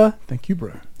 Tyler. Thank you,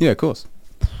 bro. Yeah, of course.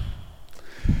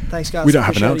 Thanks, guys. We don't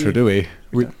have an Appreciate outro, you. do we?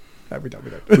 We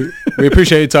don't. We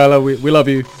appreciate you, Tyler. We love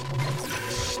you.